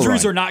 Final Four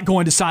injuries run. are not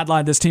going to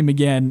sideline this team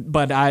again,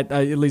 but I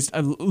at least,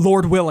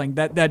 Lord willing,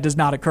 that does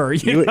not occur.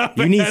 You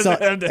need some.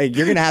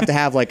 You're going to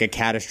have like a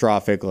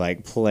catastrophic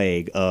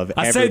plague of.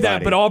 I say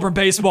that, but Auburn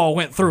baseball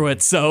went through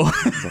it, so.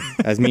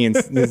 As me and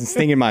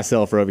stinging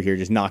myself are over here,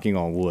 just knocking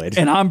on wood.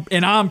 And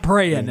I'm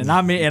praying, and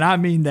I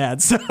mean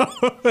that, so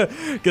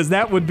because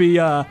that would be.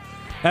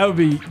 That would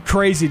be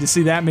crazy to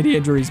see that many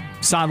injuries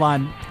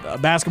sideline a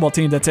basketball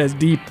team that's as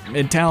deep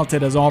and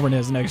talented as Auburn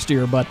is next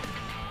year. But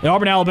the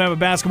Auburn-Alabama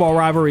basketball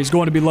rivalry is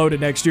going to be loaded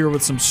next year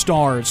with some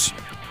stars.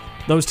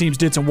 Those teams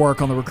did some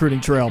work on the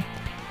recruiting trail.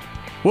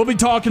 We'll be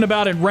talking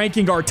about and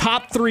ranking our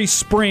top 3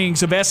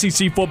 springs of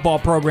SEC football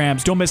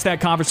programs. Don't miss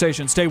that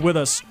conversation. Stay with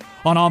us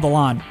on the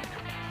Line.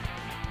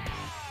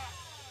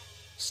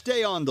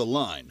 Stay on the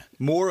line.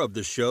 More of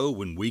the show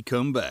when we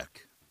come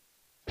back.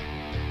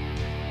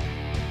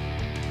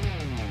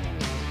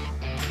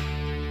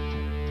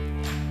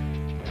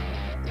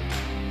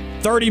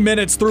 "30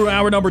 minutes through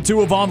hour number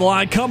 2 of On the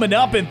Line. Coming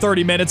up in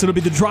 30 minutes, it'll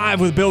be The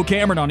Drive with Bill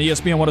Cameron on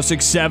ESPN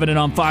 106.7 and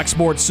on Fox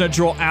Sports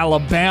Central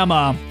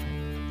Alabama.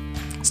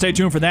 Stay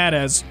tuned for that,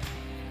 as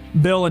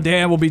Bill and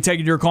Dan will be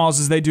taking your calls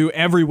as they do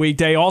every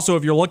weekday. Also,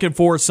 if you're looking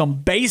for some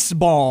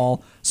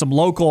baseball, some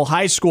local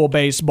high school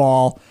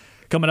baseball,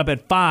 coming up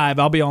at 5,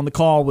 I'll be on the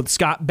call with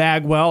Scott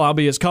Bagwell. I'll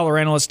be his color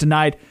analyst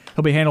tonight.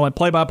 He'll be handling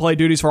play-by-play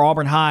duties for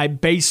Auburn High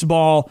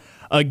baseball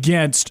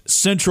against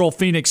Central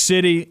Phoenix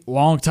City.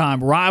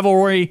 Longtime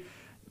rivalry.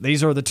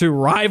 These are the 2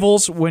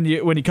 rivals when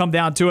you come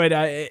down to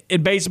it.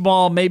 In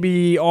baseball,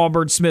 maybe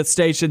Auburn Smith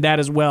Station, that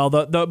as well.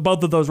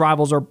 Both of those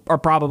rivals are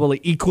probably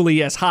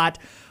equally as hot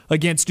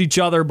against each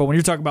other. But when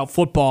you're talking about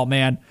football,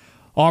 man,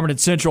 Auburn and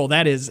Central,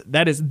 that is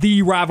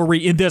the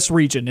rivalry in this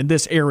region, in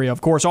this area.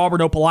 Of course,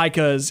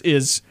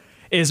 Auburn-Opelika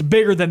is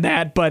bigger than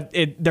that, but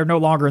they're no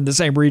longer in the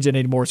same region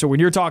anymore. So when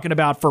you're talking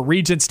about for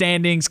region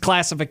standings,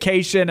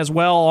 classification as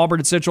well, Auburn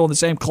and Central in the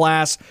same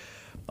class,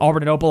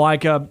 Auburn and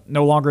Opelika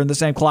no longer in the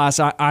same class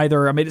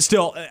either. I mean, it's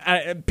still,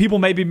 people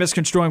may be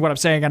misconstruing what I'm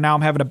saying, and now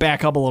I'm having to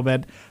back up a little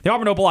bit. The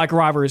Auburn-Opelika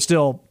rivalry is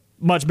still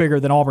much bigger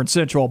than Auburn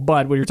Central,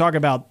 but when you're talking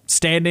about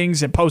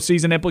standings and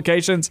postseason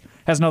implications,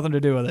 has nothing to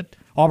do with it.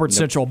 Auburn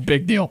Central,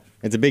 big deal.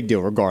 It's a big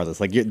deal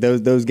regardless. Like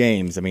those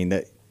games, I mean,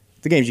 the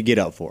games you get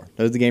up for.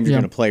 Those are the games you're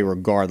going to play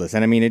regardless.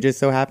 And I mean, it just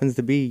so happens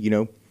to be,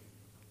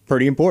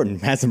 pretty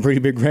important. Has some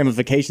pretty big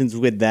ramifications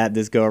with that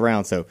this go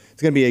around. So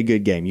it's going to be a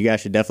good game. You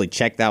guys should definitely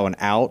check that one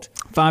out.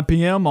 5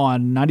 p.m.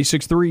 on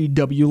 96.3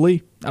 W.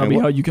 Lee. That'll be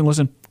how you can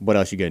listen. What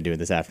else are you going to do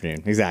this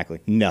afternoon? Exactly.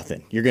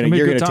 Nothing. You're going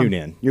to tune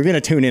in. You're going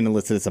to tune in and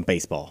listen to some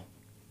baseball.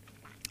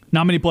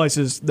 Not many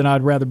places that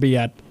I'd rather be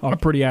at on a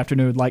pretty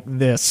afternoon like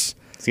this.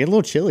 It's getting a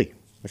little chilly.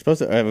 We're supposed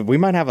to. We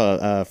might have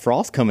a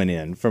frost coming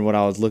in from what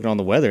I was looking on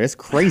the weather. It's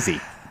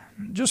crazy.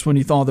 Just when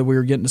you thought that we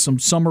were getting to some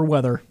summer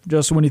weather.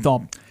 Just when you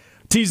thought.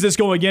 Tease this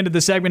going into the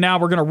segment now.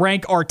 We're going to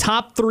rank our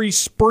top 3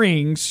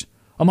 springs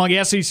among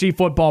SEC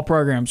football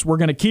programs. We're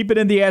going to keep it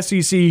in the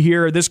SEC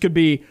here. This could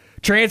be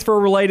transfer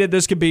related.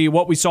 This could be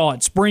what we saw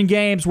at spring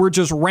games. We're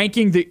just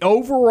ranking the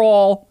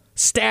overall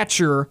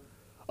stature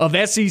of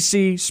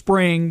SEC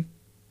spring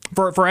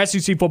for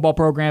SEC football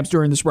programs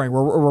during the spring.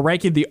 We're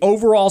ranking the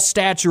overall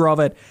stature of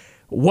it.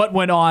 What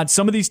went on?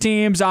 Some of these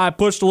teams I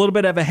pushed a little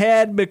bit of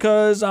ahead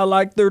because I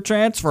liked their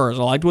transfers.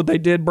 I liked what they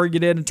did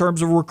bringing in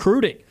terms of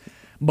recruiting.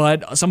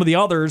 But some of the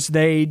others,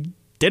 they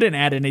didn't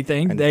add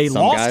anything. And they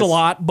lost a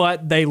lot,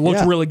 but they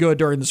looked really good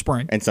during the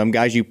spring. And some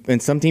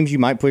teams you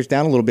might push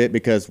down a little bit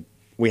because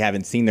we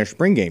haven't seen their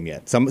spring game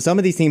yet. Some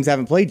of these teams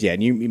haven't played yet,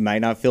 and you might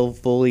not feel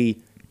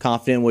fully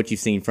confident in what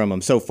you've seen from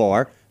them so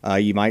far.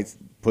 You might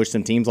push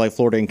some teams like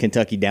Florida and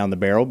Kentucky down the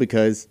barrel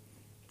because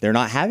they're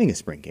not having a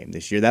spring game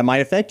this year. That might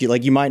affect you.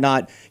 Like you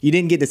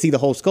didn't get to see the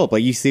whole scope.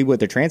 Like you see what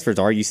their transfers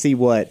are. You see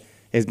what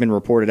has been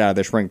reported out of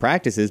their spring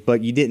practices,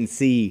 but you didn't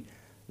see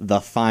the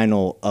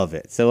final of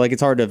it. So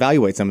it's hard to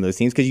evaluate some of those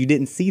teams because you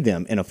didn't see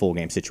them in a full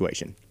game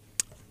situation.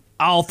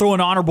 I'll throw an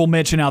honorable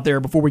mention out there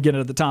before we get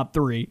into the top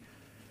 3.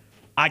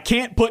 I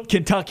can't put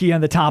Kentucky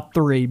in the top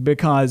 3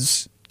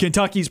 because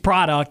Kentucky's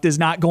product is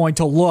not going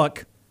to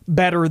look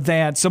better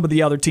than some of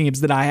the other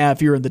teams that I have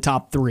here in the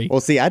top 3.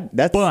 Well, see,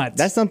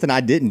 that's something I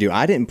didn't do.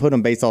 I didn't put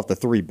them based off the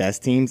 3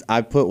 best teams.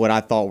 I put what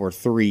I thought were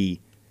 3.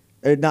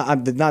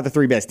 Not the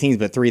 3 best teams,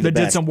 but 3 of the best.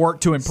 That did some work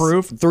to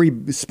improve?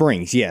 3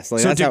 springs, yes.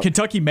 So did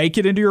Kentucky make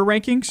it into your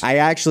rankings?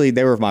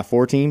 They were my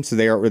 4 teams, so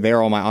they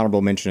are on my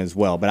honorable mention as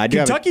well. But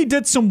Kentucky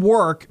did some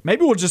work.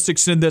 Maybe we'll just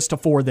extend this to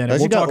 4 then.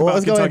 Let's go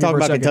ahead and talk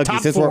about Kentucky.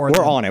 Since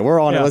we're on it.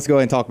 Let's go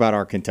ahead and talk about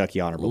our Kentucky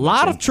honorable mention. A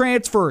lot of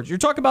transfers. You're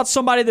talking about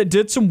somebody that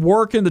did some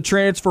work in the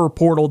transfer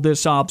portal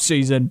this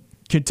offseason.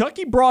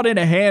 Kentucky brought in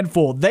a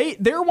handful.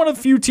 They're one of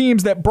the few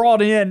teams that brought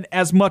in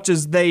as much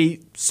as they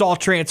saw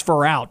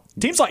transfer out.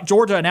 Teams like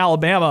Georgia and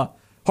Alabama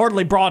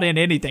hardly brought in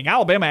anything.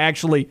 Alabama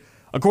actually,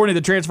 according to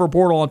the transfer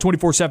portal on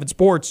 24/7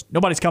 Sports,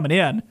 nobody's coming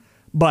in.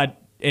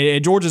 But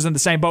Georgia's in the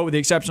same boat with the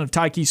exception of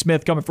Tyke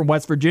Smith coming from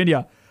West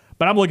Virginia.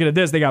 But I'm looking at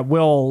this. They got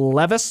Will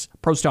Levis,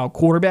 pro-style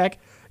quarterback,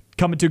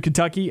 coming to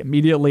Kentucky,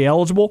 immediately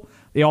eligible.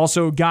 They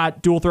also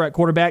got dual-threat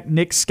quarterback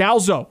Nick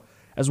Scalzo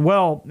as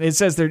well. It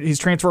says that he's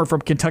transferring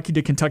from Kentucky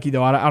to Kentucky,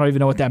 though. I don't even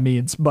know what that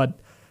means. But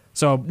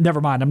so never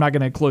mind. I'm not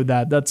going to include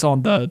that. That's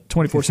on the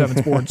 24/7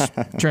 Sports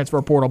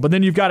transfer portal. But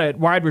then you've got a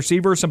wide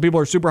receiver. Some people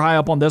are super high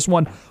up on this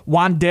one.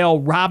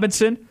 Wandale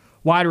Robinson,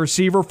 wide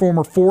receiver,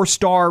 former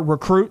 4-star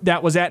recruit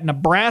that was at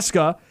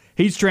Nebraska.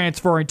 He's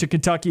transferring to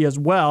Kentucky as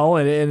well,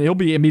 and he'll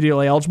be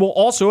immediately eligible.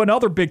 Also,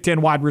 another Big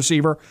Ten wide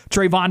receiver,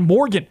 Trayvon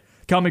Morgan,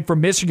 coming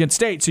from Michigan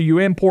State. So you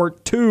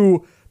import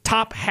two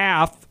top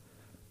half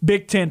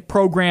Big Ten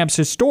programs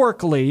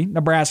historically,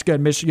 Nebraska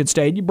and Michigan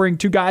State. You bring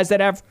two guys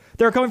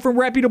they're coming from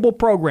reputable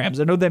programs.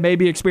 I know they may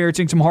be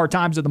experiencing some hard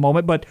times at the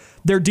moment, but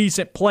they're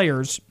decent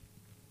players.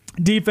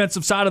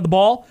 Defensive side of the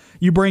ball,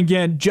 you bring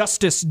in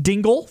Justice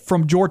Dingle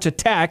from Georgia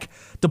Tech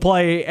to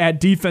play at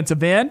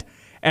defensive end.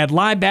 At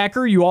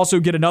linebacker, you also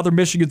get another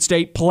Michigan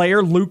State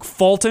player, Luke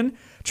Fulton,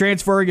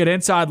 transferring at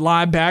inside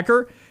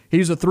linebacker.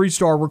 He's a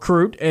 3-star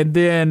recruit, and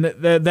then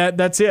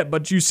that's it.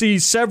 But you see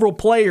several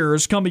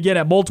players coming in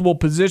at multiple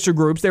position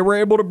groups. They were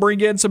able to bring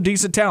in some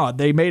decent talent.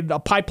 They made a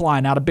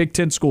pipeline out of Big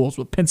Ten schools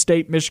with Penn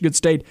State, Michigan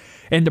State,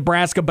 and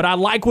Nebraska. But I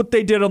like what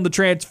they did on the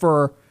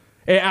transfer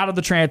out of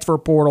the transfer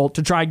portal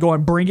to try and go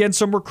and bring in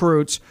some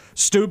recruits.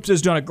 Stoops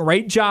has done a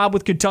great job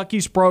with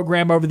Kentucky's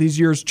program over these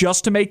years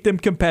just to make them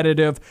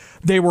competitive.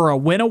 They were a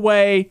win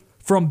away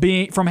from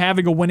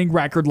having a winning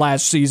record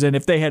last season.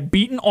 If they had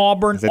beaten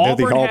Auburn, they're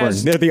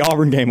the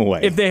Auburn game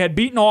away. If they had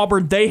beaten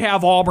Auburn, they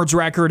have Auburn's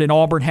record, and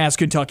Auburn has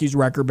Kentucky's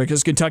record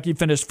because Kentucky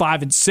finished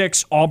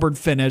 5-6, Auburn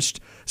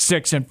finished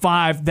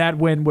 6-5. That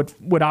win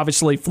would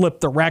obviously flip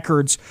the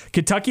records.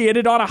 Kentucky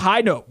ended on a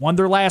high note, won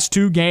their last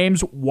 2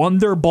 games, won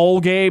their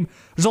bowl game.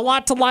 There's a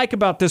lot to like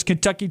about this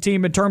Kentucky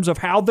team in terms of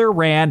how they're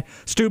ran.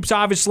 Stoops,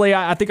 obviously,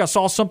 I think I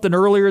saw something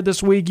earlier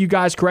this week. You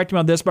guys correct me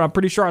on this, but I'm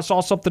pretty sure I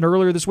saw something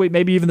earlier this week,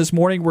 maybe even this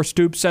morning, where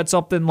Stoops said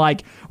something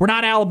like, we're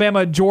not Alabama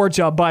and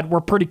Georgia, but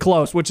we're pretty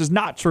close, which is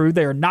not true.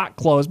 They are not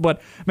close,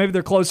 but maybe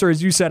they're closer,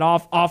 as you said,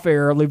 off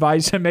air, Levi.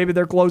 You said maybe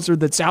they're closer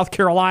than South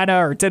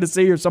Carolina or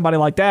Tennessee or somebody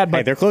like that. But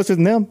hey, they're closer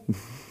than them.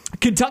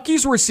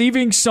 Kentucky's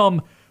receiving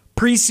some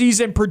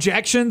preseason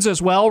projections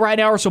as well right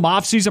now, or some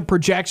offseason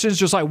projections,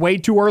 just like way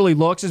too early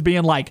looks as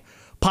being like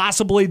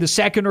possibly the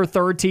second or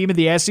third team in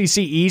the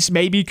SEC East.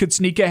 Maybe could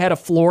sneak ahead of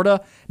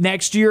Florida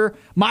next year.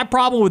 My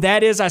problem with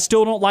that is I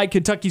still don't like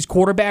Kentucky's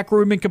quarterback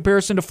room in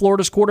comparison to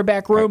Florida's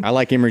quarterback room. I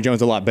like Emory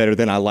Jones a lot better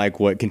than I like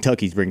what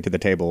Kentucky's bringing to the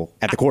table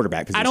at the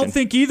quarterback position. I don't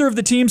think either of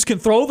the teams can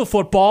throw the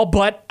football,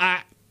 but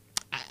I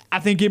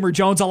think Emory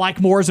Jones I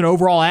like more as an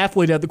overall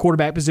athlete at the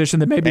quarterback position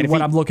than maybe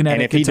what I'm looking at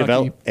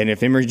Kentucky. And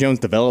if Emory Jones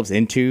develops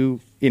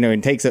into,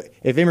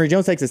 if Emory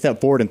Jones takes a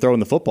step forward in throwing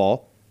the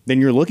football, then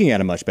you're looking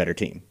at a much better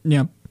team.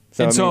 Yeah.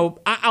 So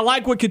I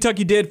like what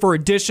Kentucky did for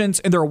additions,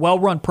 and they're a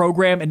well-run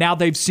program, and now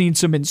they've seen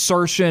some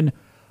insertion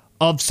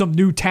of some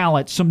new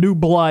talent, some new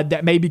blood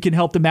that maybe can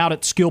help them out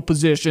at skill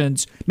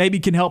positions, maybe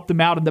can help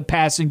them out in the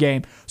passing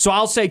game. So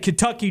I'll say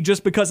Kentucky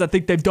just because I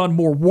think they've done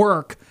more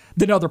work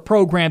than other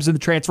programs in the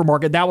transfer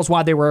market. That was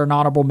why they were an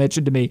honorable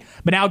mention to me.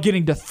 But now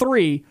getting to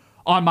 3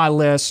 on my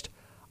list,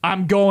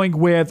 I'm going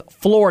with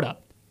Florida.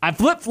 I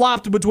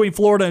flip-flopped between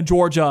Florida and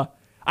Georgia.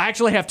 I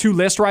actually have 2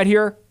 lists right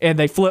here, and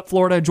they flip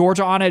Florida and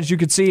Georgia on it. As you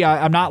can see,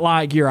 I'm not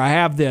lying here. I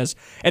have this.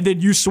 And then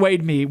you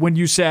swayed me when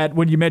you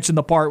mentioned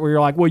the part where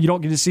you're like, well, you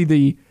don't get to see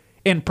the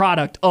end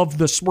product of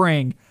the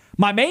spring.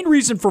 My main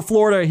reason for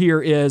Florida here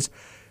is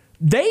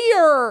they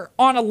are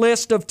on a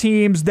list of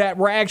teams that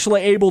were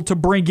actually able to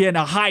bring in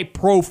a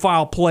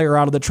high-profile player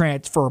out of the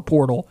transfer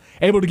portal,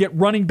 able to get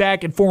running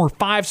back and former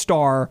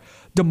 5-star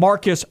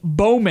DeMarcus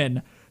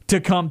Bowman to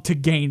come to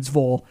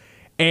Gainesville.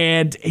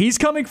 And he's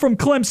coming from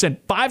Clemson,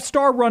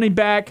 5-star running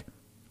back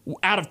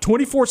out of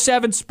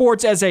 24/7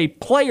 Sports as a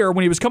player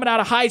when he was coming out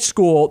of high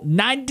school,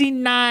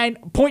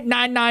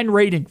 99.99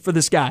 rating for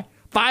this guy.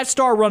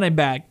 5-star running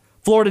back.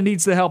 Florida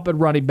needs the help at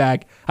running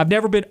back. I've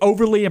never been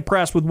overly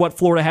impressed with what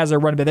Florida has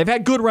at running back. They've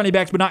had good running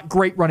backs, but not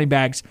great running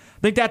backs. I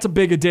think that's a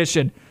big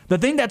addition. The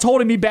thing that's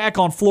holding me back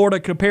on Florida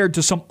compared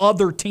to some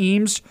other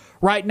teams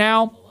right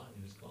now,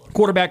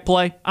 quarterback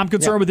play. I'm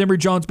concerned with Emory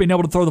Jones being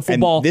able to throw the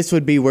football. And this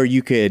would be where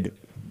you could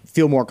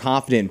feel more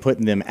confident in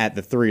putting them at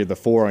the 3 or the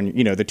 4 on,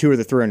 the 2 or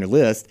the 3 on your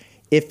list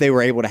if they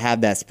were able to have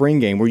that spring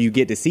game where you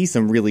get to see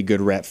some really good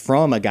reps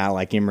from a guy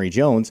like Emory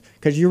Jones,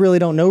 because you really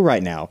don't know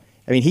right now.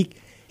 I mean, he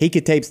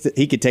could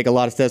take a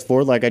lot of steps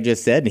forward, like I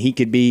just said, and he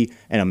could be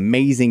an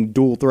amazing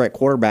dual threat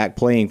quarterback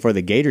playing for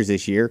the Gators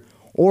this year,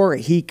 or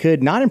he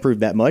could not improve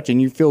that much,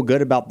 and you feel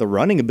good about the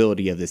running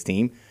ability of this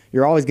team.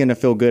 You're always going to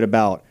feel good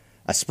about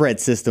a spread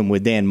system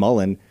with Dan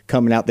Mullen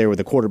coming out there with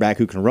a quarterback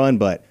who can run,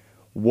 but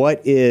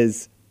what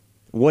is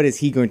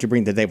he going to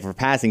bring to the table for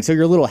passing? So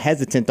you're a little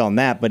hesitant on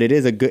that, but it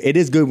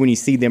is good when you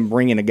see them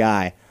bring in a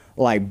guy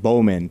like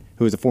Bowman,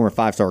 who is a former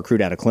 5-star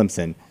recruit out of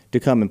Clemson, to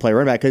come and play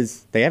running back,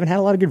 because they haven't had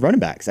a lot of good running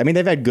backs. I mean,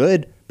 they've had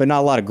good, but not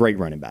a lot of great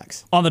running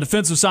backs. On the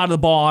defensive side of the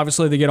ball,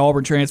 obviously they get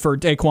Auburn transfer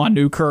Daquan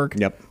Newkirk,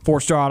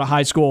 4-star out of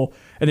high school.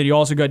 And then you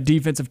also got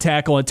defensive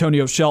tackle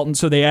Antonio Shelton.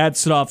 So they add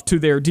stuff to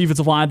their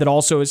defensive line that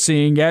also is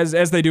seeing,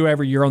 as they do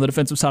every year on the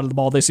defensive side of the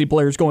ball, they see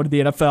players going to the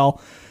NFL.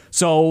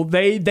 So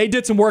they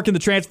did some work in the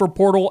transfer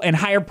portal and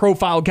higher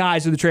profile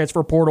guys in the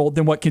transfer portal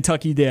than what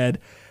Kentucky did.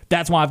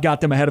 That's why I've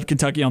got them ahead of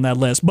Kentucky on that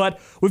list. But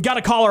we've got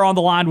a caller on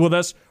the line with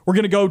us. We're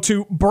going to go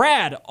to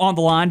Brad on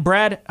the line.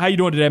 Brad, how you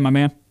doing today, my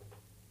man?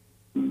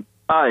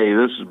 Hi,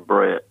 this is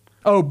Brett.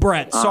 Oh,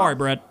 Brett. Sorry,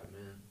 Brett.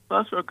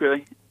 That's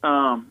okay.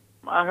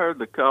 I heard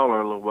the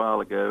caller a little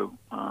while ago.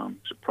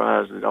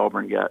 Surprised that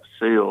Auburn got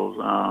Sills.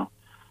 I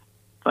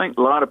think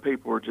a lot of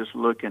people were just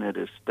looking at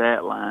his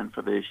stat line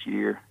for this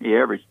year. He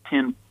averaged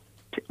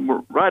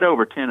right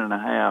over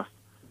 10.5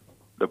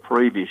 the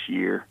previous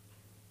year.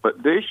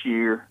 But this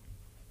year,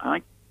 I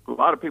think a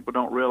lot of people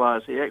don't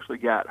realize he actually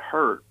got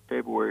hurt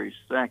February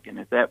 2nd.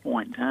 At that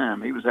point in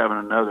time, he was having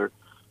another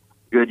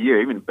good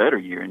year, even better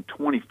year. In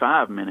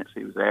 25 minutes,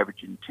 he was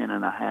averaging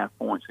 10.5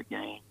 points a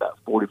game, about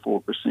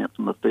 44%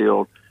 from the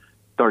field,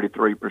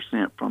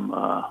 33%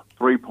 from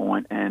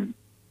three-point. And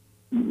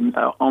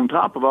on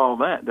top of all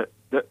that,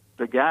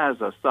 the guy's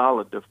a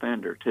solid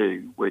defender,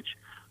 too, which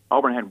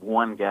Auburn had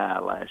one guy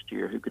last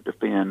year who could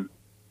defend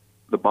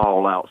the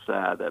ball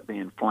outside, that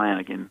being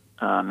Flanagan.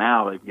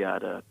 Now they've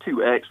got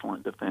two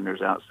excellent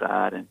defenders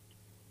outside and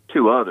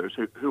two others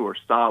who are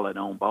solid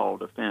on-ball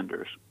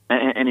defenders.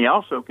 And he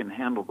also can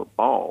handle the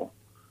ball.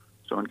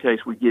 So in case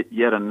we get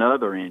yet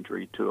another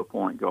injury to a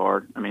point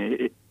guard, I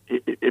mean,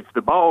 if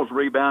the ball's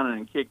rebounded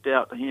and kicked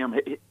out to him,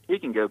 he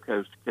can go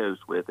coast to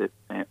coast with it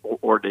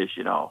or dish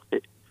it off.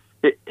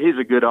 He's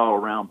a good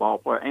all-around ball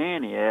player,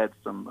 and he adds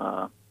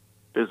some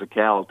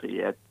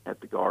physicality at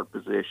the guard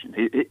position.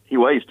 He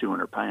weighs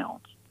 200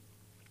 pounds.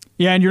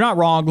 Yeah, and you're not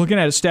wrong looking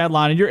at his stat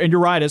line, and you're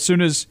right. As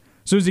soon as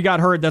he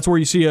got hurt, that's where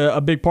you see a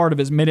big part of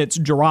his minutes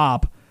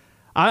drop.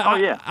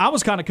 I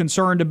was kind of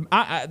concerned.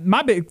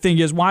 My big thing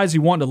is, why is he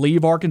wanting to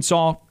leave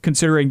Arkansas,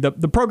 considering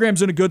the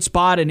program's in a good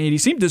spot, and he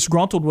seemed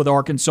disgruntled with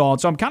Arkansas.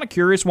 And so I'm kind of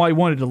curious why he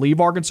wanted to leave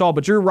Arkansas.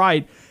 But you're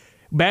right.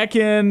 Back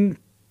in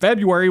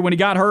February when he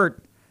got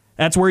hurt,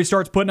 that's where he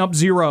starts putting up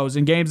zeros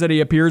in games that he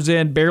appears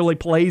in, barely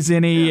plays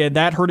any, and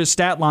that hurt his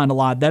stat line a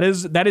lot. That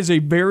is a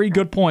very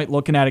good point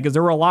looking at it, because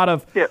there were a lot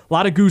of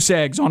goose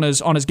eggs on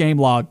his game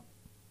log.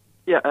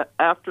 Yeah,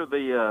 after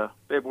the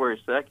February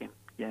 2nd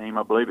game,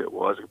 I believe it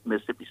was,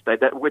 Mississippi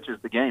State, which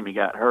is the game he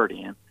got hurt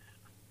in,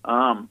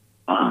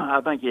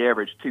 I think he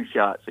averaged 2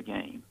 shots a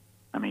game.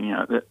 I mean,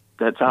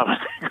 that's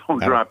obviously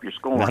going to drop your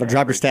scoring. That'll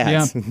drop your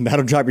stats. Yeah.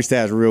 That'll drop your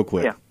stats real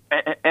quick. Yeah.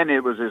 And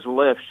it was his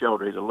left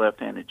shoulder. He's a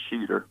left-handed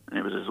shooter, and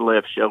it was his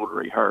left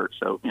shoulder he hurt.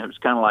 So it was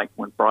kind of like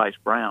when Bryce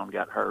Brown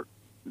got hurt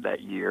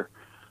that year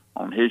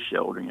on his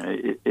shoulder.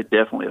 It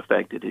definitely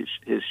affected his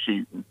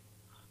shooting.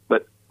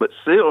 But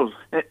Sills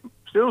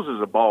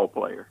is a ball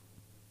player,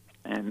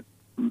 and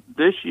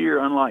this year,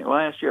 unlike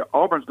last year,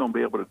 Auburn's going to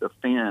be able to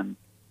defend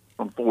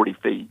from 40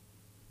 feet.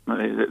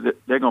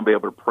 They're going to be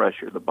able to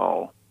pressure the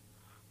ball.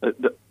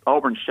 The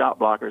Auburn shot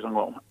blockers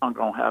aren't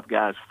going to have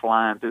guys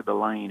flying through the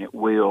lane at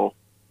will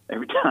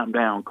every time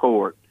down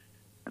court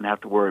and have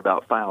to worry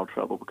about foul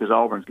trouble, because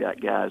Auburn's got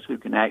guys who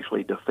can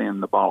actually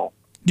defend the ball.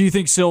 Do you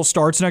think Sills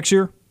starts next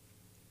year?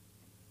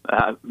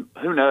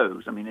 Who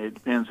knows? I mean, it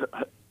depends.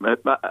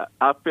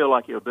 I feel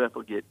like he'll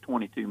definitely get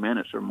 22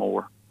 minutes or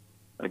more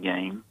a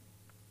game.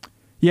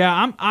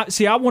 Yeah,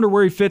 I wonder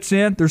where he fits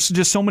in. There's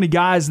just so many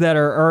guys that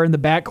are in the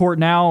backcourt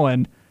now,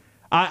 and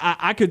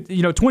I could,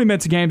 20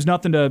 minutes a game is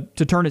nothing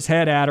to turn his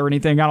head at or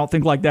anything. I don't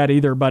think like that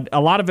either. But a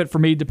lot of it for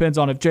me depends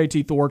on if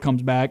JT Thor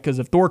comes back, because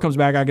if Thor comes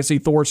back, I can see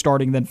Thor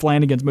starting, then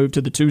Flanagan's moved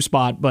to the 2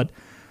 spot. But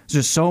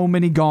there's just so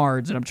many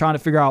guards, and I'm trying to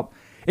figure out.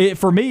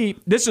 For me,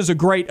 this is a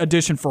great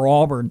addition for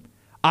Auburn.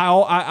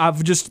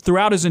 I've just,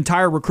 throughout his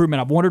entire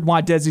recruitment, I've wondered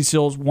why Desi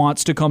Sills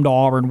wants to come to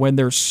Auburn when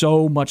there's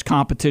so much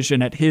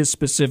competition at his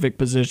specific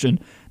position.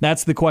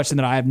 That's the question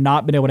that I have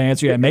not been able to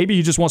answer yet. Maybe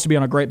he just wants to be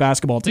on a great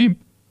basketball team.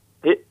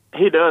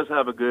 He does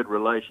have a good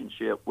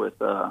relationship with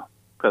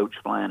Coach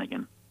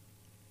Flanagan.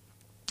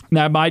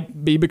 That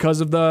might be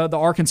because of the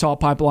Arkansas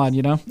pipeline,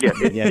 Yeah,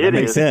 that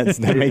makes sense.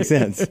 That makes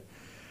sense.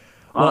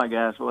 All right,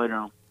 guys. Later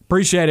on.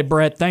 Appreciate it,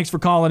 Brett. Thanks for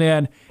calling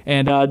in,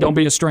 and don't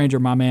be a stranger,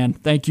 my man.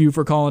 Thank you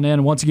for calling in.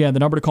 And once again,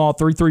 the number to call,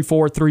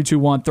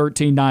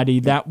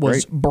 334-321-1390. That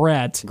was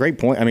Brett. Great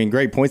point. I mean,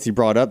 great points he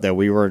brought up that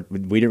we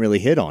didn't really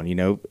hit on.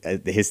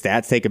 His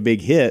stats take a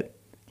big hit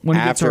when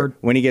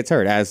he gets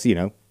hurt, as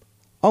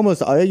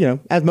almost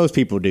as most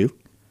people do.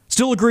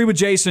 Still agree with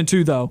Jason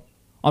too, though,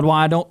 on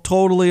why I don't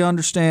totally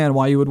understand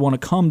why you would want to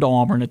come to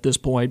Auburn at this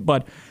point,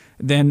 but.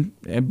 Then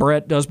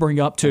Brett does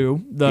bring up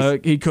too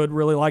he could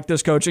really like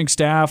this coaching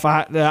staff.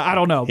 I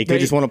don't know. He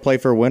could just want to play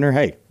for a winner.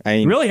 Hey,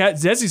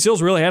 Desi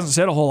Sills really hasn't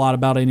said a whole lot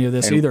about any of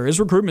this either. His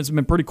recruitment's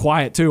been pretty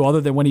quiet too,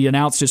 other than when he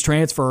announced his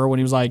transfer, when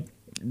he was like,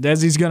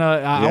 "Desi's gonna.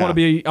 I want to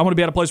be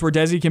at a place where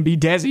Desi can be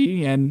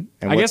Desi," and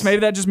I guess maybe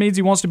that just means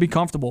he wants to be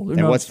comfortable. Who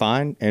knows? What's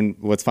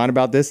fine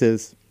about this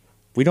is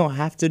we don't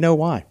have to know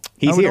why.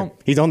 He's here.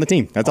 He's on the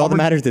team. That's all that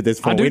matters at this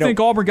point. I do think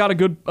Auburn got a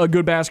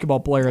good basketball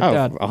player at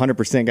that.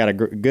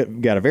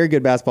 100% got a very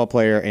good basketball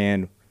player,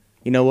 and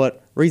you know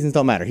what? Reasons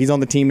don't matter. He's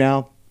on the team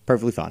now.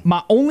 Perfectly fine.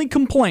 My only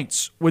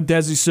complaints with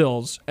Desi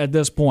Sills at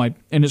this point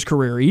in his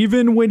career,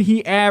 even when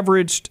he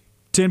averaged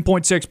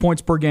 10.6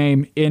 points per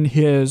game in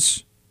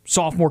his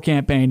sophomore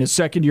campaign, his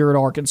second year at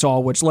Arkansas,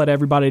 which led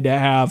everybody to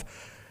have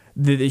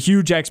the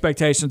huge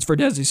expectations for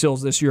Desi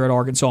Sills this year at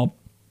Arkansas.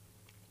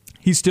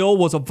 He still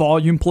was a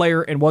volume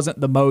player and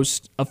wasn't the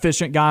most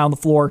efficient guy on the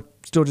floor,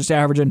 still just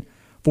averaging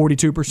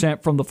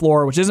 42% from the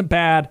floor, which isn't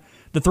bad.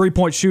 The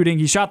three-point shooting,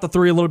 he shot the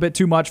three a little bit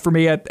too much for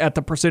me at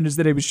the percentage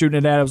that he was shooting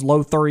it at. It was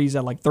low 30s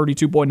at like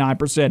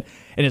 32.9%,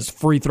 and his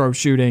free throw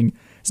shooting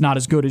is not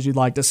as good as you'd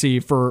like to see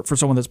for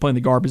someone that's playing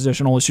the guard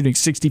position, only shooting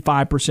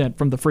 65%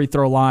 from the free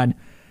throw line.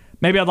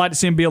 Maybe I'd like to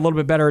see him be a little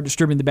bit better at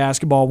distributing the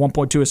basketball,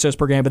 1.2 assists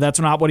per game, but that's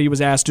not what he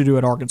was asked to do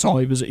at Arkansas.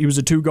 He was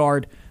a two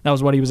guard. That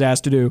was what he was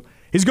asked to do.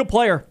 He's a good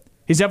player.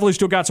 He's definitely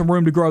still got some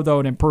room to grow, though,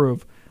 and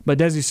improve. But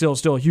Desi Sills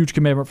still a huge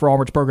commitment for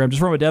Auburn's program. Just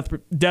from a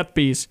depth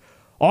piece,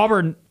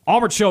 Auburn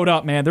showed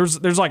up, man.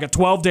 There's like a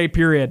 12-day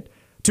period,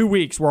 2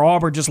 weeks, where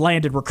Auburn just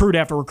landed recruit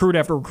after recruit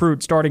after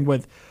recruit, starting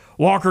with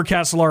Walker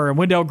Kessler and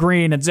Wendell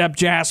Green and Zep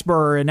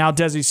Jasper and now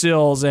Desi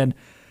Sills. And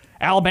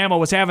Alabama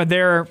was having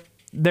their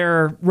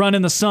run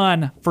in the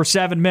sun for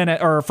 7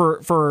 minutes or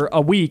for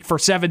a week, for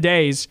 7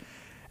 days.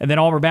 And then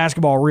Auburn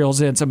basketball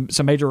reels in some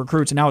major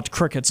recruits, and now it's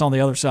crickets on the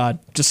other side.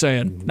 Just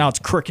saying. Now it's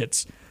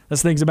crickets.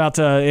 This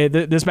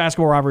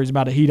basketball rivalry is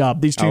about to heat up.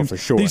 These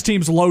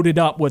teams loaded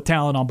up with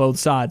talent on both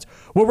sides.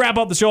 We'll wrap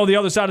up the show on the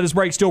other side of this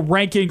break, still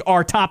ranking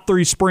our top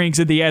 3 springs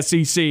in the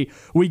SEC.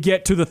 We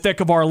get to the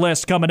thick of our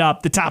list coming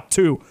up, the top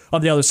 2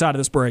 on the other side of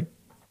this break.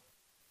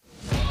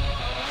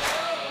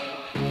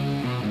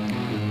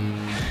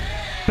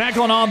 Back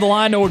on the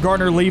line, Noah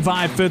Gardner,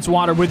 Levi,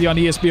 Fitzwater with you on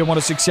ESPN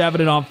 106.7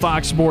 and on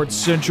Fox Sports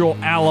Central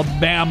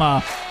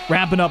Alabama.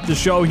 Wrapping up the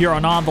show here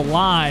on the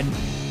Line.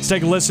 Let's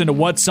take a listen to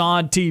what's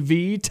on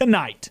TV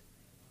tonight.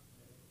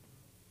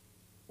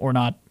 Or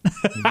not.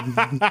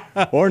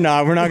 Or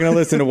not. We're not going to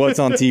listen to what's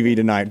on TV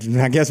tonight.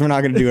 I guess we're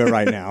not going to do it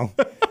right now.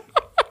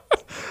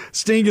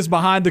 Sting is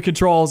behind the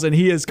controls, and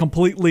he is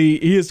completely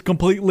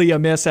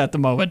amiss at the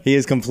moment. He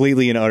is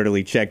completely and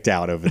utterly checked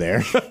out over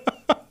there.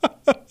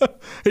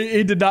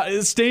 He did not.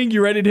 Sting,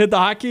 you ready to hit the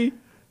hockey?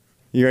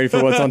 You ready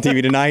for what's on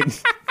TV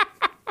tonight?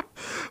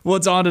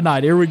 What's on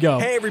tonight? Here we go.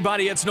 Hey,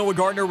 everybody, it's Noah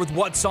Gardner with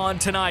What's On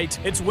Tonight.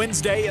 It's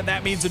Wednesday, and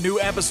that means a new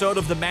episode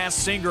of The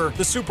Masked Singer.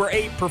 The Super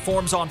 8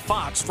 performs on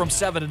Fox from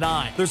 7 to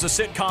 9. There's a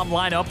sitcom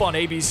lineup on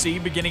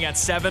ABC beginning at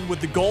 7 with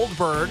The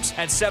Goldbergs.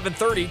 At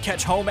 7:30,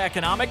 catch Home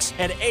Economics.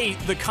 At 8,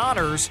 The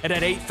Connors. And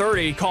at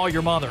 8:30, Call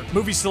Your Mother.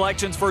 Movie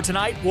selections for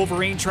tonight: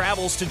 Wolverine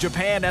travels to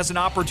Japan as an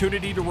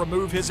opportunity to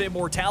remove his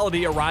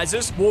immortality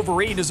arises.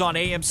 Wolverine is on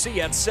AMC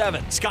at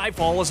 7.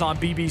 Skyfall is on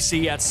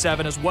BBC at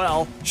 7 as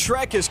well.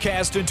 Shrek is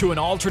cast into an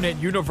alternate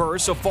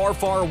universe of Far,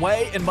 Far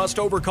Away and must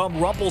overcome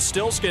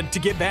Rumpelstiltskin to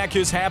get back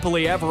his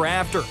happily ever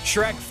after.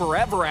 Shrek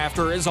Forever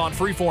After is on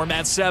Freeform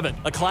at 7.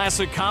 A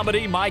classic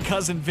comedy, My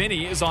Cousin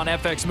Vinny, is on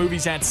FX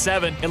Movies at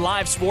 7. In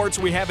live sports,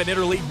 we have an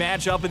interleague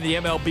matchup in the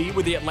MLB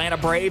with the Atlanta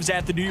Braves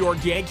at the New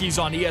York Yankees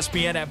on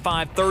ESPN at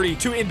 5:30.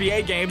 2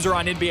 NBA games are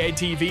on NBA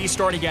TV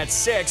starting at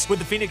 6 with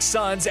the Phoenix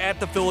Suns at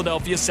the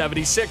Philadelphia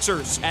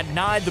 76ers. At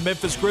 9, the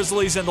Memphis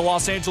Grizzlies and the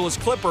Los Angeles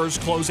Clippers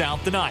close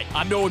out the night.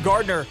 I'm Noah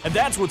Gardner, and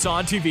that's what's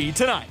on TV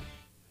tonight.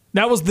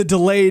 That was the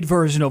delayed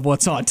version of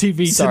what's on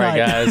TV tonight. Sorry,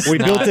 guys. We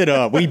built it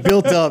up. We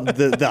built up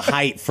the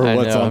height for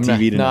what's on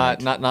TV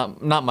tonight.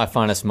 Not my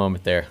finest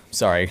moment there.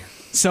 Sorry.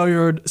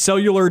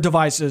 Cellular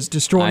devices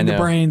destroying the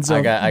brains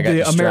of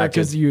the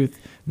America's youth.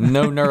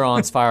 No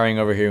neurons firing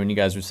over here when you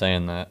guys were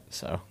saying that.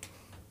 So,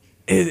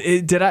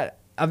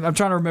 I'm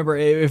trying to remember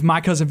if My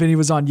Cousin Vinny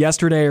was on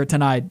yesterday or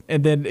tonight,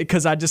 and then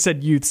because I just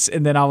said youths,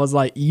 and then I was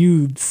like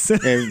youths.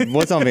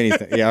 What's on Vinny's?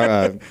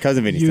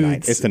 Cousin Vinny's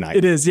tonight. It's tonight.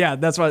 It is, yeah.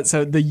 That's why.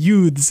 So the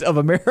youths of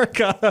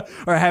America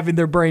are having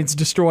their brains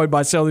destroyed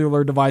by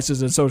cellular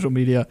devices and social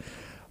media.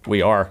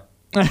 We are,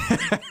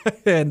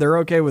 and they're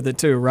okay with it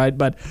too, right?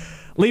 But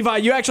Levi,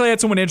 you actually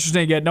had someone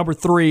interesting at number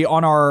 3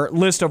 on our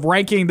list of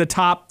ranking the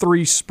top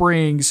 3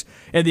 springs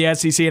in the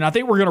SEC, and I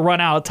think we're going to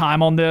run out of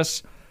time on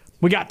this.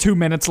 We got 2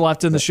 minutes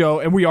left in the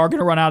show, and we are going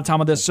to run out of time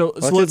on this. So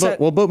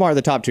we'll bookmark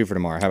the top 2 for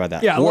tomorrow. How about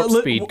that? Yeah, Warp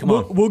speed. Come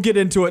on. We'll get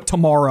into it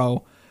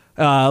tomorrow,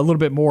 a little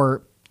bit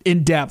more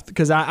in depth,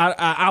 because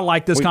I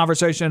like this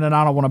conversation, and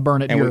I don't want to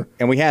burn it here.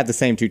 And we had the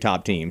same 2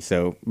 top teams.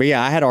 But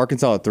yeah, I had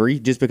Arkansas at 3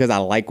 just because I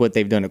like what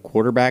they've done at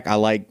quarterback. I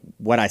like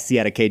what I see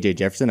out of KJ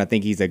Jefferson. I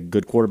think he's a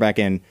good quarterback,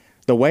 and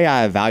the way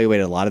I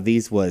evaluated a lot of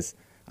these was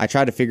I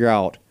tried to figure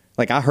out.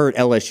 Like, I heard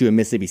LSU and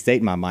Mississippi State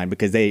in my mind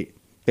because they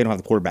don't have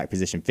the quarterback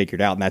position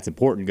figured out, and that's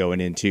important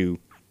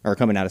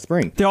coming out of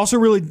spring. They also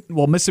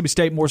Mississippi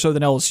State more so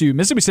than LSU.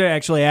 Mississippi State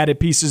actually added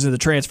pieces in the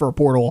transfer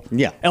portal.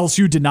 Yeah.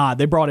 LSU did not.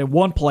 They brought in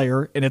one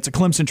player, and it's a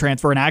Clemson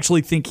transfer, and I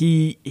actually think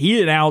he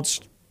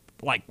announced,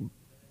 like,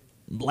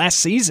 last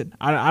season.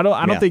 I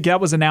don't think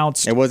that was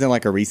announced. It wasn't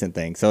like a recent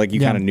thing, so like you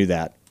kind of knew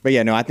that. But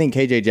yeah, no, I think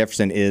KJ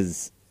Jefferson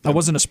is... That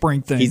wasn't a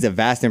spring thing. He's a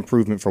vast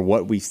improvement for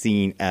what we've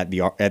seen at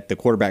the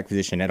quarterback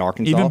position at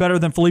Arkansas. Even better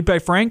than Felipe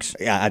Franks?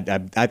 Yeah,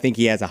 I think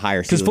he has a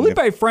higher ceiling. Because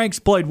Felipe Franks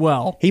played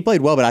well. He played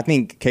well, but I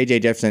think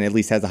KJ Jefferson at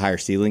least has a higher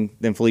ceiling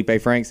than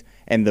Felipe Franks.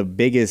 And the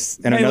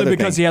biggest... And mainly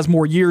because he has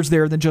more years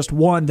there than just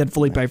one than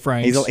Felipe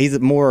Franks. He's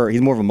more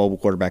of a mobile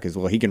quarterback as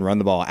well. He can run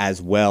the ball as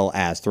well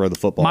as throw the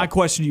football. My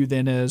question to you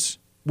then is...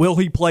 Will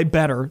he play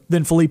better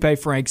than Felipe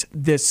Franks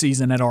this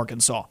season at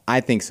Arkansas?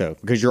 I think so,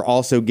 because you're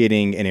also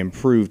getting an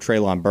improved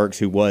Treylon Burks,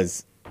 who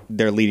was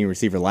their leading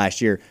receiver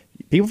last year.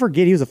 People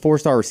forget he was a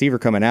 4-star receiver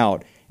coming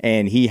out,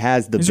 and he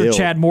has the These build. are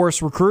Chad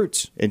Morris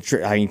recruits. And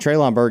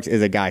Treylon Burks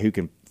is a guy who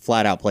can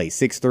flat out play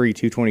 6'3",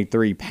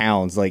 223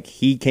 pounds. Like,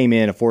 he came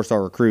in a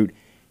 4-star recruit.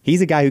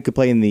 He's a guy who could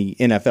play in the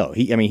NFL.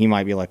 He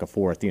might be like a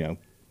fourth,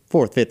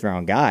 fifth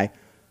round guy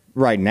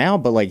right now,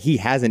 but like, he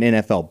has an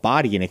NFL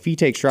body, and if he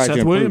takes strides,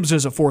 Seth Williams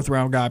is a 4th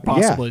round guy,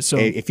 possibly. Yeah. So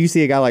if you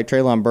see a guy like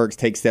Treylon Burks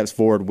take steps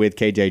forward with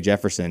KJ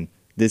Jefferson,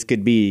 this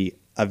could be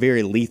a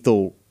very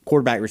lethal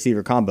quarterback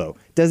receiver combo.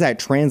 Does that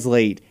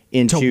translate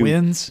into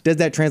wins? Does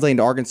that translate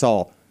into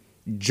Arkansas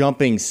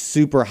jumping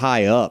super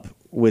high up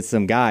with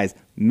some guys?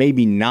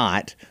 Maybe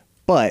not,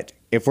 but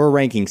if we're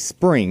ranking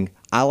spring,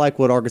 I like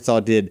what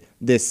Arkansas did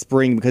this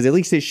spring, because at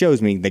least it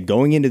shows me that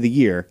going into the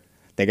year,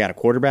 they got a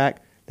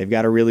quarterback, they've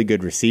got a really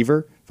good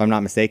receiver. If I'm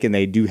not mistaken,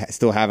 they do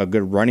still have a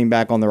good running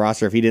back on the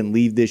roster if he didn't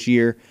leave this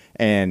year,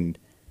 and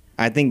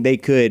I think they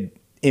could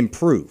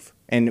improve.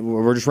 And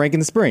we're just ranking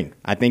the spring.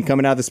 I think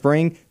coming out of the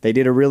spring, they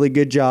did a really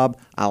good job.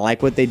 I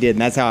like what they did,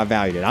 and that's how I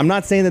valued it. I'm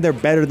not saying that they're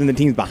better than the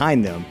teams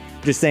behind them.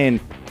 Just saying,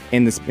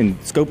 in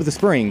scope of the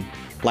spring,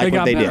 like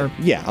what they did.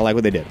 Yeah, I like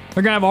what they did.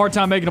 They're gonna have a hard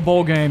time making a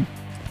bowl game.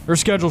 Their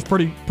schedule's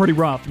pretty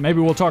rough.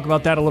 Maybe we'll talk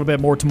about that a little bit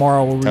more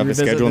tomorrow when we Toughest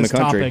revisit schedule in this the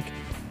country. topic.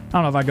 I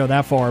don't know if I go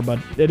that far, but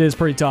it is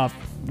pretty tough.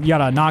 You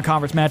got a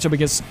non-conference matchup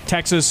against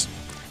Texas.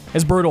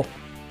 It's brutal.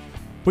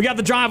 We got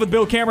The Drive with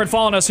Bill Cameron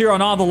following us here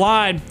on the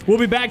Line. We'll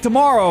be back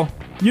tomorrow.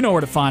 You know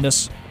where to find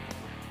us.